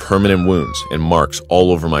received permanent wounds and marks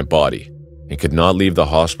all over my body and could not leave the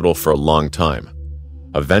hospital for a long time.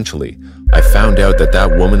 Eventually, I found out that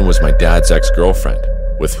that woman was my dad's ex-girlfriend,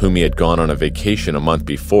 with whom he had gone on a vacation a month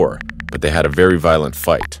before, but they had a very violent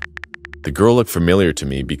fight. The girl looked familiar to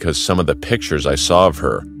me because some of the pictures I saw of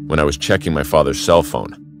her when I was checking my father's cell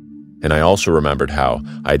phone. And I also remembered how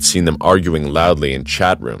I had seen them arguing loudly in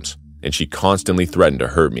chat rooms, and she constantly threatened to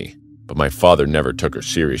hurt me, but my father never took her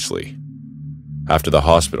seriously. After the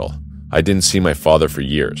hospital, I didn't see my father for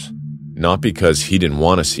years, not because he didn't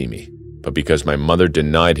want to see me, but because my mother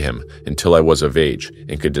denied him until I was of age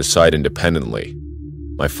and could decide independently.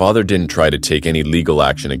 My father didn't try to take any legal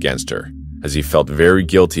action against her, as he felt very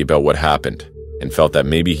guilty about what happened and felt that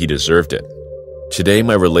maybe he deserved it. Today,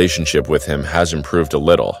 my relationship with him has improved a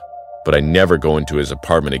little, but I never go into his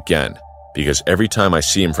apartment again because every time I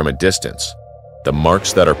see him from a distance, the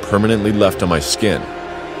marks that are permanently left on my skin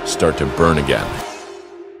start to burn again.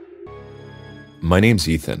 My name's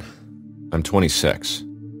Ethan. I'm 26,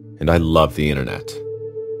 and I love the internet.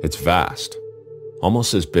 It's vast,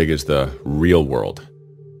 almost as big as the real world.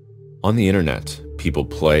 On the internet, people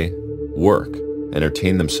play, work,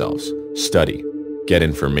 entertain themselves, study, get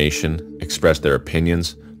information, express their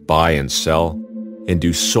opinions, buy and sell, and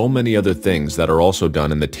do so many other things that are also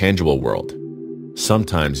done in the tangible world,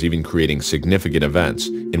 sometimes even creating significant events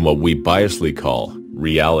in what we biasly call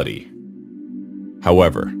reality.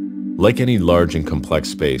 However, like any large and complex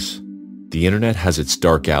space, the internet has its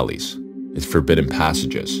dark alleys, its forbidden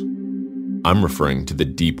passages. I'm referring to the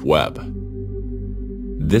deep web.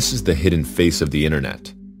 This is the hidden face of the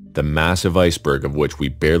internet, the massive iceberg of which we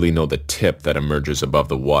barely know the tip that emerges above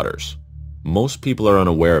the waters. Most people are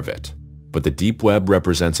unaware of it, but the deep web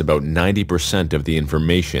represents about 90% of the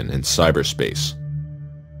information in cyberspace.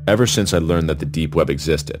 Ever since I learned that the deep web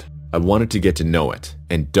existed, I wanted to get to know it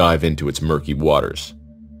and dive into its murky waters.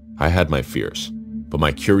 I had my fears, but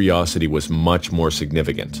my curiosity was much more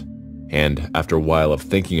significant, and after a while of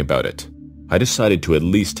thinking about it, I decided to at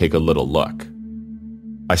least take a little look.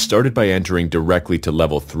 I started by entering directly to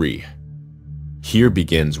level 3. Here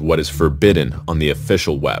begins what is forbidden on the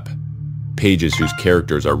official web. Pages whose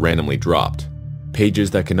characters are randomly dropped.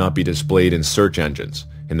 Pages that cannot be displayed in search engines,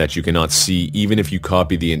 and that you cannot see even if you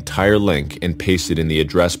copy the entire link and paste it in the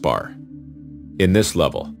address bar. In this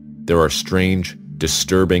level, there are strange,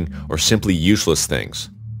 disturbing, or simply useless things.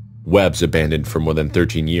 Webs abandoned for more than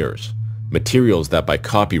 13 years. Materials that by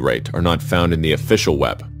copyright are not found in the official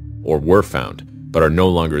web, or were found, but are no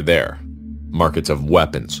longer there. Markets of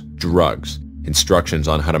weapons, drugs, instructions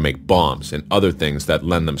on how to make bombs and other things that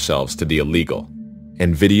lend themselves to the illegal,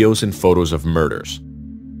 and videos and photos of murders.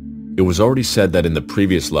 It was already said that in the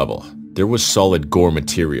previous level, there was solid gore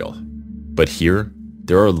material, but here,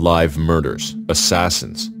 there are live murders,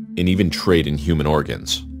 assassins, and even trade in human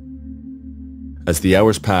organs. As the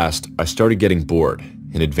hours passed, I started getting bored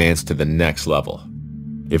and advanced to the next level.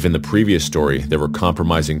 If in the previous story there were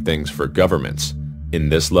compromising things for governments, in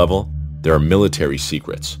this level, there are military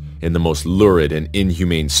secrets and the most lurid and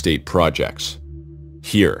inhumane state projects.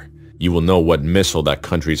 Here, you will know what missile that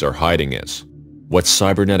countries are hiding is, what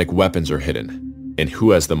cybernetic weapons are hidden, and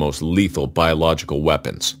who has the most lethal biological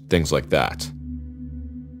weapons, things like that.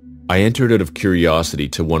 I entered out of curiosity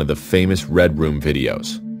to one of the famous Red Room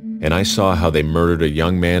videos, and I saw how they murdered a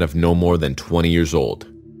young man of no more than 20 years old.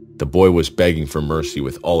 The boy was begging for mercy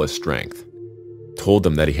with all his strength. told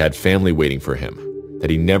them that he had family waiting for him, that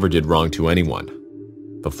he never did wrong to anyone.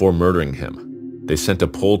 Before murdering him, they sent a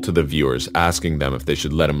poll to the viewers asking them if they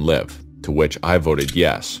should let him live, to which I voted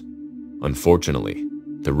yes. Unfortunately,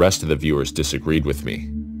 the rest of the viewers disagreed with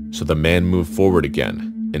me, so the man moved forward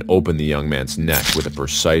again and opened the young man's neck with a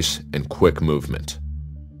precise and quick movement.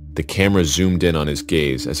 The camera zoomed in on his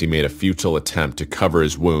gaze as he made a futile attempt to cover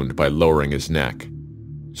his wound by lowering his neck.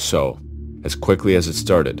 So, as quickly as it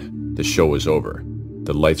started, the show was over.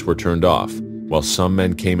 The lights were turned off, while some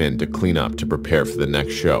men came in to clean up to prepare for the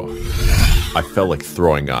next show. I felt like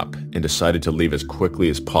throwing up and decided to leave as quickly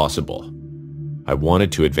as possible. I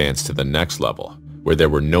wanted to advance to the next level, where there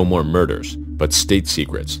were no more murders, but state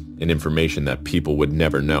secrets and information that people would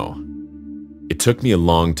never know. It took me a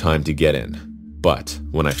long time to get in, but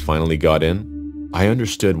when I finally got in, I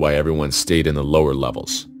understood why everyone stayed in the lower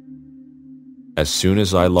levels. As soon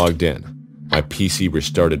as I logged in, my PC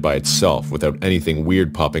restarted by itself without anything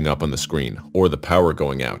weird popping up on the screen or the power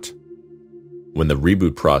going out. When the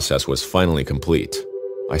reboot process was finally complete,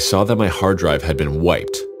 I saw that my hard drive had been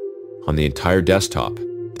wiped. On the entire desktop,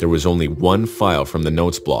 there was only one file from the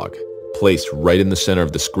notes blog, placed right in the center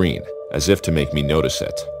of the screen, as if to make me notice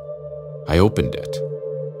it. I opened it.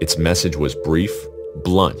 Its message was brief,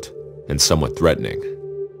 blunt, and somewhat threatening.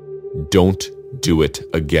 Don't do it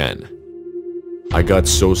again. I got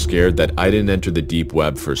so scared that I didn't enter the deep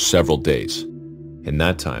web for several days. In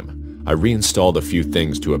that time, I reinstalled a few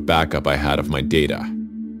things to a backup I had of my data.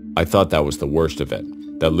 I thought that was the worst of it,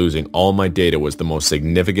 that losing all my data was the most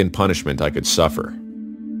significant punishment I could suffer.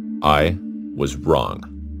 I was wrong.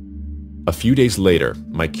 A few days later,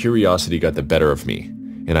 my curiosity got the better of me,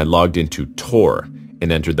 and I logged into Tor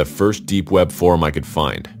and entered the first deep web forum I could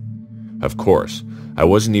find. Of course, I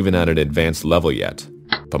wasn't even at an advanced level yet,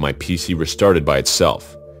 but my PC restarted by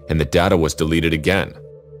itself, and the data was deleted again.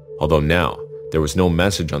 Although now, there was no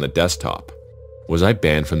message on the desktop. Was I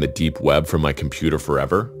banned from the deep web from my computer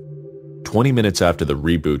forever? 20 minutes after the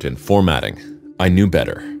reboot and formatting, I knew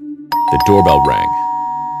better. The doorbell rang.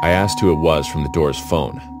 I asked who it was from the door's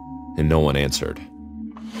phone, and no one answered.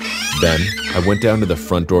 Then, I went down to the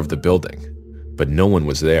front door of the building, but no one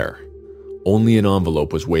was there. Only an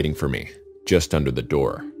envelope was waiting for me, just under the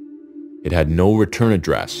door. It had no return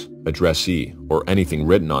address, addressee, or anything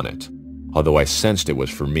written on it, although I sensed it was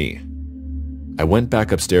for me. I went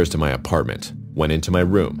back upstairs to my apartment, went into my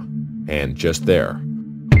room, and just there,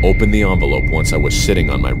 opened the envelope once I was sitting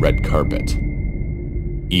on my red carpet.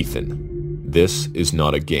 Ethan, this is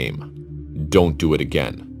not a game. Don't do it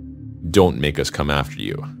again. Don't make us come after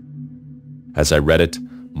you. As I read it,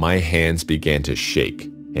 my hands began to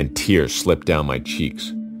shake, and tears slipped down my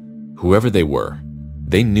cheeks. Whoever they were,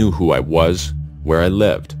 they knew who I was, where I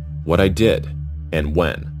lived, what I did, and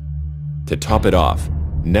when. To top it off,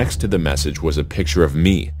 next to the message was a picture of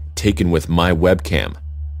me taken with my webcam.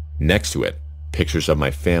 Next to it, pictures of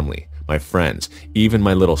my family, my friends, even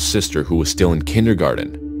my little sister who was still in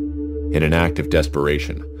kindergarten. In an act of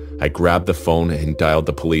desperation, I grabbed the phone and dialed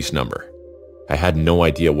the police number. I had no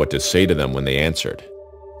idea what to say to them when they answered.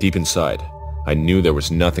 Deep inside, I knew there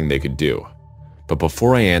was nothing they could do. But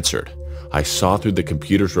before I answered, I saw through the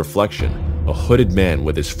computer's reflection a hooded man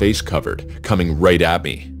with his face covered coming right at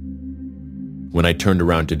me. When I turned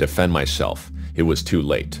around to defend myself, it was too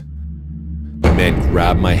late. The man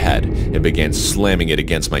grabbed my head and began slamming it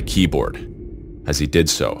against my keyboard. As he did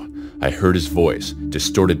so, I heard his voice,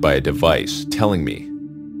 distorted by a device, telling me,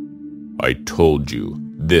 "I told you,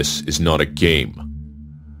 this is not a game."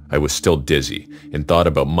 I was still dizzy and thought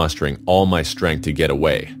about mustering all my strength to get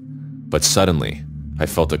away. But suddenly, I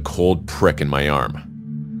felt a cold prick in my arm.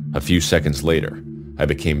 A few seconds later, I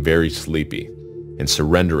became very sleepy, and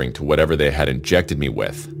surrendering to whatever they had injected me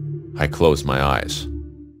with, I closed my eyes.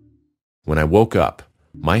 When I woke up,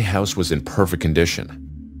 my house was in perfect condition,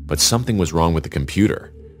 but something was wrong with the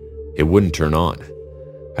computer. It wouldn't turn on.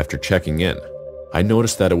 After checking in, I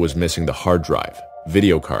noticed that it was missing the hard drive,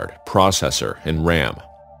 video card, processor, and RAM.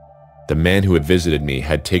 The man who had visited me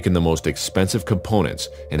had taken the most expensive components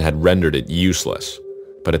and had rendered it useless.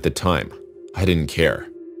 But at the time, I didn't care.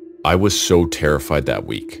 I was so terrified that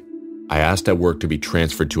week. I asked at work to be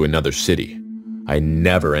transferred to another city. I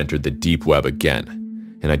never entered the deep web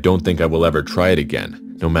again, and I don't think I will ever try it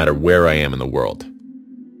again, no matter where I am in the world.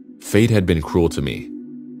 Fate had been cruel to me,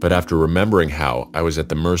 but after remembering how I was at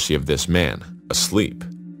the mercy of this man, asleep,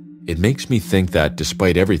 it makes me think that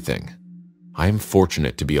despite everything, I am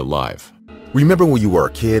fortunate to be alive. Remember when you were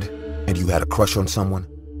a kid and you had a crush on someone?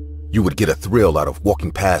 You would get a thrill out of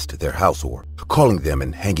walking past their house or calling them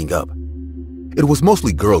and hanging up. It was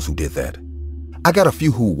mostly girls who did that. I got a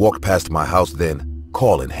few who walked past my house then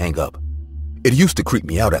call and hang up. It used to creep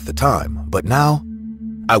me out at the time, but now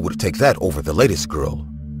I would take that over the latest girl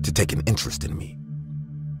to take an interest in me.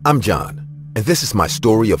 I'm John, and this is my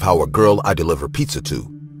story of how a girl I deliver pizza to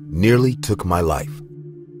nearly took my life.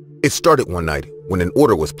 It started one night when an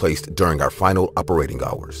order was placed during our final operating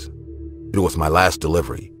hours. It was my last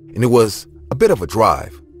delivery, and it was a bit of a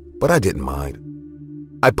drive, but I didn't mind.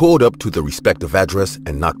 I pulled up to the respective address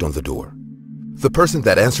and knocked on the door. The person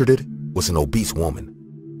that answered it was an obese woman.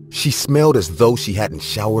 She smelled as though she hadn't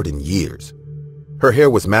showered in years. Her hair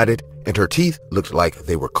was matted, and her teeth looked like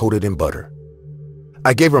they were coated in butter.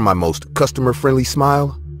 I gave her my most customer-friendly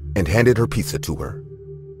smile and handed her pizza to her.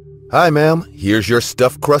 "Hi, ma'am. Here's your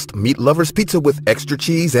stuffed crust meat lover's pizza with extra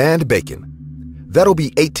cheese and bacon. That'll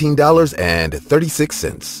be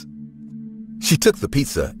 $18.36. She took the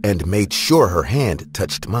pizza and made sure her hand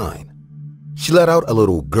touched mine. She let out a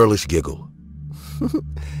little girlish giggle.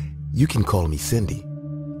 "You can call me Cindy."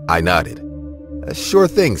 I nodded. "Sure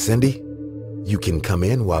thing, Cindy. You can come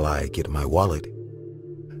in while I get my wallet."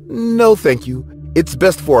 "No, thank you. It's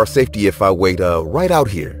best for our safety if I wait right out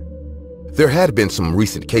here." There had been some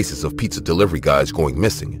recent cases of pizza delivery guys going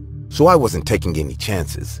missing, so I wasn't taking any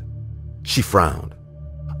chances. She frowned.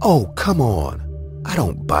 "Oh, come on. I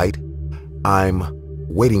don't bite. I'm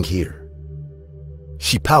waiting here."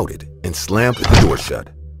 She pouted and slammed the door shut.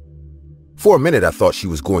 For a minute, I thought she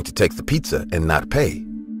was going to take the pizza and not pay.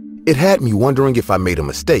 It had me wondering if I made a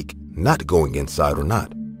mistake not going inside or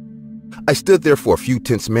not. I stood there for a few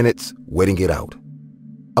tense minutes, waiting it out.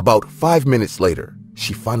 About 5 minutes later,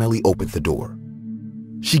 she finally opened the door.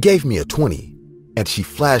 She gave me a 20, and she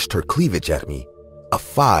flashed her cleavage at me, a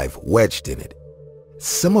 5 wedged in it.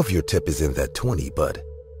 "Some of your tip is in that 20, but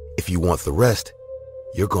if you want the rest,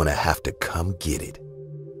 you're gonna have to come get it."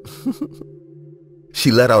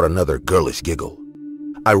 She let out another girlish giggle.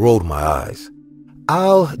 I rolled my eyes.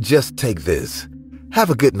 "I'll just take this. Have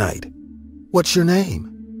a good night. What's your name?"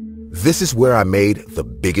 This is where I made the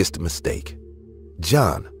biggest mistake.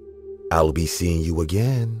 "John. I'll be seeing you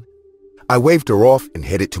again." I waved her off and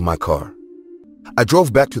headed to my car. I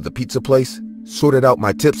drove back to the pizza place, sorted out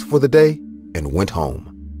my tips for the day, and went home.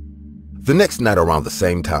 The next night around the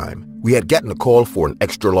same time, we had gotten a call for an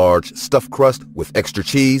extra-large stuffed crust with extra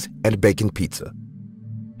cheese and bacon pizza.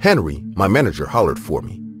 Henry, my manager, hollered for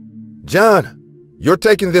me. "John, you're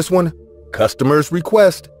taking this one. Customer's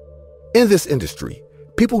request." In this industry,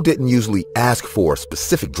 people didn't usually ask for a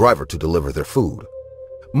specific driver to deliver their food.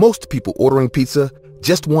 Most people ordering pizza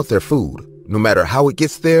just want their food, no matter how it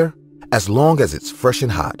gets there, as long as it's fresh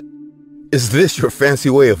and hot. "Is this your fancy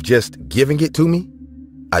way of just giving it to me?"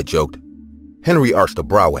 I joked. Henry arched a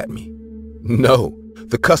brow at me. "No,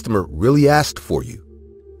 the customer really asked for you."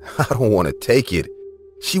 "I don't want to take it."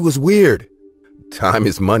 She was weird. "Time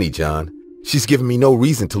is money, John. She's given me no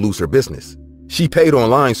reason to lose her business. She paid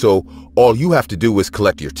online, so all you have to do is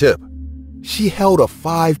collect your tip." She held a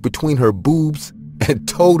 5 between her boobs and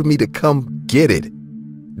told me to come get it.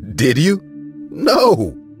 "Did you?"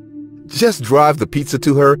 "No." "Just drive the pizza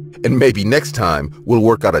to her, and maybe next time we'll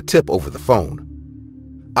work out a tip over the phone."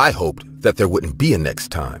 I hoped that there wouldn't be a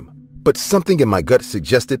next time, but something in my gut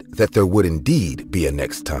suggested that there would indeed be a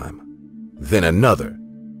next time. Then another.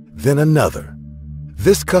 Then another.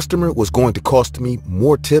 This customer was going to cost me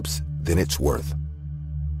more tips than it's worth.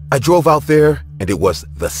 I drove out there, and it was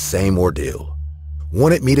the same ordeal.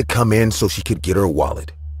 Wanted me to come in so she could get her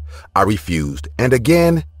wallet. I refused, and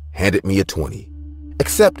again handed me a 20.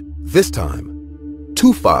 Except this time,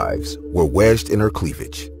 2 5s were wedged in her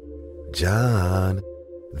cleavage. "John,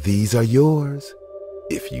 these are yours,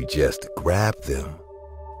 if you just grab them."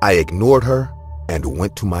 I ignored her and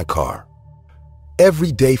went to my car.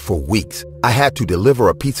 Every day for weeks, I had to deliver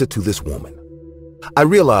a pizza to this woman. I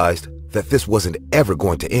realized that this wasn't ever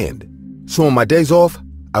going to end, so on my days off,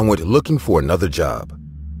 I went looking for another job.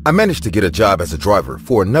 I managed to get a job as a driver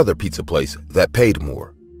for another pizza place that paid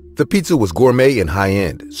more. The pizza was gourmet and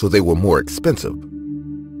high-end, so they were more expensive.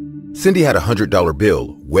 Cindy had a $100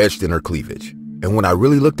 bill wedged in her cleavage, and when I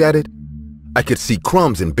really looked at it, I could see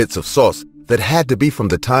crumbs and bits of sauce that had to be from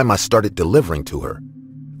the time I started delivering to her.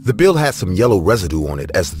 The bill had some yellow residue on it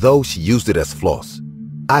as though she used it as floss.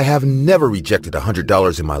 I have never rejected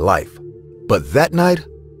 $100 in my life, but that night,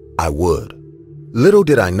 I would. Little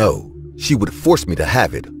did I know, she would force me to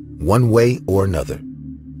have it, one way or another.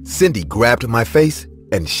 Cindy grabbed my face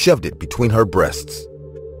and shoved it between her breasts.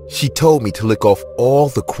 She told me to lick off all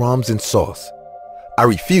the crumbs and sauce. I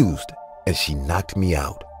refused, and she knocked me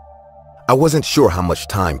out. I wasn't sure how much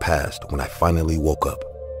time passed when I finally woke up.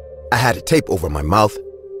 I had tape over my mouth,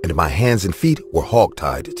 and my hands and feet were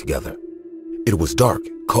hog-tied together. It was dark,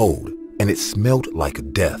 cold, and it smelled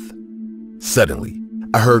like death. Suddenly,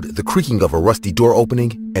 I heard the creaking of a rusty door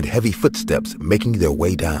opening and heavy footsteps making their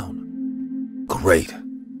way down. Great.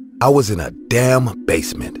 I was in a damn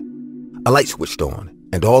basement. A light switched on,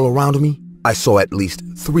 and all around me, I saw at least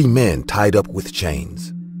 3 men tied up with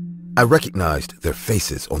chains. I recognized their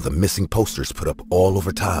faces on the missing posters put up all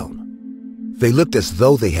over town. They looked as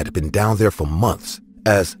though they had been down there for months,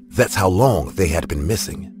 as that's how long they had been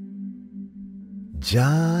missing.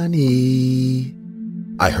 Johnny,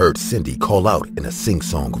 I heard Cindy call out in a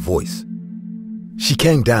sing-song voice. She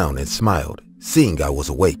came down and smiled, seeing I was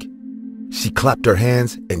awake. She clapped her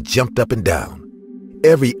hands and jumped up and down.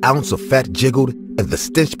 Every ounce of fat jiggled and the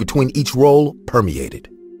stench between each roll permeated.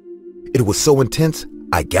 It was so intense,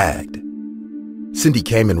 I gagged. Cindy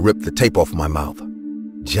came and ripped the tape off my mouth.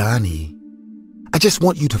 Johnny, I just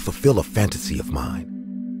want you to fulfill a fantasy of mine.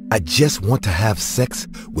 I just want to have sex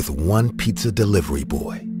with one pizza delivery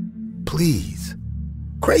boy. Please.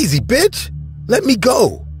 Crazy bitch! Let me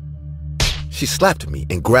go! She slapped me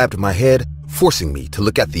and grabbed my head, forcing me to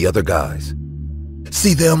look at the other guys.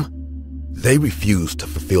 See them? They refuse to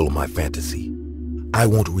fulfill my fantasy. I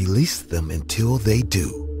won't release them until they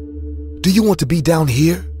do. Do you want to be down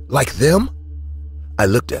here, like them? I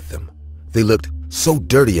looked at them. They looked so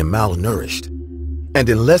dirty and malnourished. And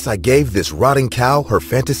unless I gave this rotting cow her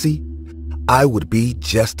fantasy, I would be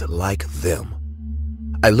just like them.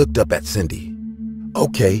 I looked up at Cindy.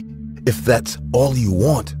 Okay, if that's all you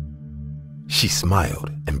want. She smiled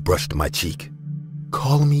and brushed my cheek.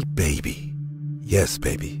 Call me baby. Yes,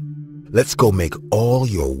 baby. Let's go make all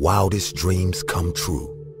your wildest dreams come true.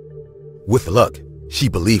 With luck, she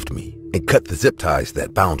believed me and cut the zip ties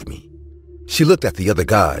that bound me. She looked at the other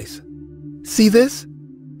guys. See this?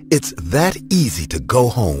 It's that easy to go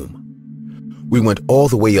home. We went all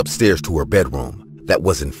the way upstairs to her bedroom that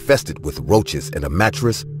was infested with roaches and a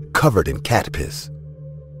mattress covered in cat piss.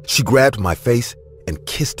 She grabbed my face and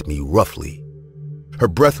kissed me roughly. Her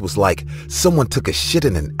breath was like someone took a shit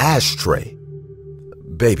in an ashtray.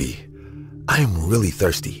 Baby, I am really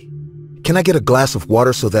thirsty. Can I get a glass of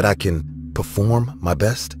water so that I can perform my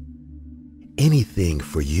best? Anything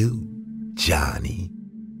for you, Johnny.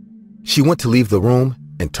 She went to leave the room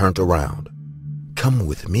and turned around. Come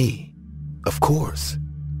with me, of course.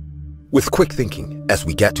 With quick thinking, as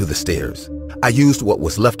we got to the stairs, I used what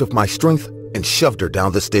was left of my strength and shoved her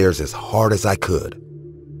down the stairs as hard as I could.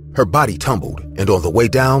 Her body tumbled, and on the way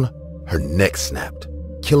down, her neck snapped,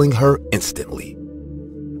 killing her instantly.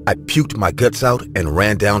 I puked my guts out and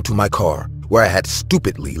ran down to my car, where I had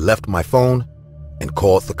stupidly left my phone, and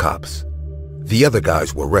called the cops. The other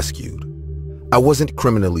guys were rescued. I wasn't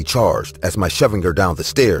criminally charged, as my shoving her down the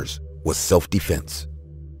stairs was self-defense.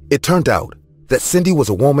 It turned out that Cindy was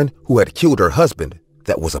a woman who had killed her husband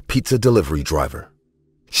that was a pizza delivery driver.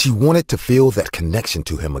 She wanted to feel that connection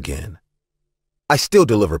to him again. I still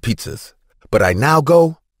deliver pizzas, but I now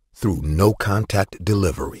go through no-contact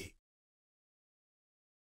delivery.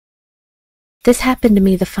 This happened to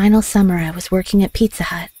me the final summer I was working at Pizza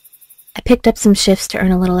Hut. I picked up some shifts to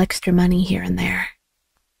earn a little extra money here and there.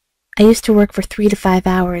 I used to work for 3 to 5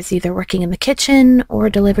 hours, either working in the kitchen or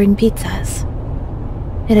delivering pizzas.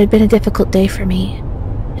 It had been a difficult day for me,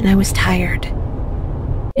 and I was tired.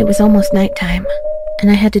 It was almost nighttime, and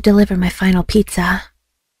I had to deliver my final pizza.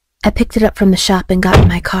 I picked it up from the shop and got in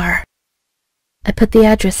my car. I put the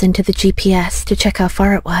address into the GPS to check how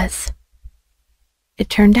far it was. It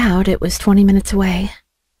turned out it was 20 minutes away,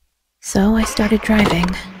 so I started driving.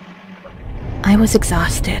 I was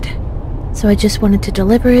exhausted, so I just wanted to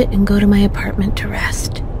deliver it and go to my apartment to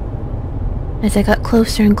rest. As I got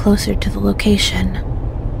closer and closer to the location,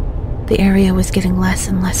 the area was getting less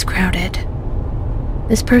and less crowded.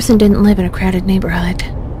 This person didn't live in a crowded neighborhood.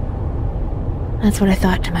 That's what I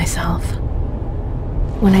thought to myself.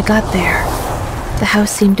 When I got there, the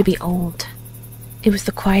house seemed to be old. It was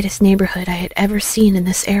the quietest neighborhood I had ever seen in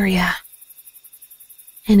this area.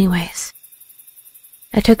 Anyways,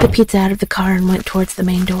 I took the pizza out of the car and went towards the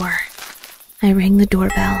main door. I rang the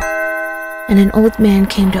doorbell, and an old man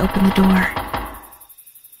came to open the door.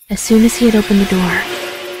 As soon as he had opened the door,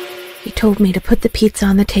 he told me to put the pizza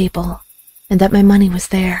on the table and that my money was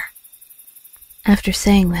there. After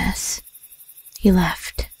saying this, he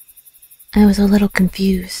left. I was a little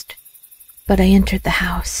confused, but I entered the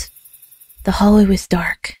house. The hallway was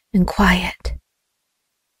dark and quiet.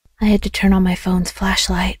 I had to turn on my phone's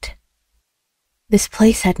flashlight. This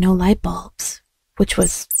place had no light bulbs, which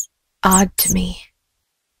was odd to me.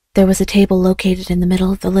 There was a table located in the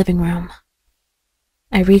middle of the living room.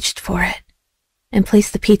 I reached for it and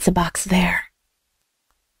placed the pizza box there.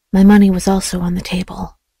 My money was also on the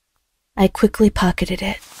table. I quickly pocketed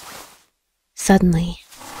it. Suddenly,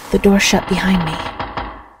 the door shut behind me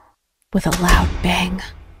with a loud bang,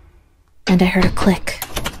 and I heard a click,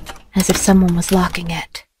 as if someone was locking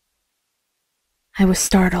it. I was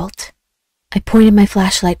startled. I pointed my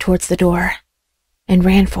flashlight towards the door and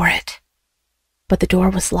ran for it, but the door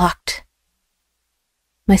was locked.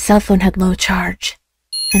 My cell phone had low charge,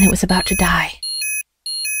 and it was about to die.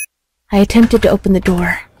 I attempted to open the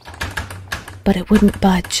door, but it wouldn't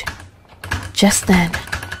budge. Just then,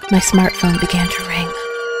 my smartphone began to ring.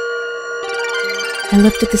 I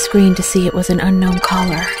looked at the screen to see it was an unknown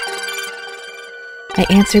caller. I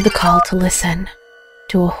answered the call to listen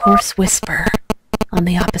to a hoarse whisper on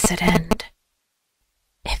the opposite end.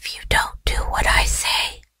 "If you don't do what I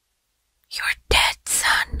say, you're dead,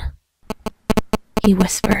 son," he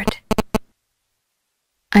whispered.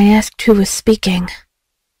 I asked who was speaking.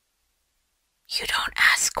 "You don't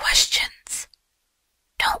ask questions.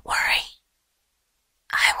 Don't worry.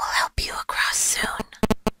 I will help you across soon,"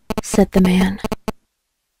 said the man.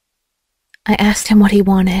 I asked him what he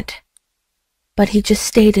wanted, but he just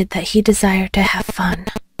stated that he desired to have fun.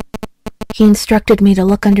 He instructed me to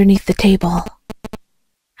look underneath the table.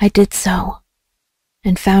 I did so,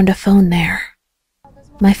 and found a phone there.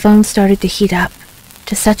 My phone started to heat up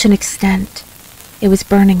to such an extent it was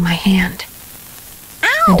burning my hand,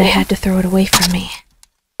 and I had to throw it away from me.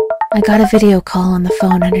 I got a video call on the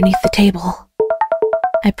phone underneath the table.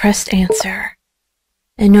 I pressed answer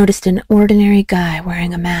and noticed an ordinary guy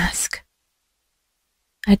wearing a mask.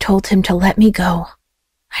 I told him to let me go.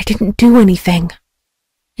 I didn't do anything.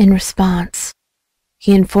 In response,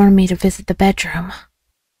 he informed me to visit the bedroom.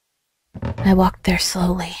 I walked there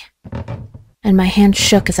slowly, and my hand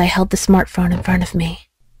shook as I held the smartphone in front of me.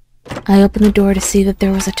 I opened the door to see that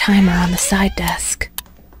there was a timer on the side desk.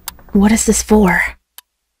 "What is this for?"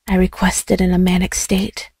 I requested in a manic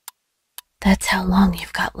state. "That's how long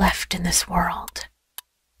you've got left in this world."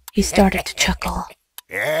 He started to chuckle.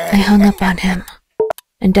 I hung up on him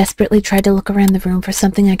and desperately tried to look around the room for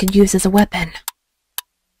something I could use as a weapon.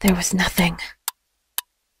 There was nothing.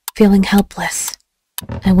 Feeling helpless,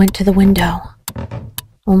 I went to the window,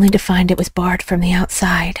 only to find it was barred from the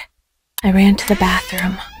outside. I ran to the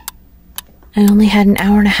bathroom. I only had an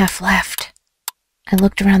hour and a half left. I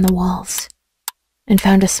looked around the walls and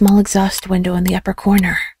found a small exhaust window in the upper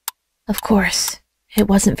corner. Of course, it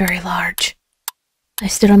wasn't very large. I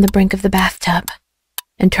stood on the brink of the bathtub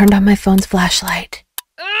and turned on my phone's flashlight,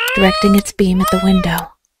 directing its beam at the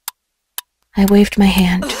window. I waved my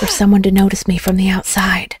hand for someone to notice me from the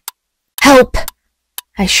outside. "Help!"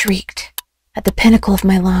 I shrieked at the pinnacle of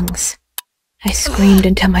my lungs. I screamed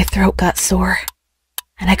until my throat got sore,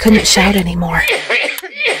 and I couldn't shout anymore.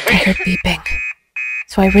 I heard beeping,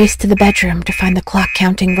 so I raced to the bedroom to find the clock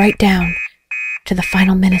counting right down to the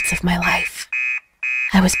final minutes of my life.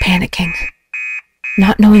 I was panicking,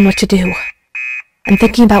 not knowing what to do, and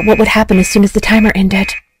thinking about what would happen as soon as the timer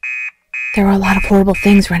ended. There were a lot of horrible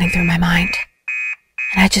things running through my mind,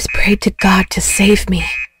 and I just prayed to God to save me.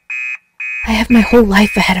 I have my whole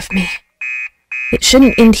life ahead of me. It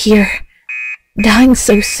shouldn't end here, dying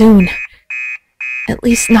so soon. At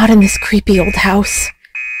least not in this creepy old house,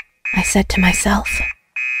 I said to myself.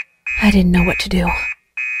 I didn't know what to do.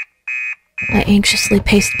 I anxiously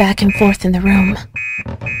paced back and forth in the room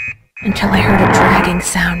until I heard a dragging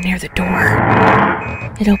sound near the door.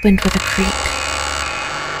 It opened with a creak,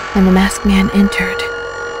 and the masked man entered.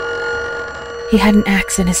 He had an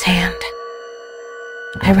axe in his hand.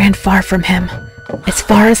 I ran far from him, as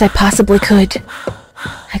far as I possibly could.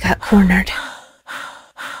 I got cornered.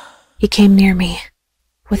 He came near me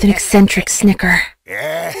with an eccentric snicker,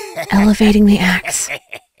 elevating the axe,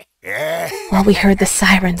 while we heard the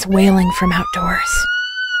sirens wailing from outdoors.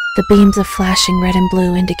 The beams of flashing red and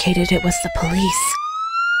blue indicated it was the police.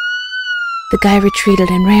 The guy retreated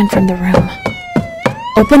and ran from the room.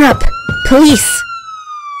 "Open up! Police!"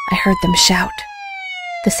 I heard them shout.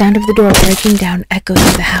 The sound of the door breaking down echoed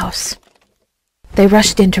through the house. They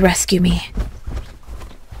rushed in to rescue me.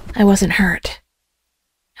 I wasn't hurt.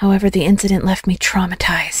 However, the incident left me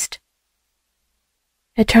traumatized.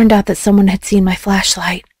 It turned out that someone had seen my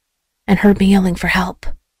flashlight and heard me yelling for help.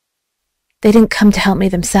 They didn't come to help me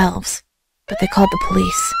themselves, but they called the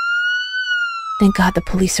police. Thank God the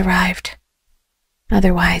police arrived.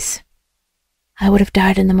 Otherwise, I would have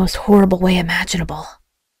died in the most horrible way imaginable.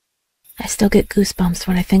 I still get goosebumps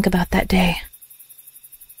when I think about that day.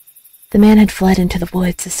 The man had fled into the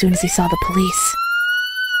woods as soon as he saw the police,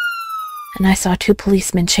 and I saw 2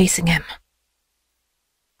 policemen chasing him.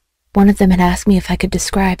 One of them had asked me if I could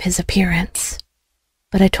describe his appearance,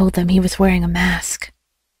 but I told them he was wearing a mask.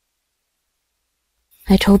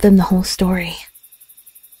 I told them the whole story,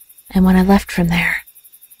 and when I left from there,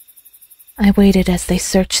 I waited as they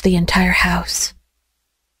searched the entire house.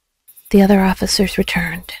 The other officers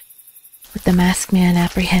returned, with the masked man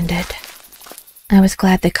apprehended. I was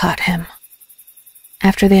glad they caught him.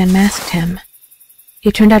 After they unmasked him,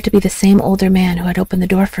 he turned out to be the same older man who had opened the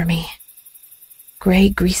door for me. Gray,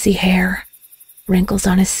 greasy hair, wrinkles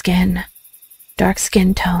on his skin, dark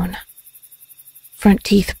skin tone, front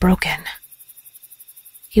teeth broken.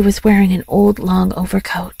 He was wearing an old long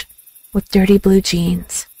overcoat with dirty blue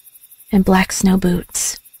jeans and black snow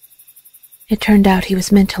boots. It turned out he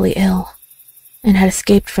was mentally ill and had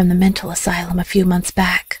escaped from the mental asylum a few months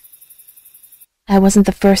back. I wasn't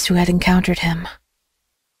the first who had encountered him,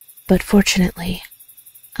 but fortunately,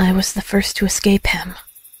 I was the first to escape him.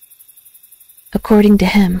 According to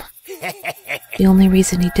him, the only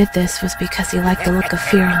reason he did this was because he liked the look of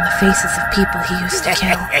fear on the faces of people he used to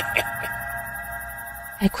kill.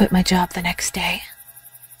 I quit my job the next day,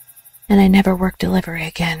 and I never worked delivery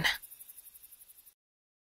again.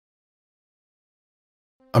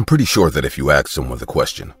 I'm pretty sure that if you ask someone the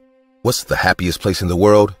question, what's the happiest place in the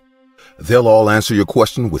world? They'll all answer your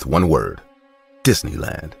question with one word: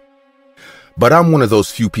 Disneyland. But I'm one of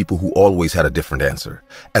those few people who always had a different answer,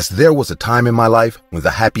 as there was a time in my life when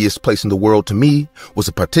the happiest place in the world to me was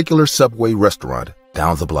a particular Subway restaurant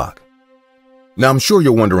down the block. Now I'm sure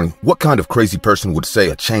you're wondering what kind of crazy person would say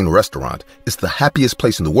a chain restaurant is the happiest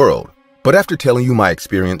place in the world, but after telling you my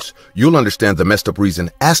experience, you'll understand the messed up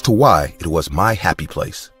reason as to why it was my happy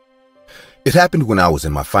place. It happened when I was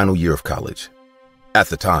in my final year of college. At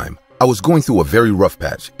the time, I was going through a very rough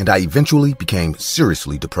patch and I eventually became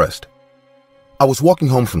seriously depressed. I was walking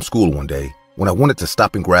home from school one day when I wanted to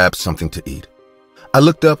stop and grab something to eat. I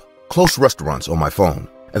looked up close restaurants on my phone,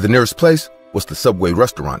 and the nearest place was the Subway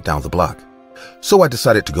restaurant down the block. So I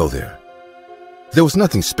decided to go there. There was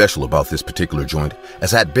nothing special about this particular joint,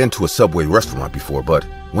 as I had been to a Subway restaurant before, but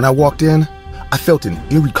when I walked in, I felt an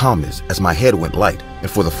eerie calmness as my head went light, and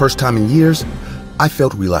for the first time in years, I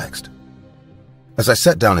felt relaxed. As I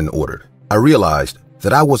sat down and ordered, I realized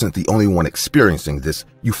that I wasn't the only one experiencing this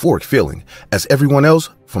euphoric feeling, as everyone else,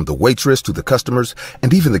 from the waitress to the customers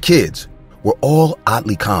and even the kids, were all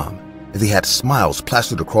oddly calm, and they had smiles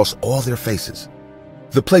plastered across all their faces.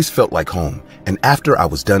 The place felt like home, and after I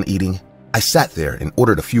was done eating, I sat there and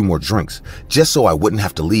ordered a few more drinks, just so I wouldn't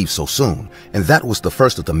have to leave so soon, and that was the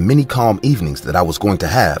first of the many calm evenings that I was going to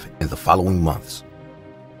have in the following months.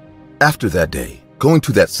 After that day, going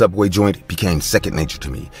to that Subway joint became second nature to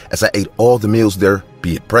me, as I ate all the meals there,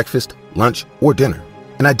 be it breakfast, lunch, or dinner.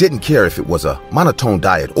 And I didn't care if it was a monotone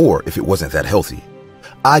diet or if it wasn't that healthy.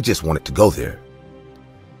 I just wanted to go there.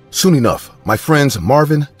 Soon enough, my friends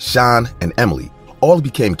Marvin, Sean, and Emily all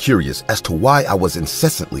became curious as to why I was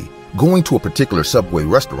incessantly going to a particular Subway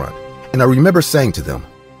restaurant, and I remember saying to them,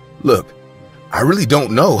 "Look, I really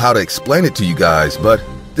don't know how to explain it to you guys, but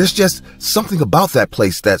there's just something about that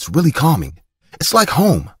place that's really calming. It's like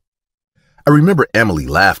home." I remember Emily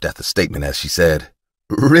laughed at the statement as she said,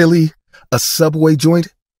 "Really? A Subway joint?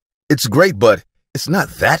 It's great, but it's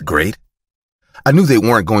not that great." I knew they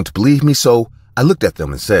weren't going to believe me, so I looked at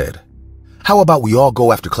them and said, "How about we all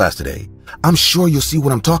go after class today? I'm sure you'll see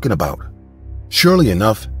what I'm talking about." Surely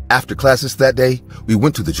enough, after classes that day, we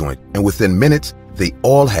went to the joint, and within minutes, they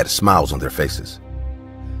all had smiles on their faces.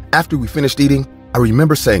 After we finished eating, I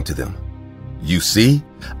remember saying to them, "You see,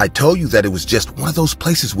 I told you that it was just one of those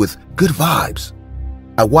places with good vibes."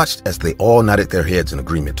 I watched as they all nodded their heads in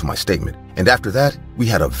agreement to my statement, and after that, we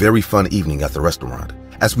had a very fun evening at the restaurant,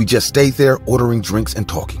 as we just stayed there ordering drinks and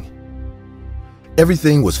talking.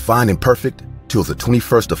 Everything was fine and perfect till the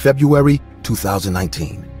 21st of February,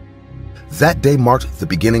 2019. That day marked the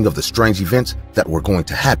beginning of the strange events that were going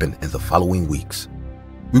to happen in the following weeks.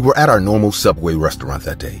 We were at our normal Subway restaurant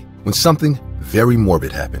that day when something very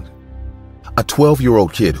morbid happened. A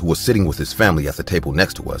 12-year-old kid who was sitting with his family at the table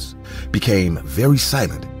next to us became very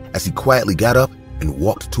silent as he quietly got up and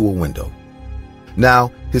walked to a window.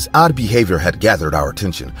 Now, his odd behavior had gathered our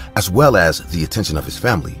attention as well as the attention of his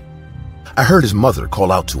family. I heard his mother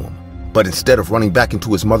call out to him, but instead of running back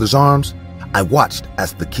into his mother's arms, I watched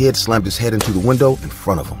as the kid slammed his head into the window in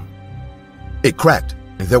front of him. It cracked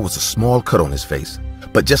and there was a small cut on his face,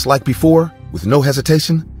 but just like before, with no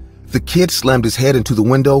hesitation, the kid slammed his head into the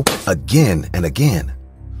window again and again,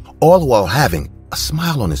 all while having a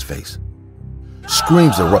smile on his face.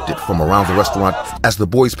 Screams erupted from around the restaurant as the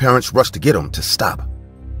boy's parents rushed to get him to stop.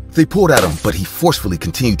 They pulled at him, but he forcefully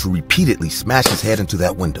continued to repeatedly smash his head into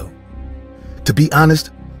that window. To be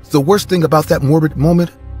honest, the worst thing about that morbid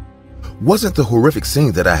moment wasn't the horrific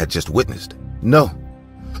scene that I had just witnessed. No,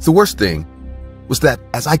 the worst thing was that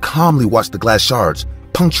as I calmly watched the glass shards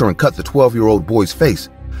puncture and cut the 12-year-old boy's face,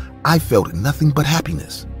 I felt nothing but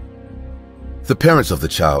happiness. The parents of the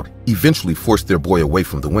child eventually forced their boy away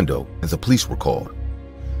from the window and the police were called.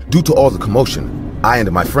 Due to all the commotion, I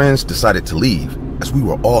and my friends decided to leave as we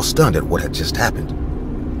were all stunned at what had just happened.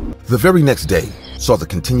 The very next day saw the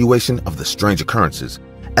continuation of the strange occurrences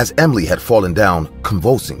as Emily had fallen down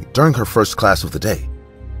convulsing during her first class of the day.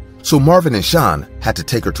 So Marvin and Sean had to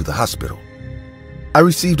take her to the hospital. I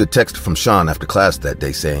received a text from Sean after class that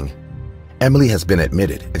day saying, "Emily has been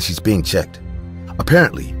admitted and she's being checked.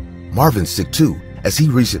 Apparently, Marvin's sick too, as he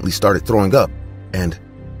recently started throwing up, and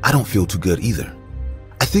I don't feel too good either.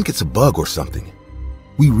 I think it's a bug or something.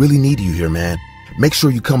 We really need you here, man. Make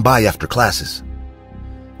sure you come by after classes."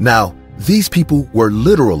 Now, these people were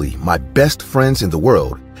literally my best friends in the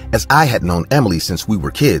world, as I had known Emily since we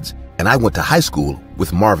were kids and I went to high school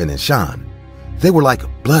with Marvin and Sean. They were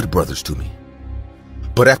like blood brothers to me.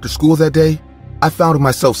 But after school that day, I found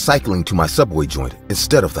myself cycling to my Subway joint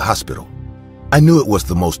instead of the hospital. I knew it was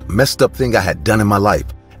the most messed up thing I had done in my life,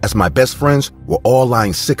 as my best friends were all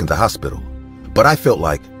lying sick in the hospital. But I felt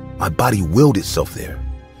like my body willed itself there.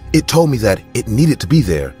 It told me that it needed to be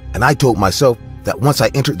there, and I told myself that once I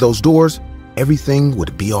entered those doors, everything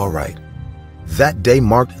would be all right. That day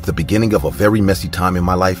marked the beginning of a very messy time in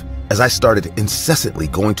my life as I started incessantly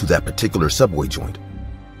going to that particular Subway joint.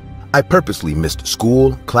 I purposely missed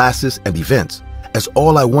school, classes, and events, as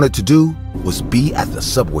all I wanted to do was be at the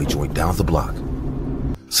Subway joint down the block.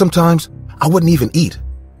 Sometimes I wouldn't even eat.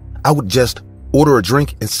 I would just order a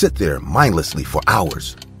drink and sit there mindlessly for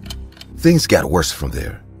hours. Things got worse from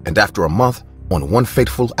there, and after a month, on one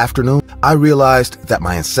fateful afternoon, I realized that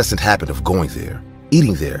my incessant habit of going there,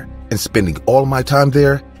 eating there, and spending all my time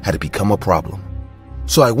there had become a problem.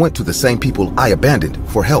 So I went to the same people I abandoned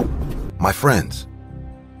for help, my friends.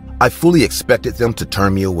 I fully expected them to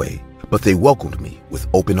turn me away, but they welcomed me with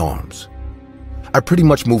open arms. I pretty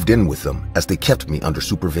much moved in with them as they kept me under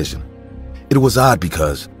supervision. It was odd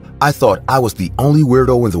because I thought I was the only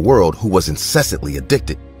weirdo in the world who was incessantly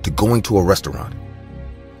addicted to going to a restaurant.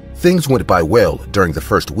 Things went by well during the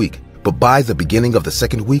first week, but by the beginning of the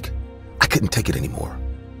second week, I couldn't take it anymore.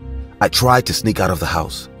 I tried to sneak out of the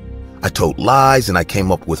house. I told lies and I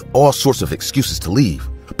came up with all sorts of excuses to leave,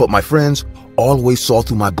 but my friends always saw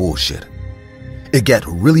through my bullshit. It got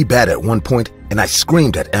really bad at one point and I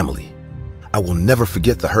screamed at Emily. I will never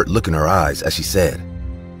forget the hurt look in her eyes as she said,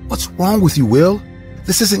 "What's wrong with you, Will?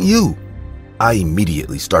 This isn't you." I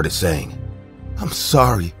immediately started saying, "I'm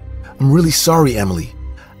sorry. I'm really sorry, Emily.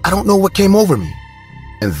 I don't know what came over me."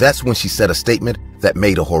 And that's when she said a statement that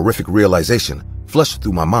made a horrific realization flush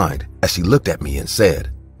through my mind as she looked at me and said,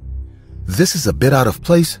 "This is a bit out of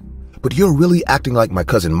place, but you're really acting like my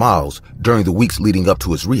cousin Miles during the weeks leading up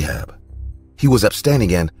to his rehab. He was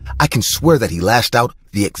upstanding and I can swear that he lashed out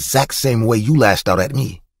the exact same way you lashed out at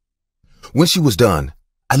me." When she was done,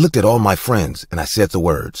 I looked at all my friends and I said the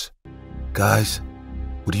words, "Guys,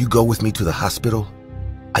 would you go with me to the hospital?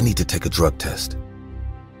 I need to take a drug test."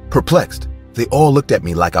 Perplexed, they all looked at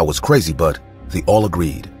me like I was crazy, but they all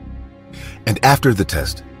agreed. And after the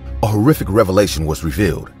test, a horrific revelation was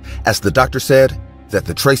revealed, as the doctor said that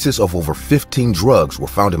the traces of over 15 drugs were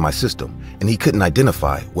found in my system, and he couldn't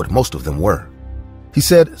identify what most of them were. He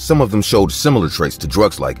said some of them showed similar traits to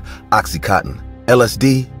drugs like Oxycontin,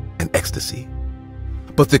 LSD, and ecstasy.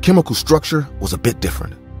 But the chemical structure was a bit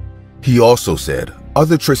different. He also said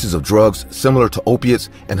other traces of drugs similar to opiates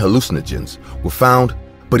and hallucinogens were found,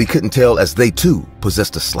 but he couldn't tell as they too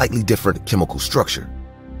possessed a slightly different chemical structure.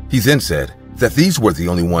 He then said that these were the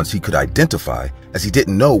only ones he could identify, as he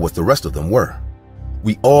didn't know what the rest of them were.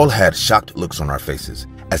 We all had shocked looks on our faces,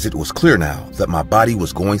 as it was clear now that my body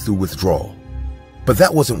was going through withdrawal. But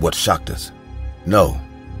that wasn't what shocked us. No.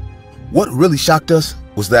 What really shocked us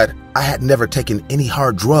was that I had never taken any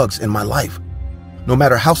hard drugs in my life, no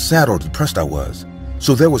matter how sad or depressed I was,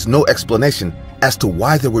 so there was no explanation as to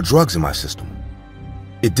why there were drugs in my system.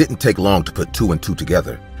 It didn't take long to put two and two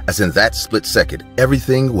together, as in that split second,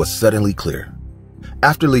 everything was suddenly clear.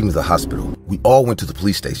 After leaving the hospital, we all went to the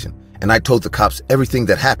police station, and I told the cops everything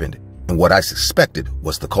that happened and what I suspected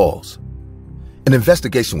was the cause. An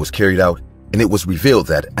investigation was carried out, and it was revealed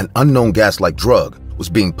that an unknown gas-like drug was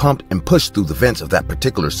being pumped and pushed through the vents of that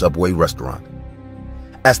particular Subway restaurant.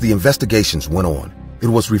 As the investigations went on, it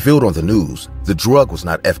was revealed on the news the drug was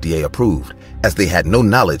not FDA approved, as they had no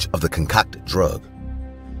knowledge of the concocted drug.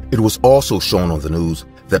 It was also shown on the news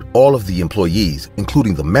that all of the employees,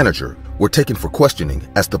 including the manager, were taken for questioning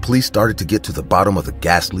as the police started to get to the bottom of the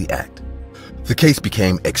ghastly act. The case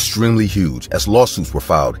became extremely huge as lawsuits were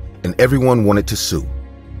filed and everyone wanted to sue.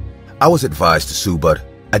 I was advised to sue, but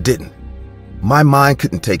I didn't. My mind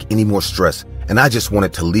couldn't take any more stress, and I just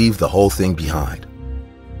wanted to leave the whole thing behind.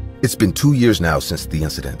 It's been 2 years now since the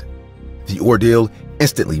incident. The ordeal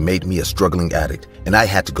instantly made me a struggling addict, and I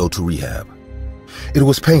had to go to rehab. It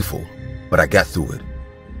was painful, but I got through it.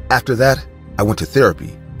 After that, I went to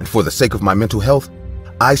therapy, and for the sake of my mental health,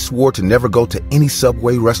 I swore to never go to any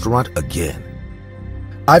Subway restaurant again.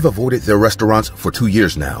 I've avoided their restaurants for 2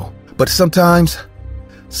 years now, but sometimes,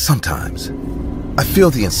 I feel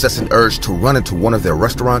the incessant urge to run into one of their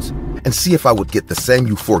restaurants and see if I would get the same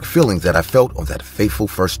euphoric feeling that I felt on that fateful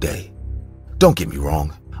first day. Don't get me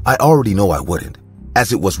wrong, I already know I wouldn't,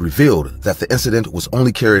 as it was revealed that the incident was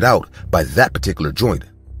only carried out by that particular joint.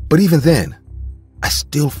 But even then, I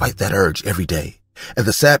still fight that urge every day. And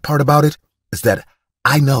the sad part about it is that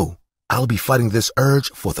I know I'll be fighting this urge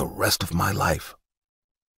for the rest of my life.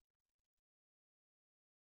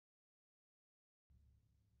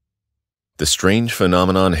 The strange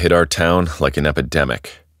phenomenon hit our town like an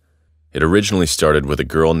epidemic. It originally started with a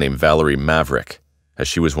girl named Valerie Maverick, as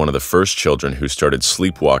she was one of the first children who started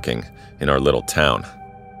sleepwalking in our little town.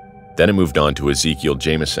 Then it moved on to Ezekiel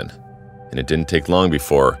Jameson, and it didn't take long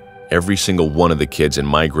before every single one of the kids in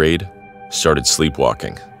my grade started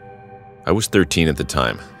sleepwalking. I was 13 at the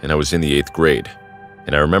time, and I was in the 8th grade,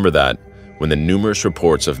 and I remember that when the numerous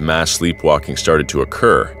reports of mass sleepwalking started to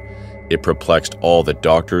occur, it perplexed all the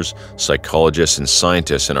doctors, psychologists, and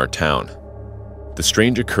scientists in our town. The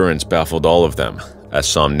strange occurrence baffled all of them, as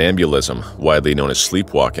somnambulism, widely known as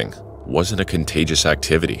sleepwalking, wasn't a contagious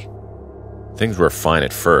activity. Things were fine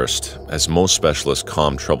at first, as most specialists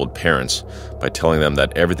calmed troubled parents by telling them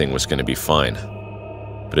that everything was going to be fine.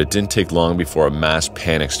 But it didn't take long before a mass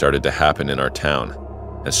panic started to happen in our town,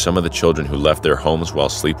 as some of the children who left their homes while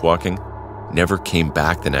sleepwalking never came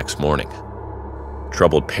back the next morning.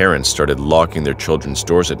 Troubled parents started locking their children's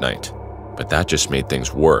doors at night, but that just made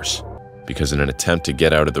things worse, because in an attempt to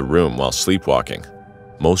get out of the room while sleepwalking,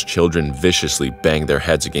 most children viciously banged their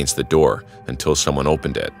heads against the door until someone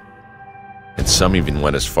opened it. And some even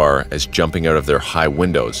went as far as jumping out of their high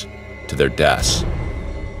windows to their deaths.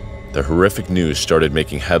 The horrific news started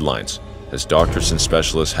making headlines, as doctors and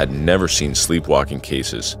specialists had never seen sleepwalking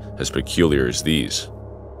cases as peculiar as these.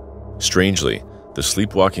 Strangely, the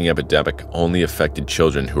sleepwalking epidemic only affected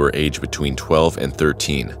children who were aged between 12 and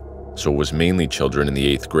 13, so it was mainly children in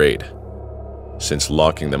the 8th grade. Since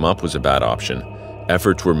locking them up was a bad option,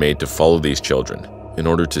 efforts were made to follow these children in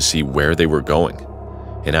order to see where they were going.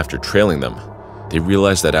 And after trailing them, they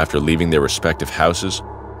realized that after leaving their respective houses,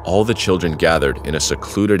 all the children gathered in a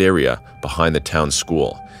secluded area behind the town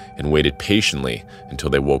school and waited patiently until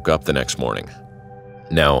they woke up the next morning.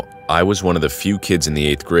 Now, I was one of the few kids in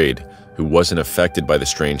the 8th grade who wasn't affected by the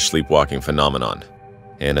strange sleepwalking phenomenon.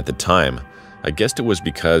 And at the time, I guessed it was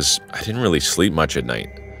because I didn't really sleep much at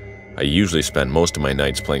night. I usually spent most of my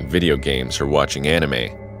nights playing video games or watching anime,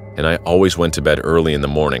 and I always went to bed early in the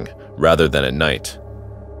morning rather than at night.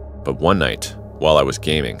 But one night, while I was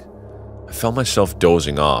gaming, I felt myself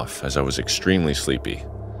dozing off as I was extremely sleepy.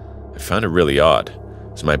 I found it really odd,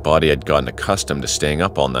 as my body had gotten accustomed to staying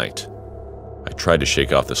up all night. I tried to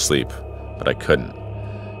shake off the sleep, but I couldn't.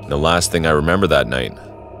 And the last thing I remember that night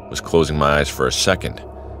was closing my eyes for a second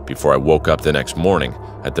before I woke up the next morning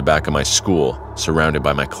at the back of my school, surrounded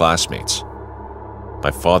by my classmates.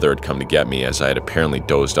 My father had come to get me as I had apparently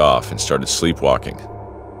dozed off and started sleepwalking.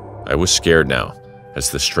 I was scared now, as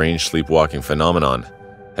the strange sleepwalking phenomenon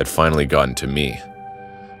had finally gotten to me.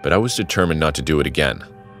 But I was determined not to do it again.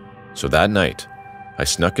 So that night, I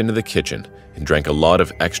snuck into the kitchen and drank a lot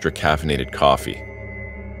of extra caffeinated coffee.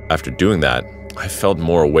 After doing that, I felt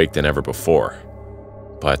more awake than ever before.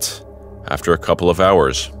 But after a couple of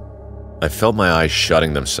hours, I felt my eyes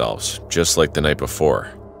shutting themselves, just like the night before.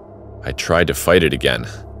 I tried to fight it again,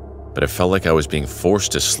 but it felt like I was being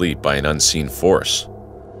forced to sleep by an unseen force.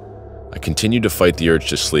 I continued to fight the urge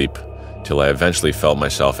to sleep till I eventually felt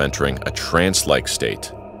myself entering a trance-like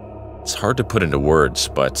state. It's hard to put into words,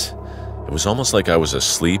 but it was almost like I was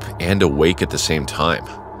asleep and awake at the same time.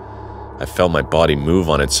 I felt my body move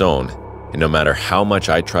on its own, and no matter how much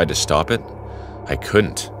I tried to stop it, I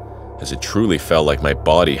couldn't, as it truly felt like my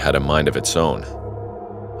body had a mind of its own.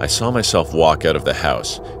 I saw myself walk out of the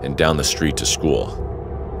house and down the street to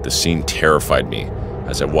school. The scene terrified me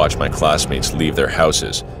as I watched my classmates leave their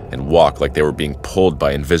houses and walk like they were being pulled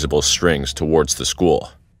by invisible strings towards the school.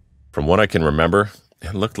 From what I can remember,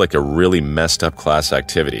 it looked like a really messed up class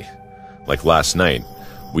activity. Like last night,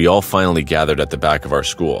 we all finally gathered at the back of our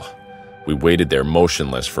school. We waited there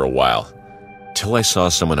motionless for a while, till I saw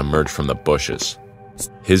someone emerge from the bushes.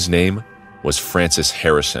 His name was Francis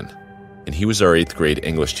Harrison, and he was our 8th grade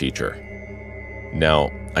English teacher. Now,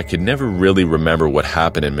 I could never really remember what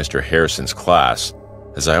happened in Mr. Harrison's class,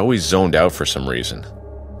 as I always zoned out for some reason.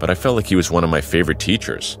 But I felt like he was one of my favorite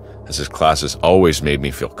teachers, as his classes always made me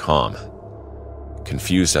feel calm.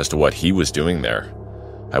 Confused as to what he was doing there,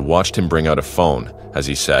 I watched him bring out a phone as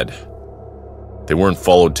he said, "They weren't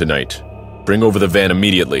followed tonight. Bring over the van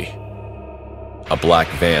immediately." A black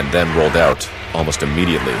van then rolled out almost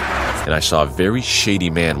immediately, and I saw a very shady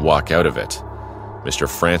man walk out of it. Mr.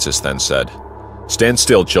 Francis then said, "Stand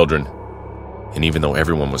still, children." And even though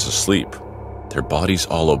everyone was asleep, their bodies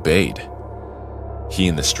all obeyed. He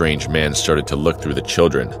and the strange man started to look through the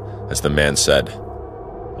children as the man said,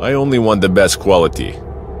 "I only want the best quality.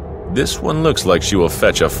 This one looks like she will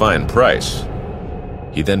fetch a fine price."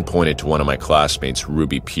 He then pointed to one of my classmates,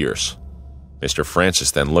 Ruby Pierce. Mr.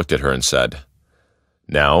 Francis then looked at her and said,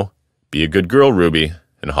 "Now, be a good girl, Ruby,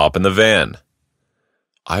 and hop in the van."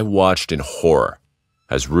 I watched in horror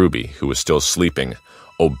as Ruby, who was still sleeping,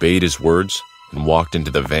 obeyed his words and walked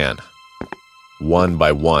into the van. One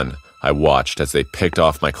by one, I watched as they picked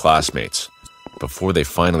off my classmates before they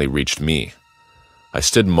finally reached me. I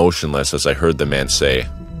stood motionless as I heard the man say,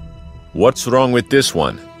 "What's wrong with this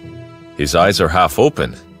one? His eyes are half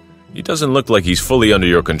open. He doesn't look like he's fully under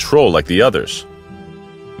your control like the others."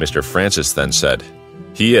 Mr. Francis then said,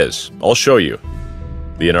 "He is. I'll show you.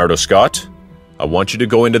 Leonardo Scott, I want you to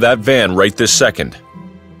go into that van right this second."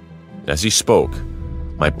 As he spoke,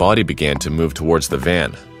 my body began to move towards the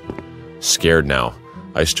van. Scared now,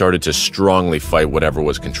 I started to strongly fight whatever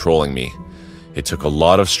was controlling me. It took a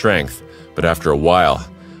lot of strength, but after a while,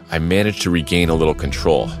 I managed to regain a little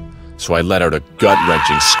control, so I let out a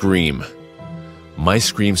gut-wrenching scream. My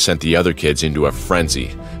scream sent the other kids into a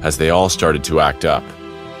frenzy as they all started to act up.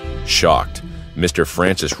 Shocked, Mr.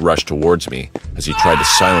 Francis rushed towards me as he tried to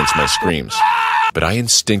silence my screams, but I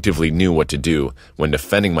instinctively knew what to do when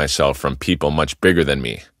defending myself from people much bigger than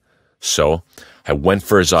me. So, I went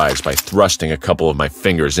for his eyes by thrusting a couple of my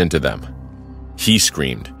fingers into them. He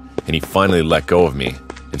screamed, and he finally let go of me,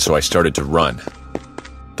 and so I started to run.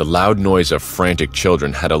 The loud noise of frantic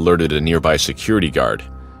children had alerted a nearby security guard,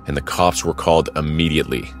 and the cops were called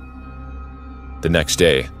immediately. The next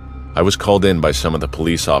day, I was called in by some of the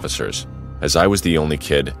police officers, as I was the only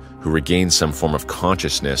kid who regained some form of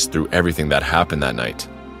consciousness through everything that happened that night.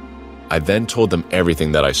 I then told them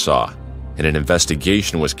everything that I saw, and an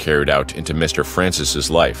investigation was carried out into Mr. Francis's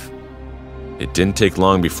life. It didn't take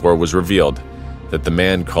long before it was revealed that the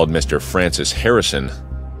man called Mr. Francis Harrison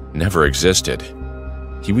never existed.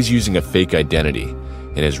 He was using a fake identity,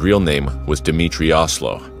 and his real name was Dmitry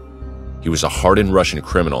Oslo. He was a hardened Russian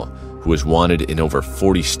criminal who was wanted in over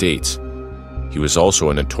 40 states. He was also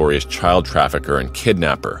a notorious child trafficker and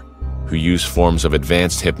kidnapper who used forms of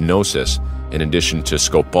advanced hypnosis in addition to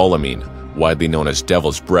scopolamine, widely known as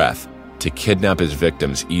devil's breath, to kidnap his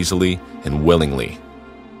victims easily and willingly.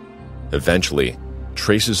 Eventually,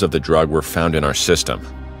 traces of the drug were found in our system,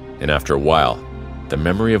 and after a while, the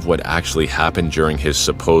memory of what actually happened during his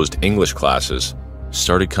supposed English classes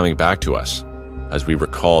started coming back to us, as we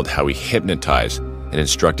recalled how he hypnotized and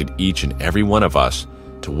instructed each and every one of us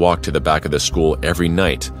to walk to the back of the school every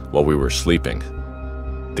night while we were sleeping.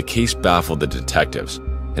 The case baffled the detectives,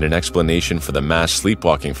 and an explanation for the mass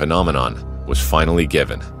sleepwalking phenomenon was finally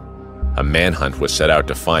given. A manhunt was set out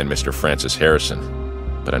to find Mr. Francis Harrison,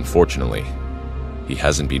 but unfortunately, he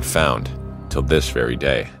hasn't been found till this very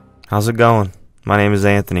day. How's it going? My name is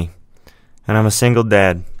Anthony, and I'm a single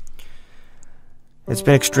dad. It's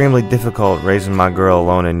been extremely difficult raising my girl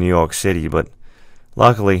alone in New York City, but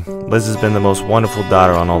luckily, Liz has been the most wonderful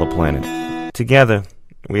daughter on all the planet. Together,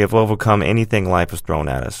 we have overcome anything life has thrown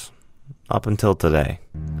at us, up until today.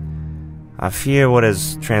 I fear what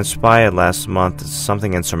has transpired last month is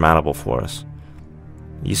something insurmountable for us.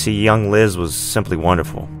 You see, young Liz was simply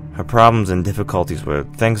wonderful. Her problems and difficulties were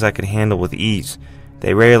things I could handle with ease.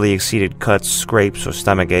 They rarely exceeded cuts, scrapes, or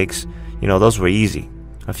stomach aches. You know, those were easy.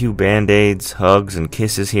 A few band-aids, hugs, and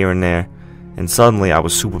kisses here and there, and suddenly I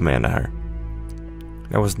was Superman to her.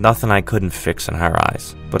 There was nothing I couldn't fix in her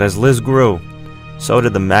eyes. But as Liz grew, so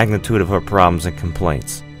did the magnitude of her problems and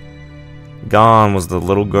complaints. Gone was the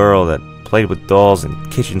little girl that played with dolls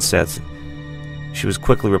and kitchen sets. She was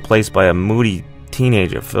quickly replaced by a moody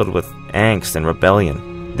teenager filled with angst and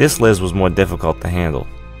rebellion. This Liz was more difficult to handle.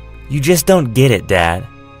 "You just don't get it, Dad,"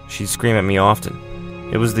 she'd scream at me often.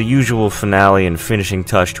 It was the usual finale and finishing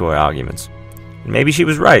touch to our arguments. And maybe she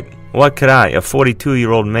was right. What could I, a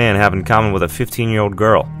 42-year-old man, have in common with a 15-year-old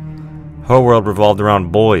girl? Her world revolved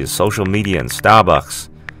around boys, social media, and Starbucks,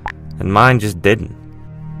 and mine just didn't.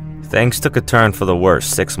 Things took a turn for the worse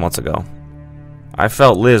 6 months ago. I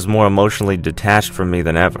felt Liz more emotionally detached from me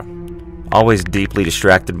than ever. always deeply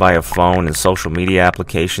distracted by a phone and social media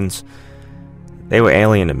applications. They were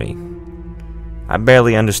alien to me. I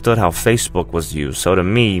barely understood how Facebook was used, so to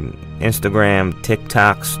me, Instagram,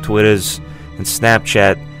 TikToks, Twitters, and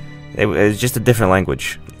Snapchat, it was just a different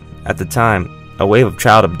language. At the time, a wave of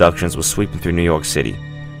child abductions was sweeping through New York City.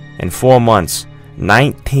 In 4 months,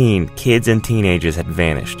 19 kids and teenagers had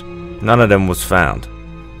vanished. None of them was found.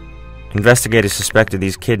 Investigators suspected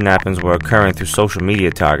these kidnappings were occurring through social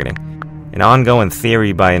media targeting. An ongoing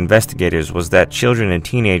theory by investigators was that children and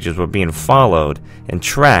teenagers were being followed and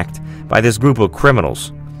tracked by this group of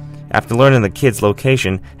criminals. After learning the kids'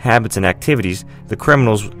 location, habits, and activities, the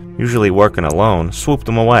criminals, usually working alone, swooped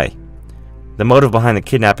them away. The motive behind the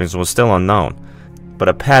kidnappings was still unknown, but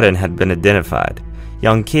a pattern had been identified.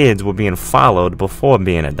 Young kids were being followed before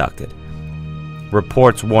being abducted.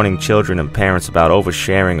 Reports warning children and parents about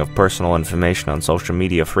oversharing of personal information on social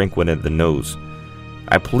media frequented the news.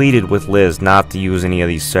 I pleaded with Liz not to use any of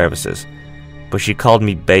these services, but she called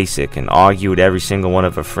me basic and argued every single one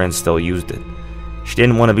of her friends still used it. She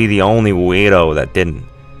didn't want to be the only weirdo that didn't,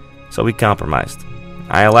 so we compromised.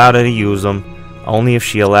 I allowed her to use them, only if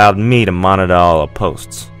she allowed me to monitor all her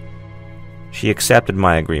posts. She accepted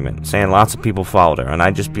my agreement, saying lots of people followed her, and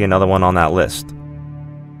I'd just be another one on that list.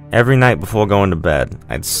 Every night before going to bed,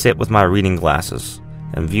 I'd sit with my reading glasses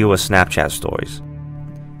and view her Snapchat stories.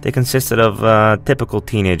 They consisted of typical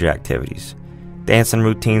teenager activities. Dancing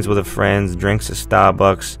routines with her friends, drinks at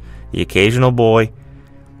Starbucks, the occasional boy.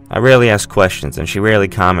 I rarely asked questions, and she rarely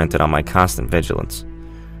commented on my constant vigilance.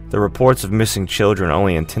 The reports of missing children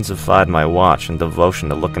only intensified my watch and devotion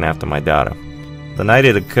to looking after my daughter. The night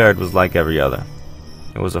it occurred was like every other.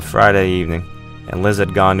 It was a Friday evening, and Liz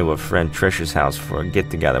had gone to her friend Trisha's house for a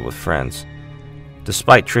get-together with friends.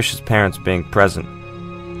 Despite Trisha's parents being present,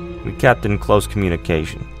 we kept in close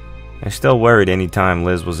communication. I still worried any time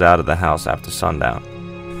Liz was out of the house after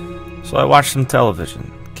sundown. So I watched some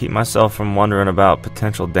television, keep myself from wondering about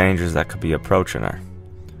potential dangers that could be approaching her.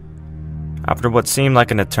 After what seemed like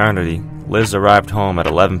an eternity, Liz arrived home at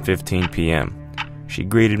 11:15 p.m. She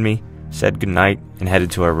greeted me, said goodnight, and headed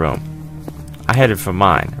to her room. I headed for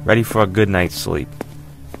mine, ready for a good night's sleep.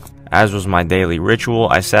 As was my daily ritual,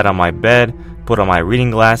 I sat on my bed, put on my reading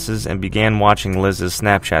glasses, and began watching Liz's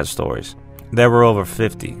Snapchat stories. There were over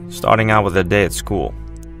 50, starting out with her day at school.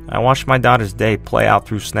 I watched my daughter's day play out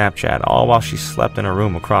through Snapchat, all while she slept in her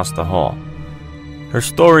room across the hall. Her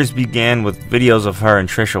stories began with videos of her and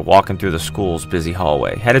Trisha walking through the school's busy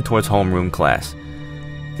hallway, headed towards homeroom class.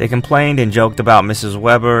 They complained and joked about Mrs.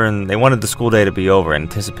 Weber, and they wanted the school day to be over in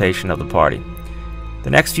anticipation of the party. The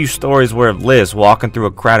next few stories were of Liz walking through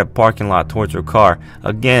a crowded parking lot towards her car,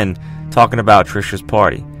 again talking about Trisha's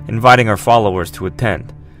party, inviting her followers to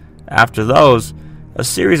attend. After those, a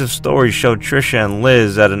series of stories showed Trisha and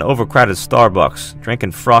Liz at an overcrowded Starbucks,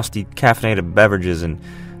 drinking frosty, caffeinated beverages and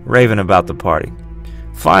raving about the party.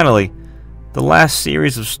 Finally, the last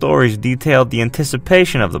series of stories detailed the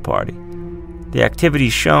anticipation of the party. The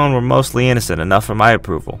activities shown were mostly innocent, enough for my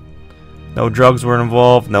approval. No drugs were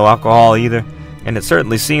involved, no alcohol either, and it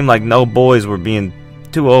certainly seemed like no boys were being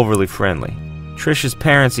too overly friendly. Trisha's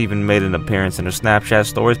parents even made an appearance in her Snapchat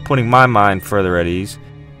stories, putting my mind further at ease.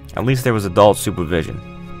 At least there was adult supervision.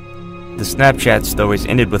 The Snapchat stories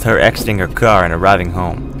ended with her exiting her car and arriving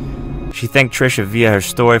home. She thanked Trisha via her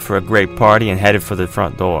story for a great party and headed for the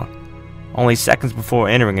front door, only seconds before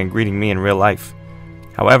entering and greeting me in real life.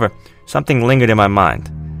 However, something lingered in my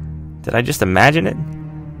mind. Did I just imagine it?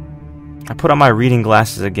 I put on my reading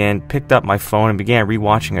glasses again, picked up my phone, and began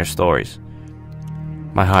rewatching her stories.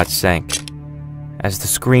 My heart sank. As the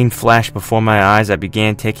screen flashed before my eyes, I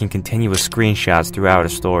began taking continuous screenshots throughout her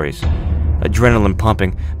stories. Adrenaline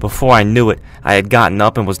pumping. Before I knew it, I had gotten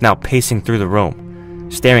up and was now pacing through the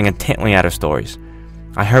room, staring intently at her stories.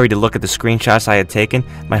 I hurried to look at the screenshots I had taken,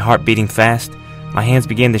 my heart beating fast. My hands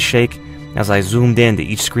began to shake. As I zoomed in to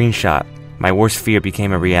each screenshot, my worst fear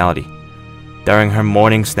became a reality. During her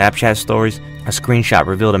morning Snapchat stories, a screenshot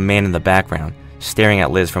revealed a man in the background, staring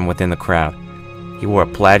at Liz from within the crowd. He wore a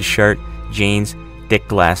plaid shirt, jeans, thick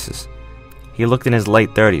glasses. He looked in his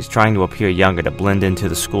late 30s, trying to appear younger to blend into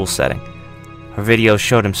the school setting. Her videos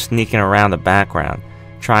showed him sneaking around the background,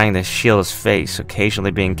 trying to shield his face,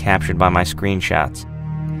 occasionally being captured by my screenshots.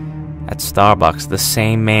 At Starbucks, the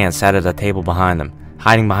same man sat at a table behind them,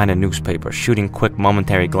 hiding behind a newspaper, shooting quick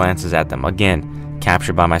momentary glances at them, again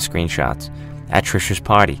captured by my screenshots. At Trisha's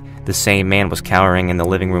party, the same man was cowering in the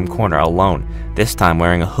living room corner alone, this time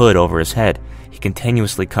wearing a hood over his head. He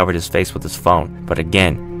continuously covered his face with his phone, but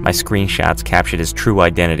again, my screenshots captured his true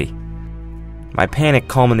identity. My panic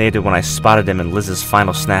culminated when I spotted him in Liz's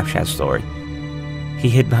final Snapchat story. He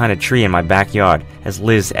hid behind a tree in my backyard as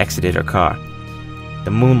Liz exited her car.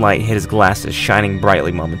 The moonlight hit his glasses, shining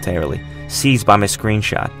brightly momentarily, seized by my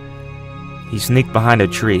screenshot. He sneaked behind a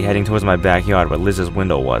tree, heading towards my backyard where Liz's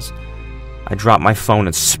window was. I dropped my phone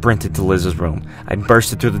and sprinted to Liz's room. I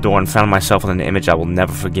bursted through the door and found myself in an image I will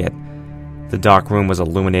never forget. The dark room was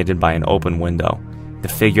illuminated by an open window. The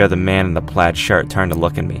figure of the man in the plaid shirt turned to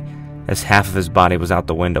look at me, as half of his body was out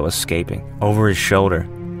the window escaping. Over his shoulder,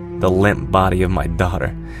 the limp body of my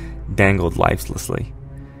daughter dangled lifelessly.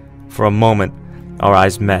 For a moment, our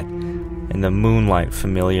eyes met, and the moonlight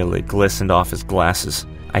familiarly glistened off his glasses.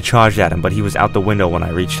 I charged at him, but he was out the window when I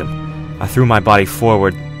reached him. I threw my body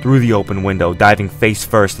forward, through the open window, diving face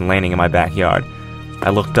first and landing in my backyard. I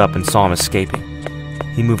looked up and saw him escaping.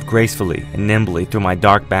 He moved gracefully and nimbly through my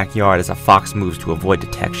dark backyard as a fox moves to avoid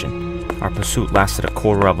detection. Our pursuit lasted a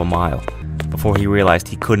quarter of a mile before he realized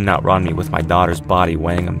he couldn't outrun me with my daughter's body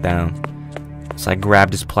weighing him down. As I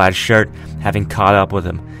grabbed his plaid shirt, having caught up with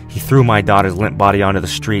him, he threw my daughter's limp body onto the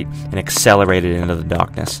street and accelerated into the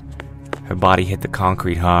darkness. Her body hit the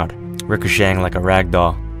concrete hard, ricocheting like a rag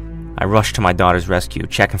doll. I rushed to my daughter's rescue,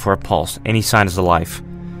 checking for a pulse, any signs of life.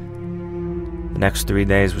 The next 3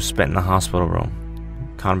 days were spent in the hospital room.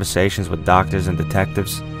 Conversations with doctors and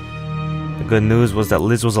detectives. The good news was that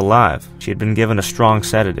Liz was alive. She had been given a strong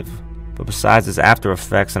sedative, but besides its after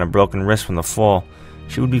effects and a broken wrist from the fall,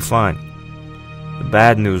 she would be fine. The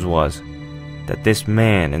bad news was that this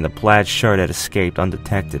man in the plaid shirt had escaped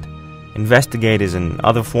undetected. Investigators and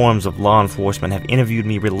other forms of law enforcement have interviewed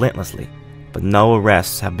me relentlessly, but no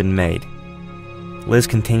arrests have been made. Liz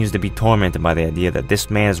continues to be tormented by the idea that this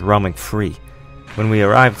man is roaming free. When we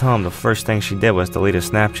arrived home, the first thing she did was delete her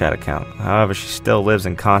Snapchat account. However, she still lives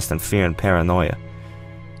in constant fear and paranoia.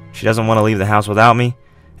 She doesn't want to leave the house without me,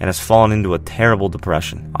 and has fallen into a terrible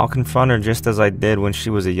depression. I'll confront her just as I did when she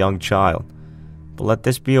was a young child. But let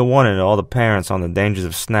this be a warning to all the parents on the dangers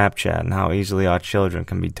of Snapchat and how easily our children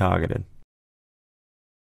can be targeted.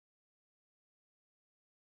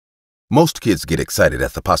 Most kids get excited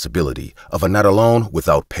at the possibility of a night alone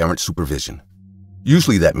without parent supervision.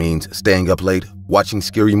 Usually that means staying up late, watching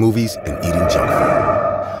scary movies, and eating junk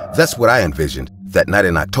food. That's what I envisioned that night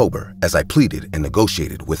in October as I pleaded and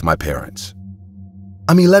negotiated with my parents.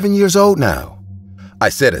 I'm 11 years old now, I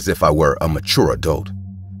said as if I were a mature adult.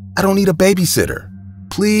 I don't need a babysitter.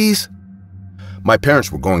 Please? My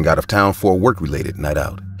parents were going out of town for a work-related night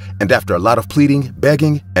out, and after a lot of pleading,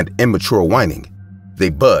 begging, and immature whining, they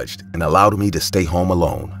budged and allowed me to stay home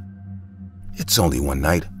alone. It's only one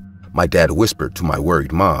night, my dad whispered to my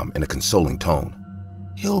worried mom in a consoling tone.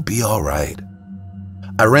 He'll be all right.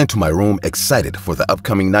 I ran to my room excited for the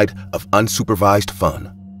upcoming night of unsupervised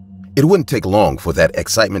fun. It wouldn't take long for that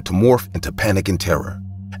excitement to morph into panic and terror,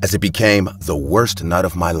 as it became the worst night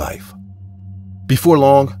of my life. Before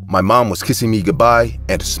long, my mom was kissing me goodbye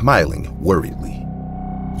and smiling worriedly.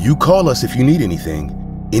 You call us if you need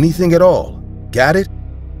anything at all. Got it?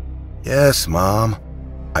 Yes, Mom.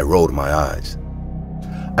 I rolled my eyes.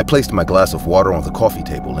 I placed my glass of water on the coffee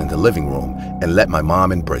table in the living room and let my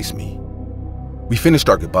mom embrace me. We finished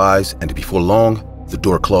our goodbyes, and before long, the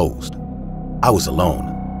door closed. I was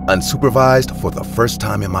alone, unsupervised for the first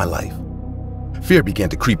time in my life. Fear began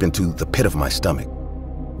to creep into the pit of my stomach.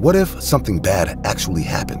 What if something bad actually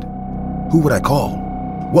happened? Who would I call?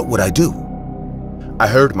 What would I do? I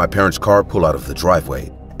heard my parents' car pull out of the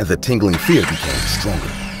driveway, and the tingling fear became stronger,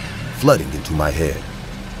 flooding into my head.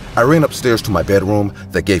 I ran upstairs to my bedroom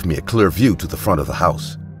that gave me a clear view to the front of the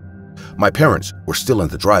house. My parents were still in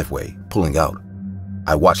the driveway, pulling out.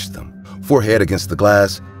 I watched them, forehead against the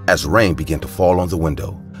glass, as rain began to fall on the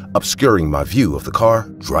window, obscuring my view of the car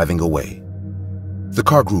driving away. The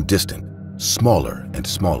car grew distant, smaller and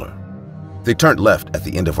smaller. They turned left at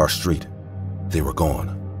the end of our street. They were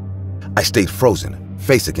gone. I stayed frozen,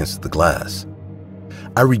 face against the glass.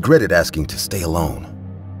 I regretted asking to stay alone.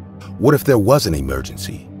 What if there was an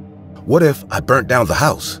emergency? What if I burnt down the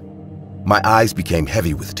house? My eyes became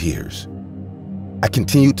heavy with tears. I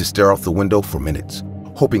continued to stare out the window for minutes,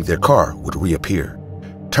 hoping their car would reappear,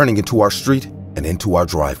 turning into our street and into our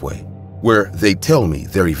driveway, where they'd tell me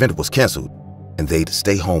their event was canceled and they'd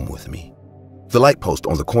stay home with me. The light post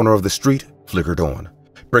on the corner of the street flickered on,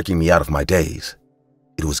 breaking me out of my daze.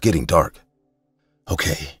 It was getting dark.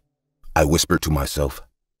 Okay, I whispered to myself.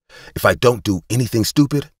 If I don't do anything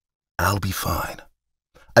stupid, I'll be fine.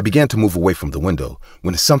 I began to move away from the window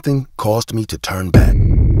when something caused me to turn back.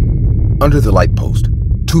 Under the light post,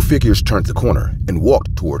 two figures turned the corner and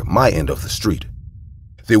walked toward my end of the street.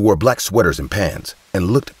 They wore black sweaters and pants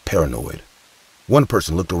and looked paranoid. One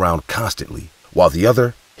person looked around constantly, while the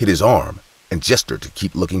other hit his arm and gestured to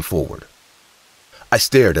keep looking forward. I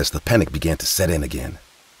stared as the panic began to set in again.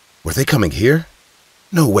 Were they coming here?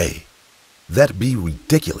 No way. That'd be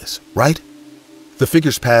ridiculous, right? The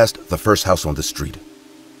figures passed the first house on the street.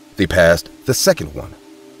 They passed the second one.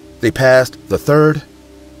 They passed the third.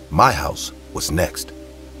 My house was next.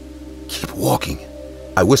 Keep walking,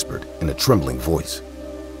 I whispered in a trembling voice.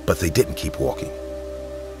 But they didn't keep walking.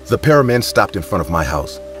 The pair of men stopped in front of my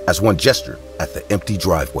house as one gestured at the empty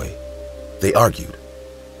driveway. They argued.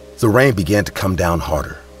 The rain began to come down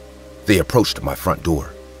harder. They approached my front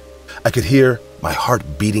door. I could hear my heart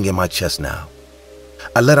beating in my chest now.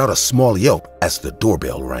 I let out a small yelp as the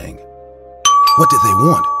doorbell rang. What did they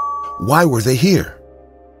want? Why were they here?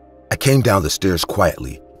 I came down the stairs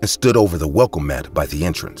quietly and stood over the welcome mat by the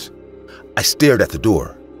entrance. I stared at the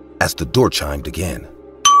door as the door chimed again.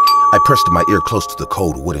 I pressed my ear close to the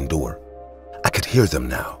cold wooden door. I could hear them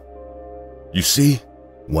now. You see,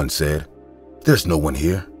 one said, there's no one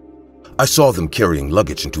here. I saw them carrying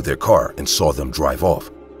luggage into their car and saw them drive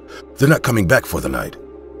off. They're not coming back for the night.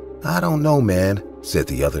 I don't know, man, said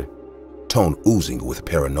the other, tone oozing with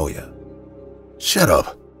paranoia. Shut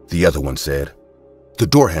up, the other one said. The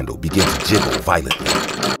door handle began to jiggle violently.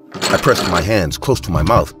 I pressed my hands close to my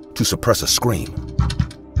mouth to suppress a scream.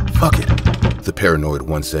 Fuck it, the paranoid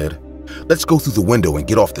one said. Let's go through the window and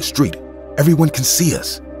get off the street. Everyone can see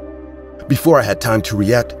us. Before I had time to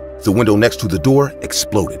react, the window next to the door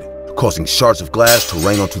exploded, causing shards of glass to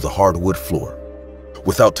rain onto the hardwood floor.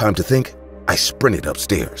 Without time to think, I sprinted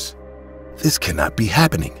upstairs. This cannot be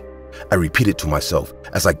happening, I repeated to myself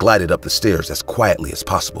as I glided up the stairs as quietly as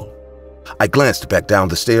possible. I glanced back down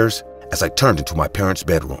the stairs as I turned into my parents'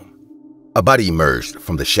 bedroom. A body emerged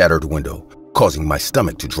from the shattered window, causing my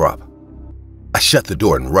stomach to drop. I shut the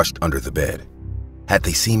door and rushed under the bed. Had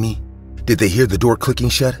they seen me? Did they hear the door clicking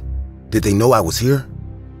shut? Did they know I was here?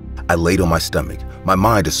 I laid on my stomach, my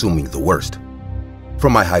mind assuming the worst.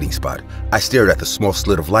 From my hiding spot, I stared at the small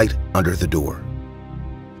slit of light under the door.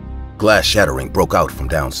 Glass shattering broke out from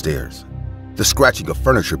downstairs. The scratching of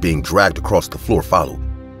furniture being dragged across the floor followed.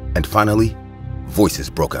 And finally, voices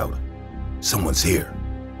broke out. Someone's here,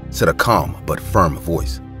 said a calm but firm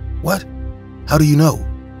voice. What? How do you know?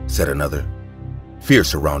 Said another. Fear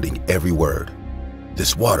surrounding every word.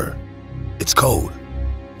 This water, it's cold.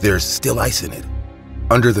 There's still ice in it.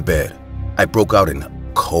 Under the bed, I broke out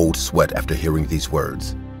in cold sweat after hearing these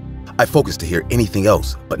words. I focused to hear anything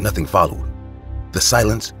else, but nothing followed. The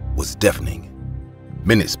silence was deafening.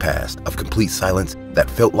 Minutes passed of complete silence that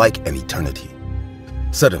felt like an eternity.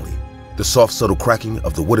 Suddenly, the soft, subtle cracking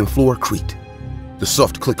of the wooden floor creaked. The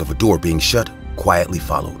soft click of a door being shut quietly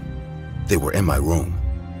followed. They were in my room.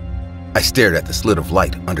 I stared at the slit of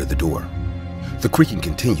light under the door. The creaking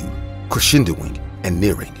continued, crescendoing and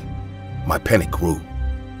nearing. My panic grew.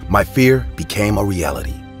 My fear became a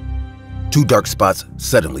reality. Two dark spots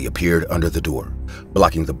suddenly appeared under the door,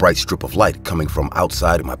 blocking the bright strip of light coming from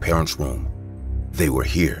outside my parents' room. They were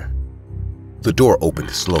here. The door opened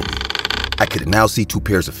slowly. I could now see two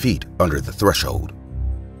pairs of feet under the threshold.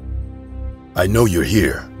 I know you're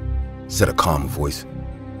here, said a calm voice.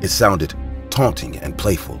 It sounded taunting and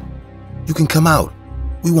playful. You can come out.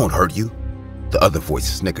 We won't hurt you. The other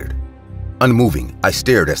voice snickered. Unmoving, I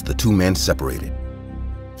stared as the two men separated.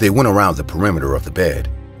 They went around the perimeter of the bed,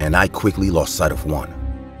 and I quickly lost sight of one.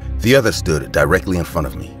 The other stood directly in front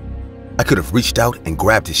of me. I could have reached out and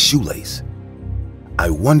grabbed his shoelace. I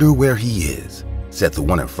wonder where he is, said the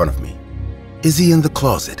one in front of me. Is he in the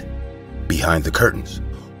closet? Behind the curtains?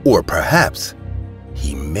 Or perhaps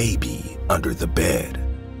he may be under the bed.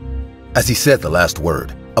 As he said the last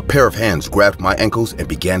word, a pair of hands grabbed my ankles and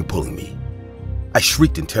began pulling me. I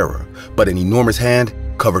shrieked in terror, but an enormous hand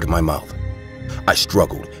covered my mouth. I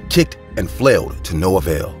struggled, kicked, and flailed to no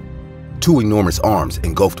avail. Two enormous arms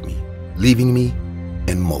engulfed me, leaving me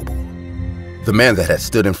immobile. The man that had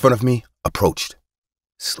stood in front of me approached.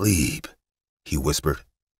 Sleep, he whispered.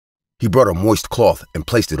 He brought a moist cloth and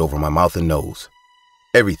placed it over my mouth and nose.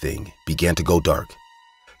 Everything began to go dark.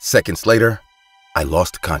 Seconds later, I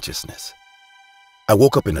lost consciousness. I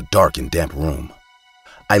woke up in a dark and damp room.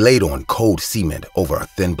 I laid on cold cement over a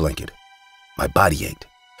thin blanket. My body ached.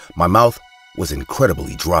 My mouth was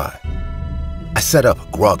incredibly dry. I sat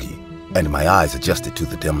up groggy, and my eyes adjusted to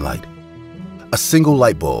the dim light. A single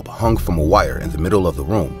light bulb hung from a wire in the middle of the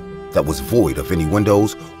room that was void of any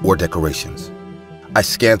windows or decorations. I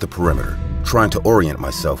scanned the perimeter, trying to orient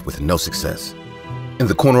myself with no success. In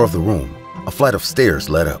the corner of the room, a flight of stairs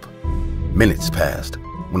led up. Minutes passed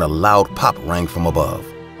when a loud pop rang from above.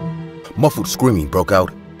 Muffled screaming broke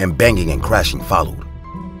out, and banging and crashing followed.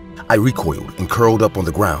 I recoiled and curled up on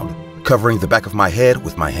the ground, covering the back of my head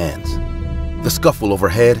with my hands. The scuffle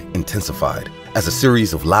overhead intensified as a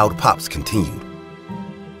series of loud pops continued.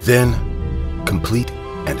 Then, complete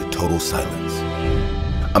and total silence.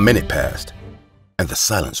 A minute passed, and the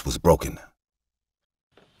silence was broken.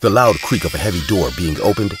 The loud creak of a heavy door being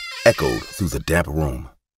opened echoed through the damp room.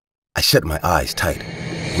 I shut my eyes tight,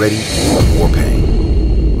 ready for more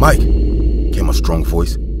pain. "Mike," came a strong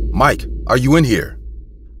voice. "Mike, are you in here?"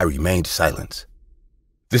 I remained silent.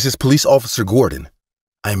 "This is Police Officer Gordon.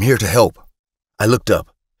 I am here to help." I looked up,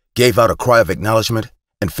 gave out a cry of acknowledgement,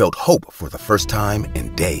 and felt hope for the first time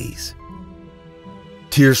in days.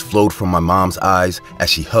 Tears flowed from my mom's eyes as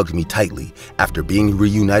she hugged me tightly after being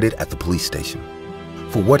reunited at the police station.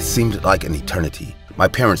 For what seemed like an eternity, my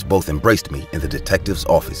parents both embraced me in the detective's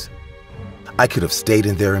office. I could have stayed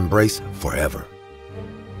in their embrace forever.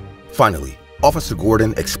 Finally, Officer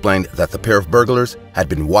Gordon explained that the pair of burglars had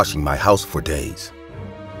been watching my house for days.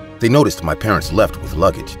 They noticed my parents left with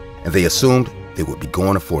luggage, and they assumed they would be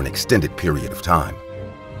gone for an extended period of time.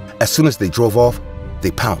 As soon as they drove off, they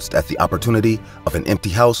pounced at the opportunity of an empty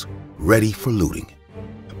house ready for looting.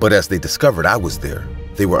 But as they discovered I was there,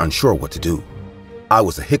 they were unsure what to do. I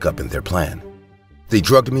was a hiccup in their plan. They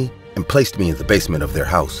drugged me and placed me in the basement of their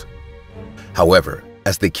house. However,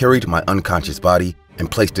 as they carried my unconscious body and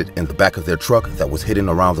placed it in the back of their truck that was hidden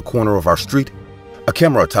around the corner of our street, a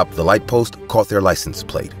camera atop the light post caught their license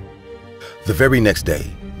plate. The very next day,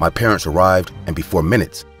 my parents arrived, and before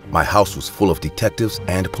minutes, my house was full of detectives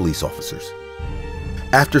and police officers.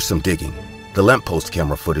 After some digging, the lamppost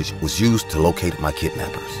camera footage was used to locate my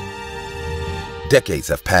kidnappers. Decades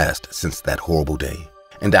have passed since that horrible day,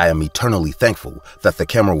 and I am eternally thankful that the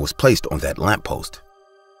camera was placed on that lamppost.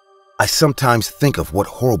 I sometimes think of what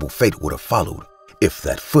horrible fate would have followed if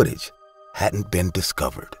that footage hadn't been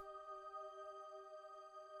discovered.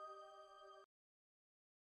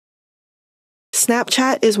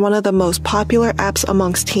 Snapchat is one of the most popular apps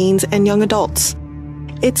amongst teens and young adults.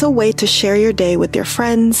 It's a way to share your day with your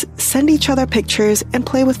friends, send each other pictures, and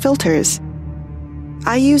play with filters.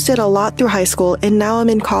 I used it a lot through high school, and now I'm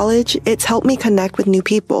in college. It's helped me connect with new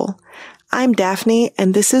people. I'm Daphne,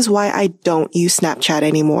 and this is why I don't use Snapchat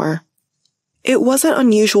anymore. It wasn't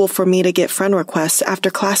unusual for me to get friend requests after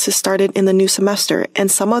classes started in the new semester, and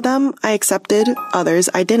some of them I accepted, others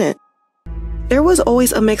I didn't. There was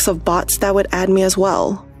always a mix of bots that would add me as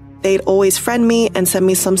well. They'd always friend me and send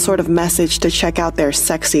me some sort of message to check out their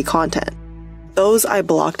sexy content. Those I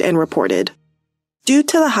blocked and reported. Due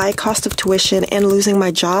to the high cost of tuition and losing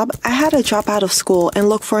my job, I had to drop out of school and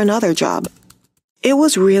look for another job. It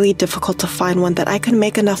was really difficult to find one that I could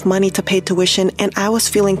make enough money to pay tuition, and I was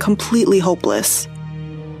feeling completely hopeless.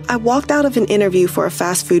 I walked out of an interview for a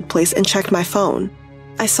fast food place and checked my phone.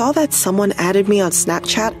 I saw that someone added me on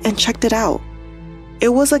Snapchat and checked it out.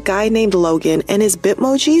 It was a guy named Logan, and his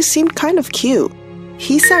Bitmoji seemed kind of cute.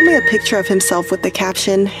 He sent me a picture of himself with the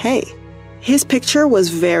caption, "Hey." His picture was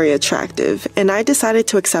very attractive, and I decided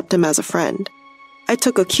to accept him as a friend. I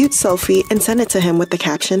took a cute selfie and sent it to him with the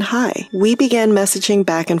caption, "Hi." We began messaging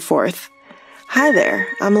back and forth. "Hi there,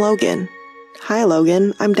 I'm Logan." "Hi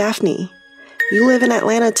Logan, I'm Daphne." "You live in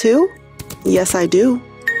Atlanta too?" "Yes, I do."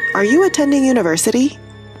 "Are you attending university?"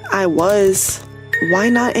 "I was." "Why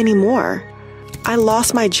not anymore?" "I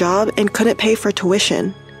lost my job and couldn't pay for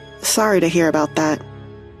tuition." "Sorry to hear about that."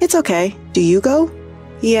 "It's okay. Do you go?"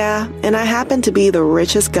 "Yeah, and I happen to be the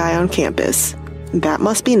richest guy on campus." "That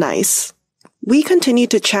must be nice." We continued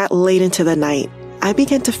to chat late into the night. I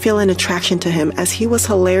began to feel an attraction to him as he was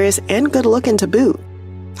hilarious and good looking to boot.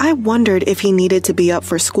 I wondered if he needed to be up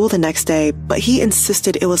for school the next day, but he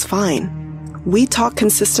insisted it was fine. We talked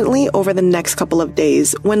consistently over the next couple of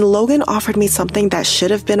days when Logan offered me something that should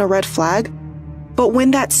have been a red flag. But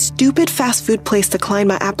when that stupid fast food place declined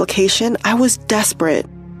my application, I was desperate.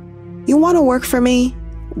 "You want to work for me?"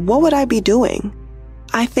 What would I be doing?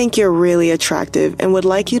 "I think you're really attractive and would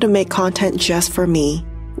like you to make content just for me."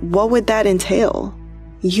 What would that entail?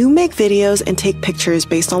 "You make videos and take pictures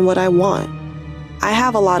based on what I want. I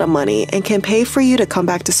have a lot of money and can pay for you to come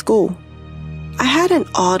back to school." I had an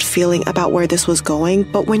odd feeling about where this was going,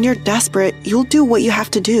 but when you're desperate, you'll do what you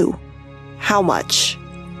have to do. "How much?"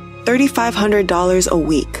 $3,500 a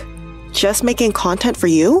week. "Just making content for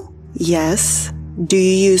you?" "Yes." "Do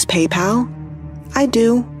you use PayPal?" "I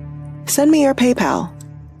do." "Send me your PayPal."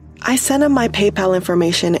 I sent him my PayPal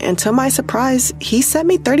information, and to my surprise, he sent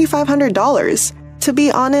me $3,500. To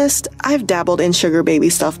be honest, I've dabbled in sugar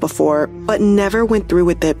baby stuff before, but never went through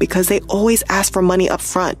with it because they always ask for money up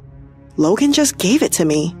front. Logan just gave it to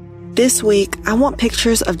me. "This week, I want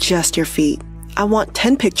pictures of just your feet. I want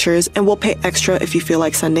 10 pictures and we'll pay extra if you feel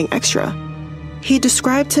like sending extra." He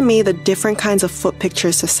described to me the different kinds of foot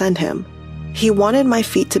pictures to send him. He wanted my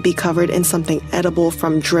feet to be covered in something edible,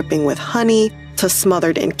 from dripping with honey to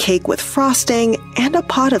smothered in cake with frosting and a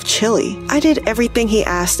pot of chili. I did everything he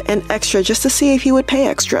asked and extra just to see if he would pay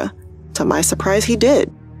extra. To my surprise, he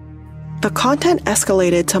did. The content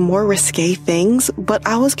escalated to more risque things, but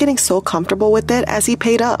I was getting so comfortable with it as he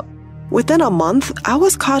paid up. Within a month, I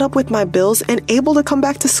was caught up with my bills and able to come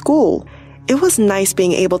back to school. It was nice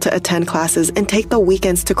being able to attend classes and take the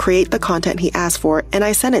weekends to create the content he asked for, and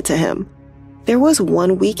I sent it to him. There was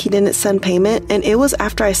one week he didn't send payment, and it was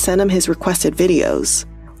after I sent him his requested videos.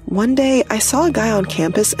 One day, I saw a guy on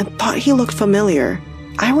campus and thought he looked familiar.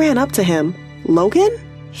 I ran up to him. "Logan?"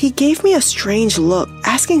 He gave me a strange look,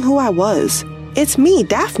 asking who I was. "It's me,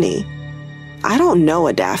 Daphne." "I don't know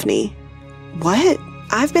a Daphne." "What?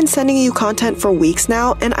 I've been sending you content for weeks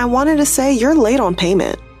now, and I wanted to say you're late on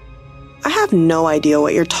payment." "I have no idea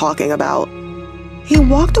what you're talking about." He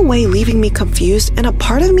walked away, leaving me confused, and a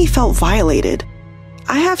part of me felt violated.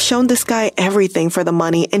 I have shown this guy everything for the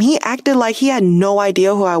money, and he acted like he had no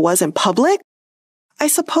idea who I was in public? I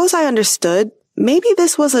suppose I understood. Maybe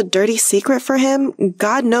this was a dirty secret for him.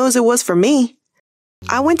 God knows it was for me.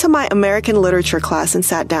 I went to my American literature class and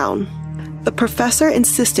sat down. The professor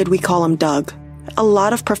insisted we call him Doug. A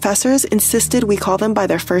lot of professors insisted we call them by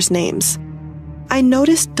their first names. I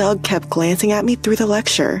noticed Doug kept glancing at me through the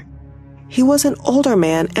lecture. He was an older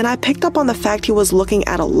man, and I picked up on the fact he was looking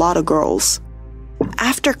at a lot of girls.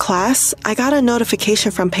 After class, I got a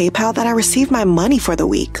notification from PayPal that I received my money for the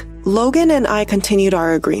week. Logan and I continued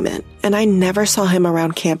our agreement, and I never saw him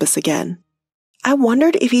around campus again. I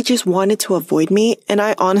wondered if he just wanted to avoid me, and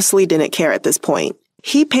I honestly didn't care at this point.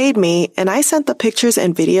 He paid me, and I sent the pictures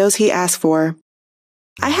and videos he asked for.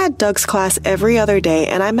 I had Doug's class every other day,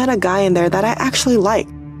 and I met a guy in there that I actually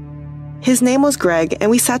liked. His name was Greg,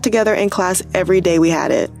 and we sat together in class every day we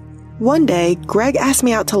had it. One day, Greg asked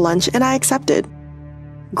me out to lunch, and I accepted.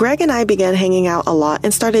 Greg and I began hanging out a lot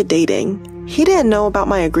and started dating. He didn't know about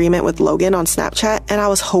my agreement with Logan on Snapchat, and I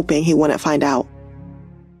was hoping he wouldn't find out.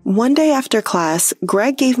 One day after class,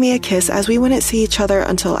 Greg gave me a kiss as we wouldn't see each other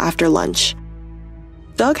until after lunch.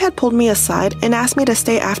 Doug had pulled me aside and asked me to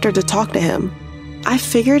stay after to talk to him. I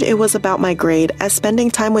figured it was about my grade, as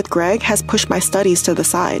spending time with Greg has pushed my studies to the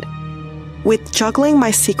side. With juggling my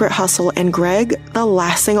secret hustle and Greg, the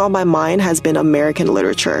last thing on my mind has been American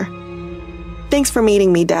literature. "Thanks for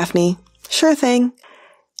meeting me, Daphne." "Sure thing."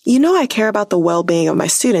 "You know I care about the well-being of my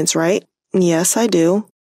students, right?" "Yes, I do."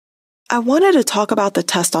 "I wanted to talk about the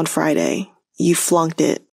test on Friday. You flunked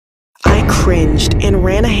it." I cringed and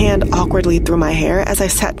ran a hand awkwardly through my hair as I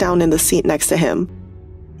sat down in the seat next to him.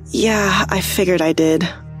 "Yeah, I figured I did."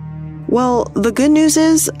 "Well, the good news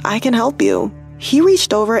is I can help you." He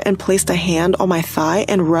reached over and placed a hand on my thigh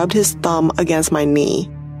and rubbed his thumb against my knee.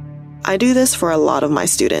 I do this for a lot of my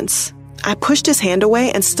students. I pushed his hand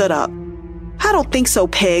away and stood up. "I don't think so,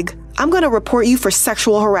 pig. I'm going to report you for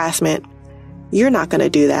sexual harassment." "You're not going to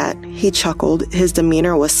do that," he chuckled. His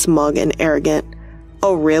demeanor was smug and arrogant.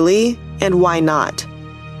 "Oh, really? And why not?"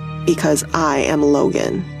 "Because I am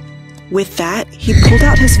Logan." With that, he pulled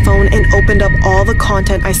out his phone and opened up all the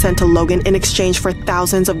content I sent to Logan in exchange for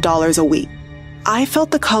thousands of dollars a week. I felt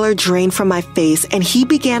the color drain from my face, and he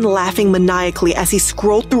began laughing maniacally as he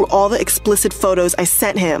scrolled through all the explicit photos I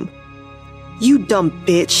sent him. "You dumb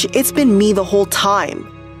bitch, it's been me the whole time."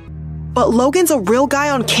 "But Logan's a real guy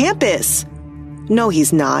on campus." "No,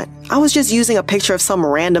 he's not. I was just using a picture of some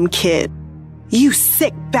random kid." "You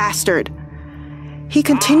sick bastard." He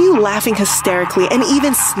continued laughing hysterically and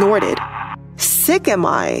even snorted. "Sick am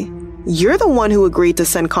I? You're the one who agreed to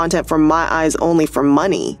send content for my eyes only for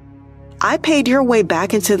money. I paid your way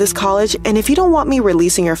back into this college, and if you don't want me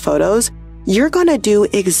releasing your photos, you're gonna do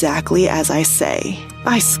exactly as I say."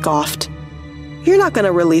 I scoffed. "You're not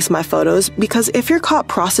gonna release my photos because if you're caught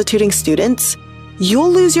prostituting students,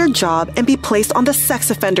 you'll lose your job and be placed on the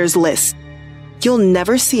sex offenders list. You'll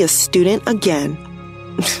never see a student again."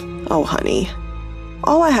 "Oh, honey.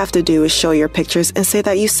 All I have to do is show your pictures and say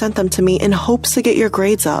that you sent them to me in hopes to get your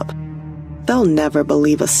grades up. They'll never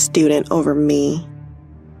believe a student over me."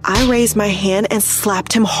 I raised my hand and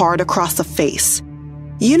slapped him hard across the face.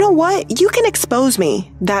 "You know what? You can expose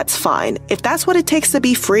me. That's fine. If that's what it takes to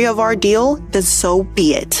be free of our deal, then so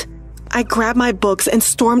be it." I grabbed my books and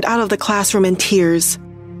stormed out of the classroom in tears.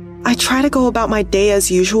 I tried to go about my day as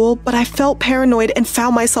usual, but I felt paranoid and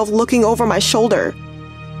found myself looking over my shoulder.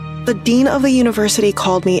 The dean of the university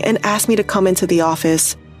called me and asked me to come into the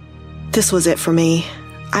office. This was it for me.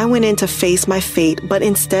 I went in to face my fate, but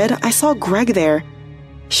instead I saw Greg there,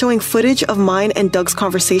 showing footage of mine and Doug's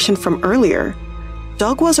conversation from earlier.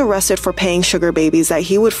 Doug was arrested for paying sugar babies that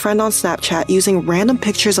he would friend on Snapchat using random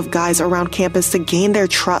pictures of guys around campus to gain their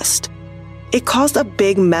trust. It caused a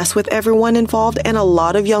big mess with everyone involved, and a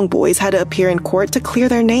lot of young boys had to appear in court to clear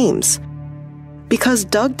their names. Because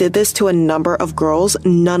Doug did this to a number of girls,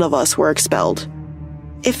 none of us were expelled.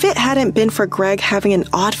 If it hadn't been for Greg having an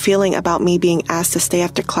odd feeling about me being asked to stay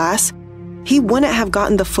after class, he wouldn't have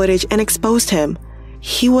gotten the footage and exposed him.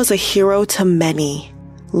 He was a hero to many.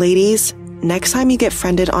 Ladies, next time you get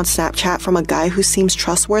friended on Snapchat from a guy who seems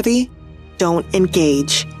trustworthy, don't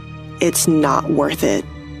engage. It's not worth it.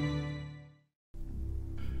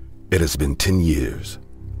 It has been 10 years,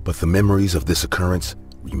 but the memories of this occurrence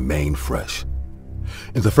remain fresh.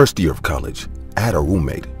 In the first year of college, I had a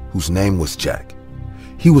roommate whose name was Jack.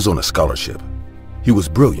 He was on a scholarship. He was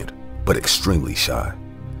brilliant, but extremely shy.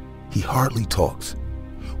 He hardly talks.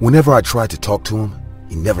 Whenever I tried to talk to him,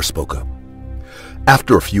 he never spoke up.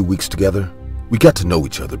 After a few weeks together, we got to know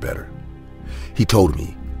each other better. He told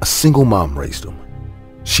me a single mom raised him.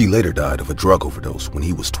 She later died of a drug overdose when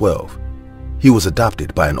he was 12. He was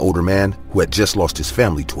adopted by an older man who had just lost his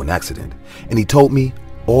family to an accident, and he told me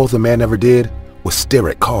all the man ever did was stare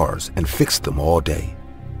at cars and fix them all day.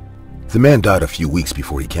 The man died a few weeks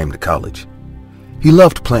before he came to college. He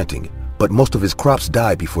loved planting, but most of his crops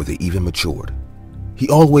died before they even matured. He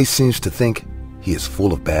always seems to think he is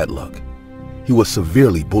full of bad luck. He was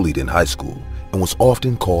severely bullied in high school and was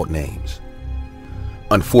often called names.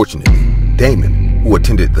 Unfortunately, Damon, who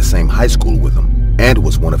attended the same high school with him and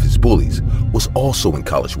was one of his bullies, was also in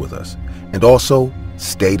college with us and also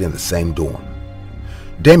stayed in the same dorm.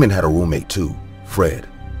 Damon had a roommate too, Fred.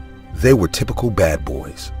 They were typical bad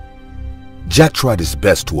boys. Jack tried his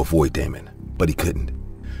best to avoid Damon, but he couldn't.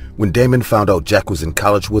 When Damon found out Jack was in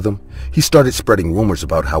college with him, he started spreading rumors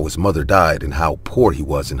about how his mother died and how poor he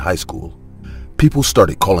was in high school. People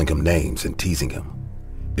started calling him names and teasing him.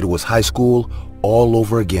 It was high school all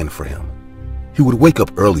over again for him. He would wake up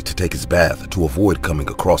early to take his bath to avoid coming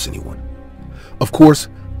across anyone. Of course,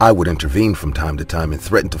 I would intervene from time to time and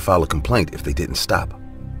threaten to file a complaint if they didn't stop.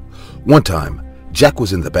 One time, Jack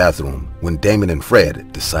was in the bathroom when Damon and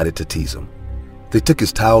Fred decided to tease him. They took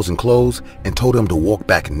his towels and clothes and told him to walk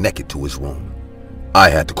back naked to his room. I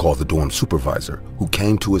had to call the dorm supervisor, who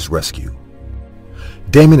came to his rescue.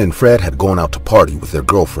 Damon and Fred had gone out to party with their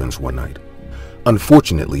girlfriends one night.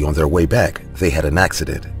 Unfortunately, on their way back, they had an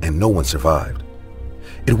accident and no one survived.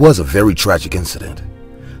 It was a very tragic incident.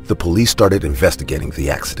 The police started investigating the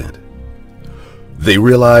accident. They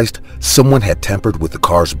realized someone had tampered with the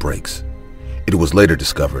car's brakes. It was later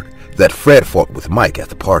discovered that Fred fought with Mike at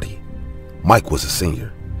the party. Mike was a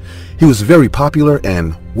senior. He was very popular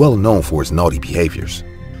and well known for his naughty behaviors.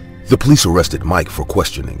 The police arrested Mike for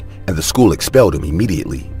questioning, and the school expelled him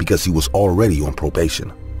immediately because he was already on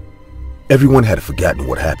probation. Everyone had forgotten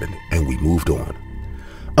what happened, and we moved on.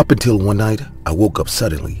 Up until one night, I woke up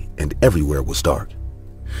suddenly and everywhere was dark.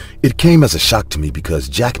 It came as a shock to me because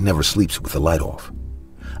Jack never sleeps with the light off.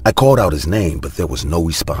 I called out his name, but there was no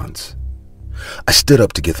response. I stood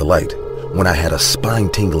up to get the light when I had a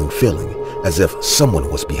spine-tingling feeling as if someone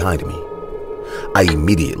was behind me. I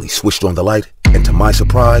immediately switched on the light, and to my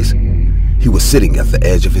surprise, he was sitting at the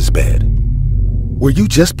edge of his bed. "Were you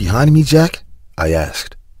just behind me, Jack?" I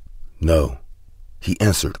asked. "No," he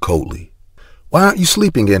answered coldly. "Why aren't you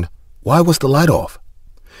sleeping, and why was the light off?"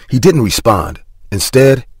 He didn't respond.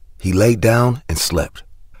 Instead, he laid down and slept.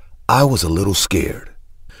 I was a little scared.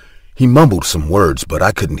 He mumbled some words, but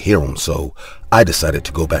I couldn't hear him, so I decided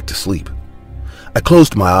to go back to sleep. I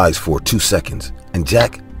closed my eyes for 2 seconds, and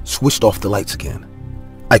Jack switched off the lights again.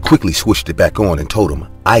 I quickly switched it back on and told him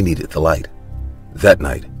I needed the light. That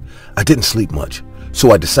night, I didn't sleep much,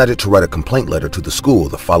 so I decided to write a complaint letter to the school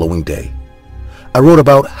the following day. I wrote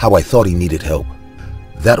about how I thought he needed help.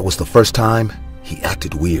 That was the first time he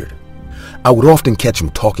acted weird. I would often catch him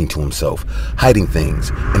talking to himself, hiding things,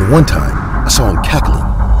 and one time I saw him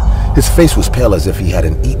cackling. His face was pale as if he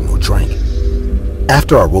hadn't eaten or drank.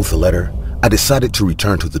 After I wrote the letter, I decided to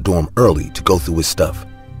return to the dorm early to go through his stuff.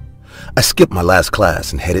 I skipped my last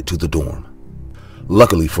class and headed to the dorm.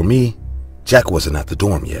 Luckily for me, Jack wasn't at the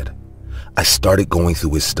dorm yet. I started going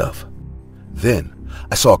through his stuff. Then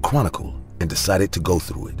I saw a chronicle and decided to go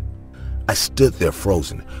through it. I stood there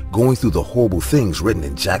frozen, going through the horrible things written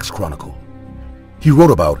in Jack's chronicle. He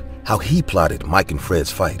wrote about how he plotted Mike and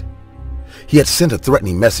Fred's fight. He had sent a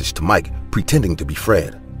threatening message to Mike pretending to be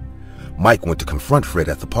Fred. Mike went to confront Fred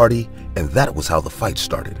at the party, and that was how the fight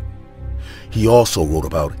started. He also wrote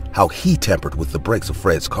about how he tampered with the brakes of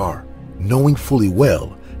Fred's car, knowing fully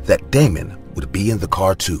well that Damon would be in the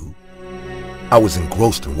car too. I was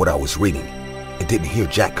engrossed in what I was reading and didn't hear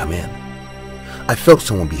Jack come in. I felt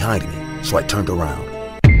someone behind me, so I turned around.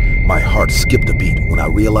 My heart skipped a beat when I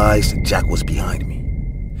realized Jack was behind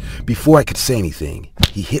me. Before I could say anything,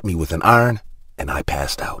 he hit me with an iron, and I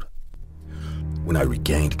passed out. When I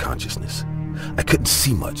regained consciousness, I couldn't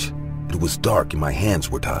see much. It was dark and my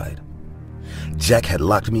hands were tied. Jack had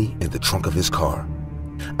locked me in the trunk of his car.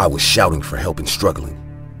 I was shouting for help and struggling.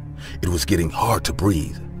 It was getting hard to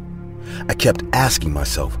breathe. I kept asking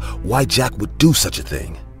myself why Jack would do such a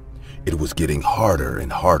thing. It was getting harder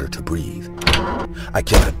and harder to breathe. I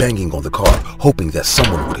kept banging on the car, hoping that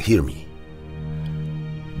someone would hear me.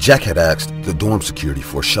 Jack had asked the dorm security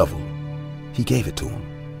for a shovel. He gave it to him,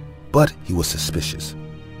 but he was suspicious.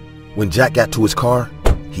 When Jack got to his car,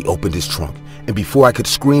 he opened his trunk, and before I could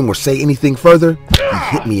scream or say anything further,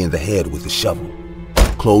 he hit me in the head with the shovel,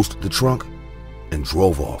 closed the trunk, and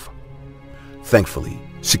drove off. Thankfully,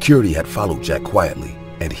 security had followed Jack quietly,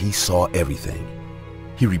 and he saw everything.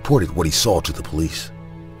 He reported what he saw to the police.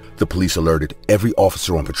 The police alerted every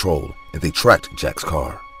officer on patrol, and they tracked Jack's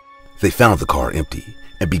car. They found the car empty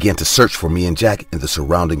and began to search for me and Jack in the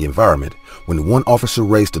surrounding environment when one officer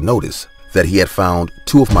raised a notice that he had found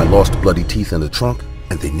 2 of my lost bloody teeth in the trunk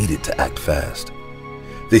and they needed to act fast.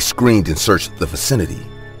 They screened and searched the vicinity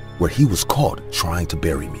where he was caught trying to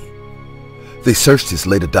bury me. They searched his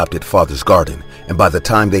late adopted father's garden, and by the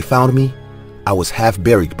time they found me, I was half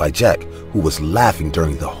buried by Jack, who was laughing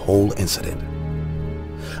during the whole incident.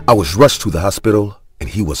 I was rushed to the hospital and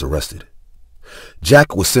he was arrested.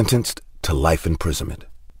 Jack was sentenced to life imprisonment.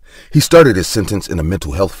 He started his sentence in a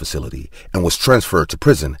mental health facility and was transferred to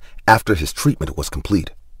prison after his treatment was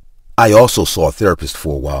complete. I also saw a therapist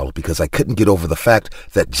for a while because I couldn't get over the fact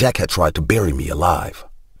that Jack had tried to bury me alive.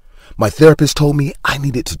 My therapist told me I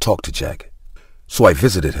needed to talk to Jack, so I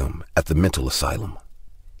visited him at the mental asylum.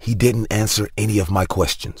 He didn't answer any of my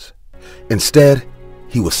questions. Instead,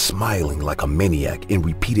 he was smiling like a maniac and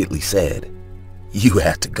repeatedly said, "You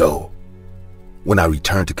had to go." When I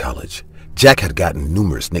returned to college, Jack had gotten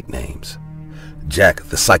numerous nicknames. Jack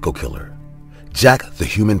the Psycho Killer, Jack the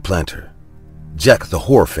Human Planter, Jack the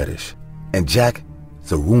Horror Fetish, and Jack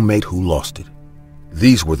the Roommate Who Lost It.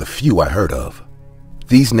 These were the few I heard of.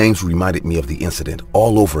 These names reminded me of the incident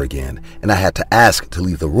all over again, and I had to ask to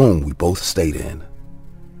leave the room we both stayed in.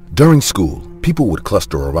 During school, people would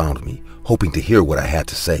cluster around me, hoping to hear what I had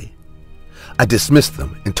to say. I dismissed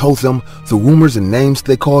them and told them the rumors and names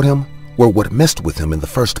they called him were what messed with him in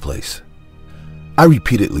the first place. I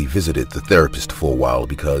repeatedly visited the therapist for a while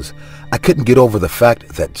because I couldn't get over the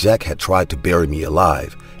fact that Jack had tried to bury me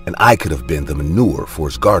alive, and I could have been the manure for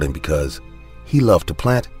his garden because he loved to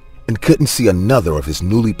plant and couldn't see another of his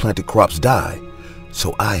newly planted crops die,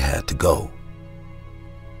 so I had to go.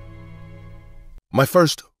 My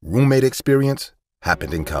first roommate experience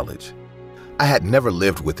happened in college. I had never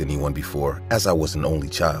lived with anyone before, as I was an only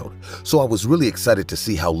child, so I was really excited to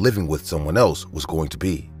see how living with someone else was going to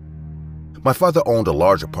be. My father owned a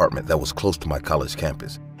large apartment that was close to my college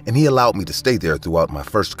campus, and he allowed me to stay there throughout my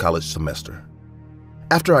first college semester.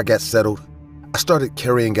 After I got settled, I started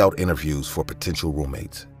carrying out interviews for potential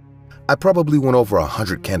roommates. I probably went over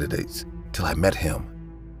 100 candidates till I met him.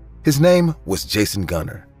 His name was Jason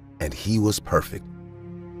Gunner, and he was perfect.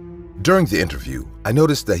 During the interview, I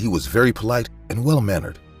noticed that he was very polite and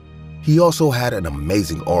well-mannered. He also had an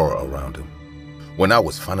amazing aura around him. When I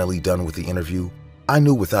was finally done with the interview, I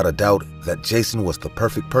knew without a doubt that Jason was the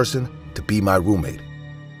perfect person to be my roommate.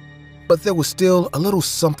 But there was still a little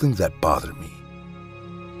something that bothered me.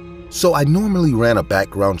 So I normally ran a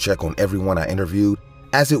background check on everyone I interviewed,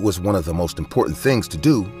 as it was one of the most important things to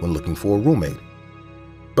do when looking for a roommate.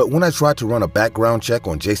 But when I tried to run a background check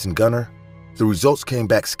on Jason Gunner, the results came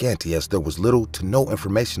back scanty as there was little to no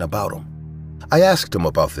information about him. I asked him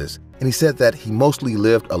about this, and he said that he mostly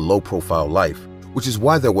lived a low-profile life, which is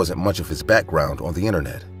why there wasn't much of his background on the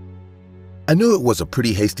internet. I knew it was a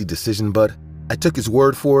pretty hasty decision, but I took his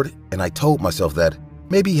word for it, and I told myself that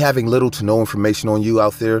maybe having little to no information on you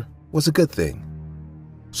out there was a good thing.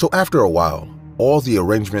 So after a while, all the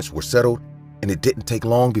arrangements were settled, and it didn't take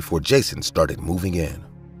long before Jason started moving in.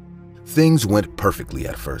 Things went perfectly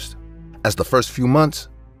at first, as the first few months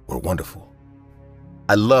were wonderful.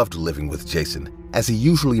 I loved living with Jason, as he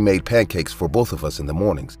usually made pancakes for both of us in the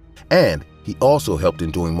mornings, and he also helped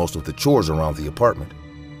in doing most of the chores around the apartment.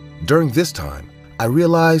 During this time, I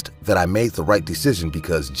realized that I made the right decision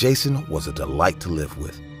because Jason was a delight to live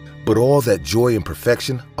with. But all that joy and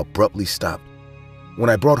perfection abruptly stopped when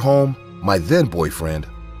I brought home my then boyfriend,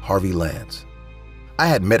 Harvey Lance. I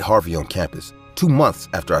had met Harvey on campus 2 months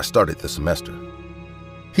after I started the semester.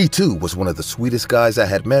 He too was one of the sweetest guys I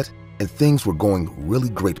had met, and things were going really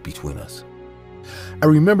great between us. I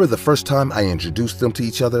remember the first time I introduced them to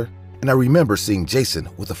each other, and I remember seeing Jason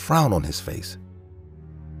with a frown on his face.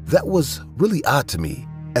 That was really odd to me,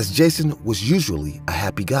 as Jason was usually a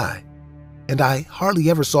happy guy, and I hardly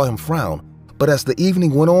ever saw him frown, but as the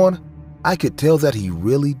evening went on, I could tell that he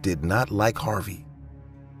really did not like Harvey.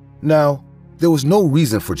 Now, there was no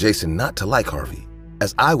reason for Jason not to like Harvey,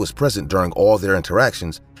 as I was present during all their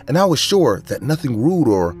interactions, and I was sure that nothing rude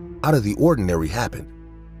or out of the ordinary happened.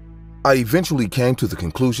 I eventually came to the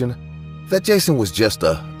conclusion that Jason was just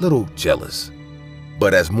a little jealous.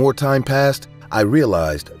 But as more time passed, I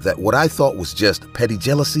realized that what I thought was just petty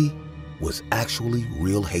jealousy was actually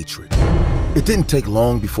real hatred. It didn't take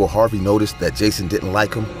long before Harvey noticed that Jason didn't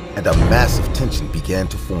like him, and a massive tension began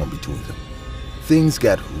to form between them. Things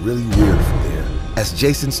got really weird from there, as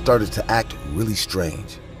Jason started to act really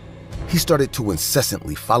strange. He started to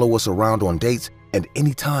incessantly follow us around on dates and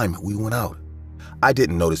any time we went out. I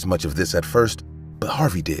didn't notice much of this at first, but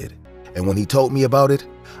Harvey did, and when he told me about it,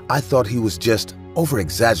 I thought he was just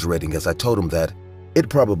over-exaggerating as I told him that it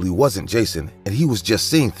probably wasn't Jason and he was just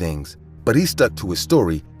seeing things, but he stuck to his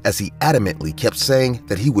story as he adamantly kept saying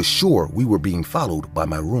that he was sure we were being followed by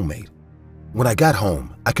my roommate. When I got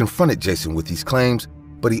home, I confronted Jason with these claims,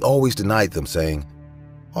 but he always denied them, saying,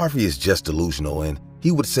 "Harvey is just delusional and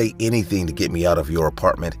he would say anything to get me out of your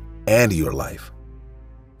apartment and your life."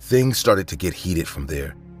 Things started to get heated from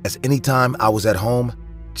there, as anytime I was at home,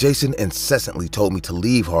 Jason incessantly told me to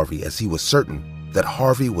leave Harvey as he was certain that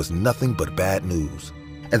Harvey was nothing but bad news.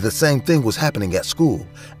 And the same thing was happening at school,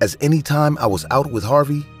 as anytime I was out with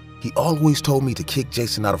Harvey, he always told me to kick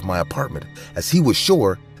Jason out of my apartment, as he was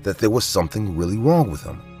sure that there was something really wrong with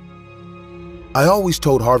him. I always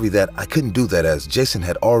told Harvey that I couldn't do that as Jason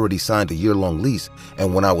had already signed a year-long lease,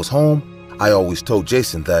 and when I was home, I always told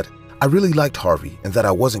Jason that I really liked Harvey and that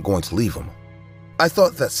I wasn't going to leave him. I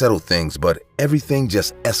thought that settled things, but everything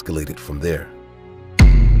just escalated from there.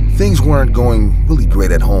 Things weren't going really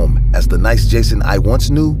great at home, as the nice Jason I once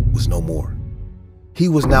knew was no more. He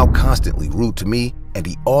was now constantly rude to me, and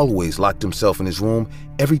he always locked himself in his room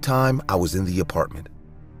every time I was in the apartment.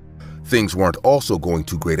 Things weren't also going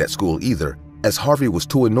too great at school either, as Harvey was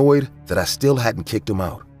too annoyed that I still hadn't kicked him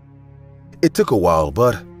out. It took a while,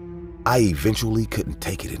 but I eventually couldn't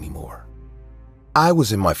take it anymore. I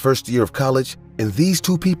was in my first year of college, and these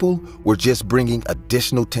two people were just bringing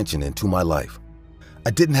additional tension into my life. I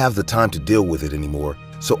didn't have the time to deal with it anymore,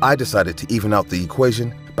 so I decided to even out the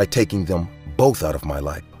equation by taking them both out of my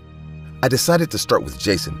life. I decided to start with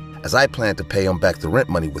Jason, as I planned to pay him back the rent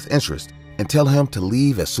money with interest and tell him to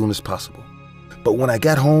leave as soon as possible. But when I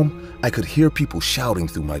got home, I could hear people shouting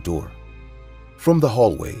through my door. From the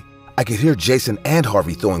hallway, I could hear Jason and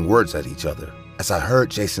Harvey throwing words at each other, as I heard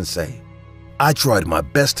Jason say, "I tried my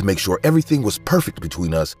best to make sure everything was perfect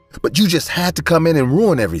between us, but you just had to come in and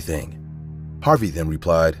ruin everything." Harvey then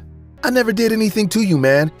replied, "I never did anything to you,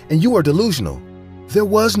 man, and you are delusional. There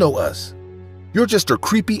was no us. You're just a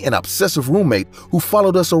creepy and obsessive roommate who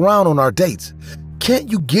followed us around on our dates.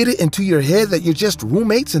 Can't you get it into your head that you're just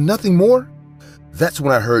roommates and nothing more?" That's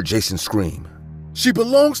when I heard Jason scream, "She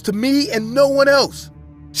belongs to me and no one else.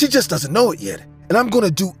 She just doesn't know it yet, and I'm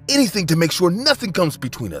gonna do anything to make sure nothing comes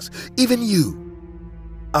between us, even you."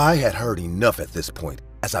 I had heard enough at this point,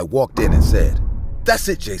 as I walked in and said, "That's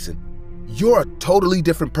it, Jason. You're a totally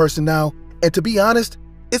different person now, and to be honest,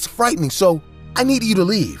 it's frightening, so I need you to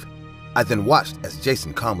leave." I then watched as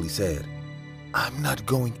Jason calmly said, "I'm not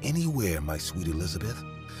going anywhere, my sweet Elizabeth.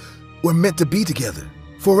 We're meant to be together,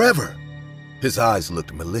 forever." His eyes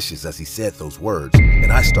looked malicious as he said those words,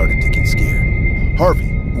 and I started to get scared. Harvey,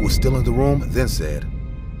 who was still in the room, then said,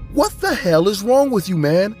 "What the hell is wrong with you,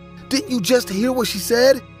 man? Didn't you just hear what she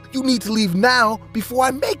said? You need to leave now before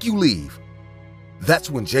I make you leave."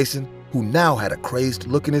 That's when Jason, who now had a crazed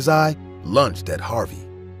look in his eye, lunged at Harvey.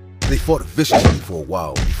 They fought viciously for a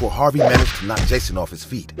while before Harvey managed to knock Jason off his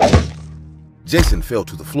feet. Jason fell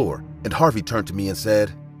to the floor, and Harvey turned to me and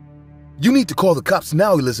said, "You need to call the cops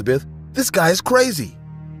now, Elizabeth. This guy is crazy."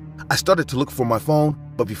 I started to look for my phone,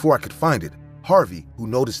 but before I could find it, Harvey, who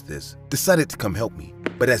noticed this, decided to come help me.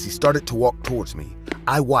 But as he started to walk towards me,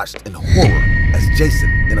 I watched in horror as Jason,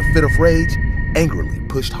 in a fit of rage, angrily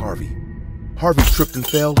pushed Harvey. Harvey tripped and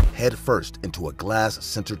fell head first into a glass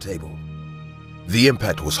center table. The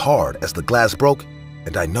impact was hard as the glass broke,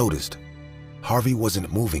 and I noticed Harvey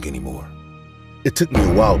wasn't moving anymore. It took me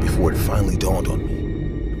a while before it finally dawned on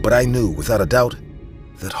me, but I knew without a doubt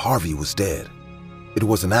that Harvey was dead. It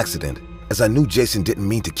was an accident, as I knew Jason didn't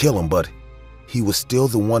mean to kill him, but he was still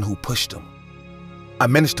the one who pushed him. I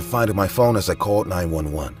managed to find my phone as I called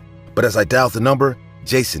 911, but as I dialed the number,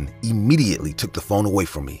 Jason immediately took the phone away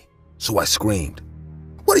from me. So I screamed,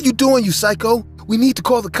 "What are you doing, you psycho? We need to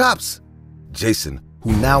call the cops." Jason,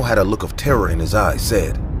 who now had a look of terror in his eyes,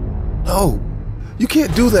 said, "No, you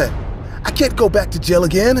can't do that. I can't go back to jail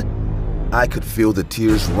again." I could feel the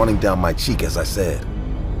tears running down my cheek as I said,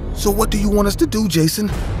 "So what do you want us to do, Jason?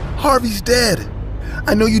 Harvey's dead.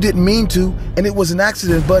 I know you didn't mean to, and it was an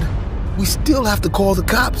accident, but we still have to call the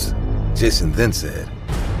cops." Jason then said,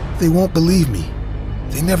 "They won't believe me.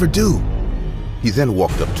 They never do." He then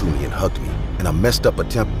walked up to me and hugged me in a messed up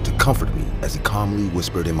attempt to comfort me as he calmly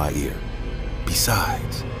whispered in my ear,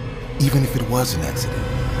 "Besides, even if it was an accident,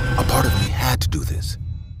 a part of me had to do this.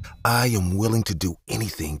 I am willing to do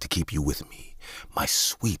anything to keep you with me, my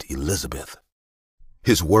sweet Elizabeth."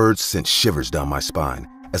 His words sent shivers down my spine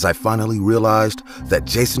as I finally realized that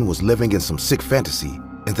Jason was living in some sick fantasy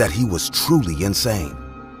and that he was truly insane.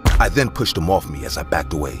 I then pushed him off me as I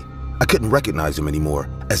backed away. I couldn't recognize him anymore,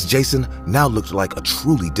 as Jason now looked like a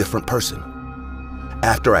truly different person.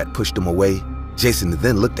 After I had pushed him away, Jason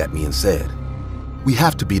then looked at me and said, "We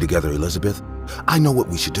have to be together, Elizabeth. I know what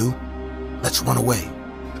we should do. Let's run away.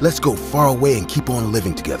 Let's go far away and keep on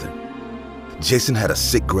living together." Jason had a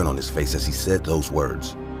sick grin on his face as he said those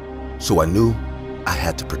words, so I knew I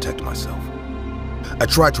had to protect myself. I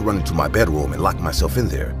tried to run into my bedroom and lock myself in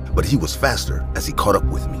there, but he was faster as he caught up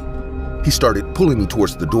with me. He started pulling me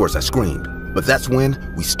towards the door as I screamed, but that's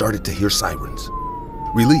when we started to hear sirens.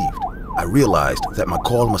 Relieved, I realized that my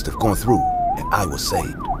call must have gone through and I was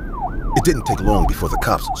saved. It didn't take long before the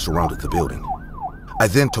cops surrounded the building. I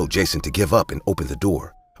then told Jason to give up and open the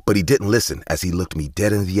door, but he didn't listen as he looked me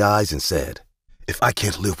dead in the eyes and said, "If I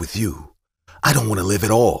can't live with you, I don't want to live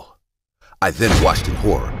at all." I then watched in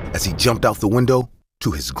horror as he jumped out the window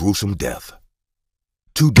to his gruesome death.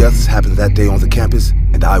 2 deaths happened that day on the campus,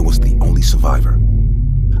 and I was the only survivor.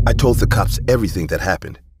 I told the cops everything that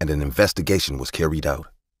happened, and an investigation was carried out.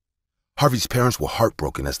 Harvey's parents were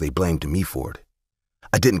heartbroken as they blamed me for it.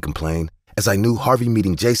 I didn't complain, as I knew Harvey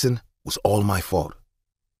meeting Jason was all my fault.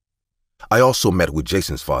 I also met with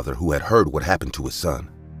Jason's father, who had heard what happened to his son.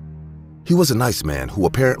 He was a nice man who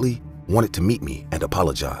apparently wanted to meet me and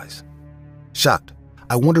apologize. Shocked,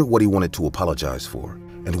 I wondered what he wanted to apologize for,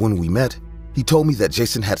 and when we met, he told me that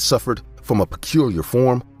Jason had suffered from a peculiar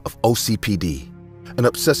form of OCPD, an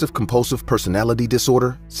obsessive-compulsive personality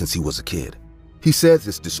disorder, since he was a kid. He said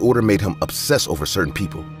this disorder made him obsess over certain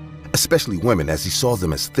people, especially women, as he saw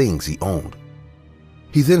them as things he owned.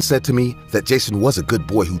 He then said to me that Jason was a good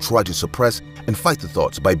boy who tried to suppress and fight the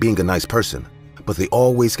thoughts by being a nice person, but they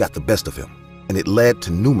always got the best of him, and it led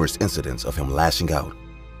to numerous incidents of him lashing out.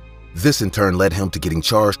 This in turn led him to getting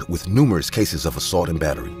charged with numerous cases of assault and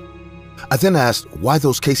battery. I then asked why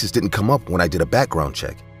those cases didn't come up when I did a background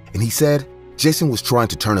check, and he said Jason was trying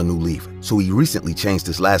to turn a new leaf, so he recently changed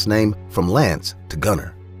his last name from Lance to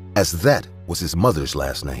Gunner, as that was his mother's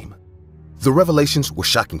last name. The revelations were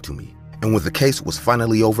shocking to me, and when the case was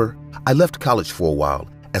finally over, I left college for a while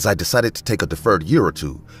as I decided to take a deferred year or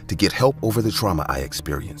two to get help over the trauma I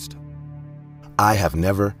experienced. I have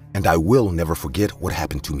never, and I will never forget what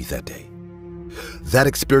happened to me that day. That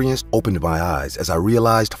experience opened my eyes as I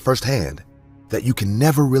realized firsthand that you can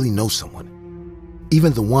never really know someone,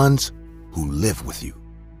 even the ones who live with you.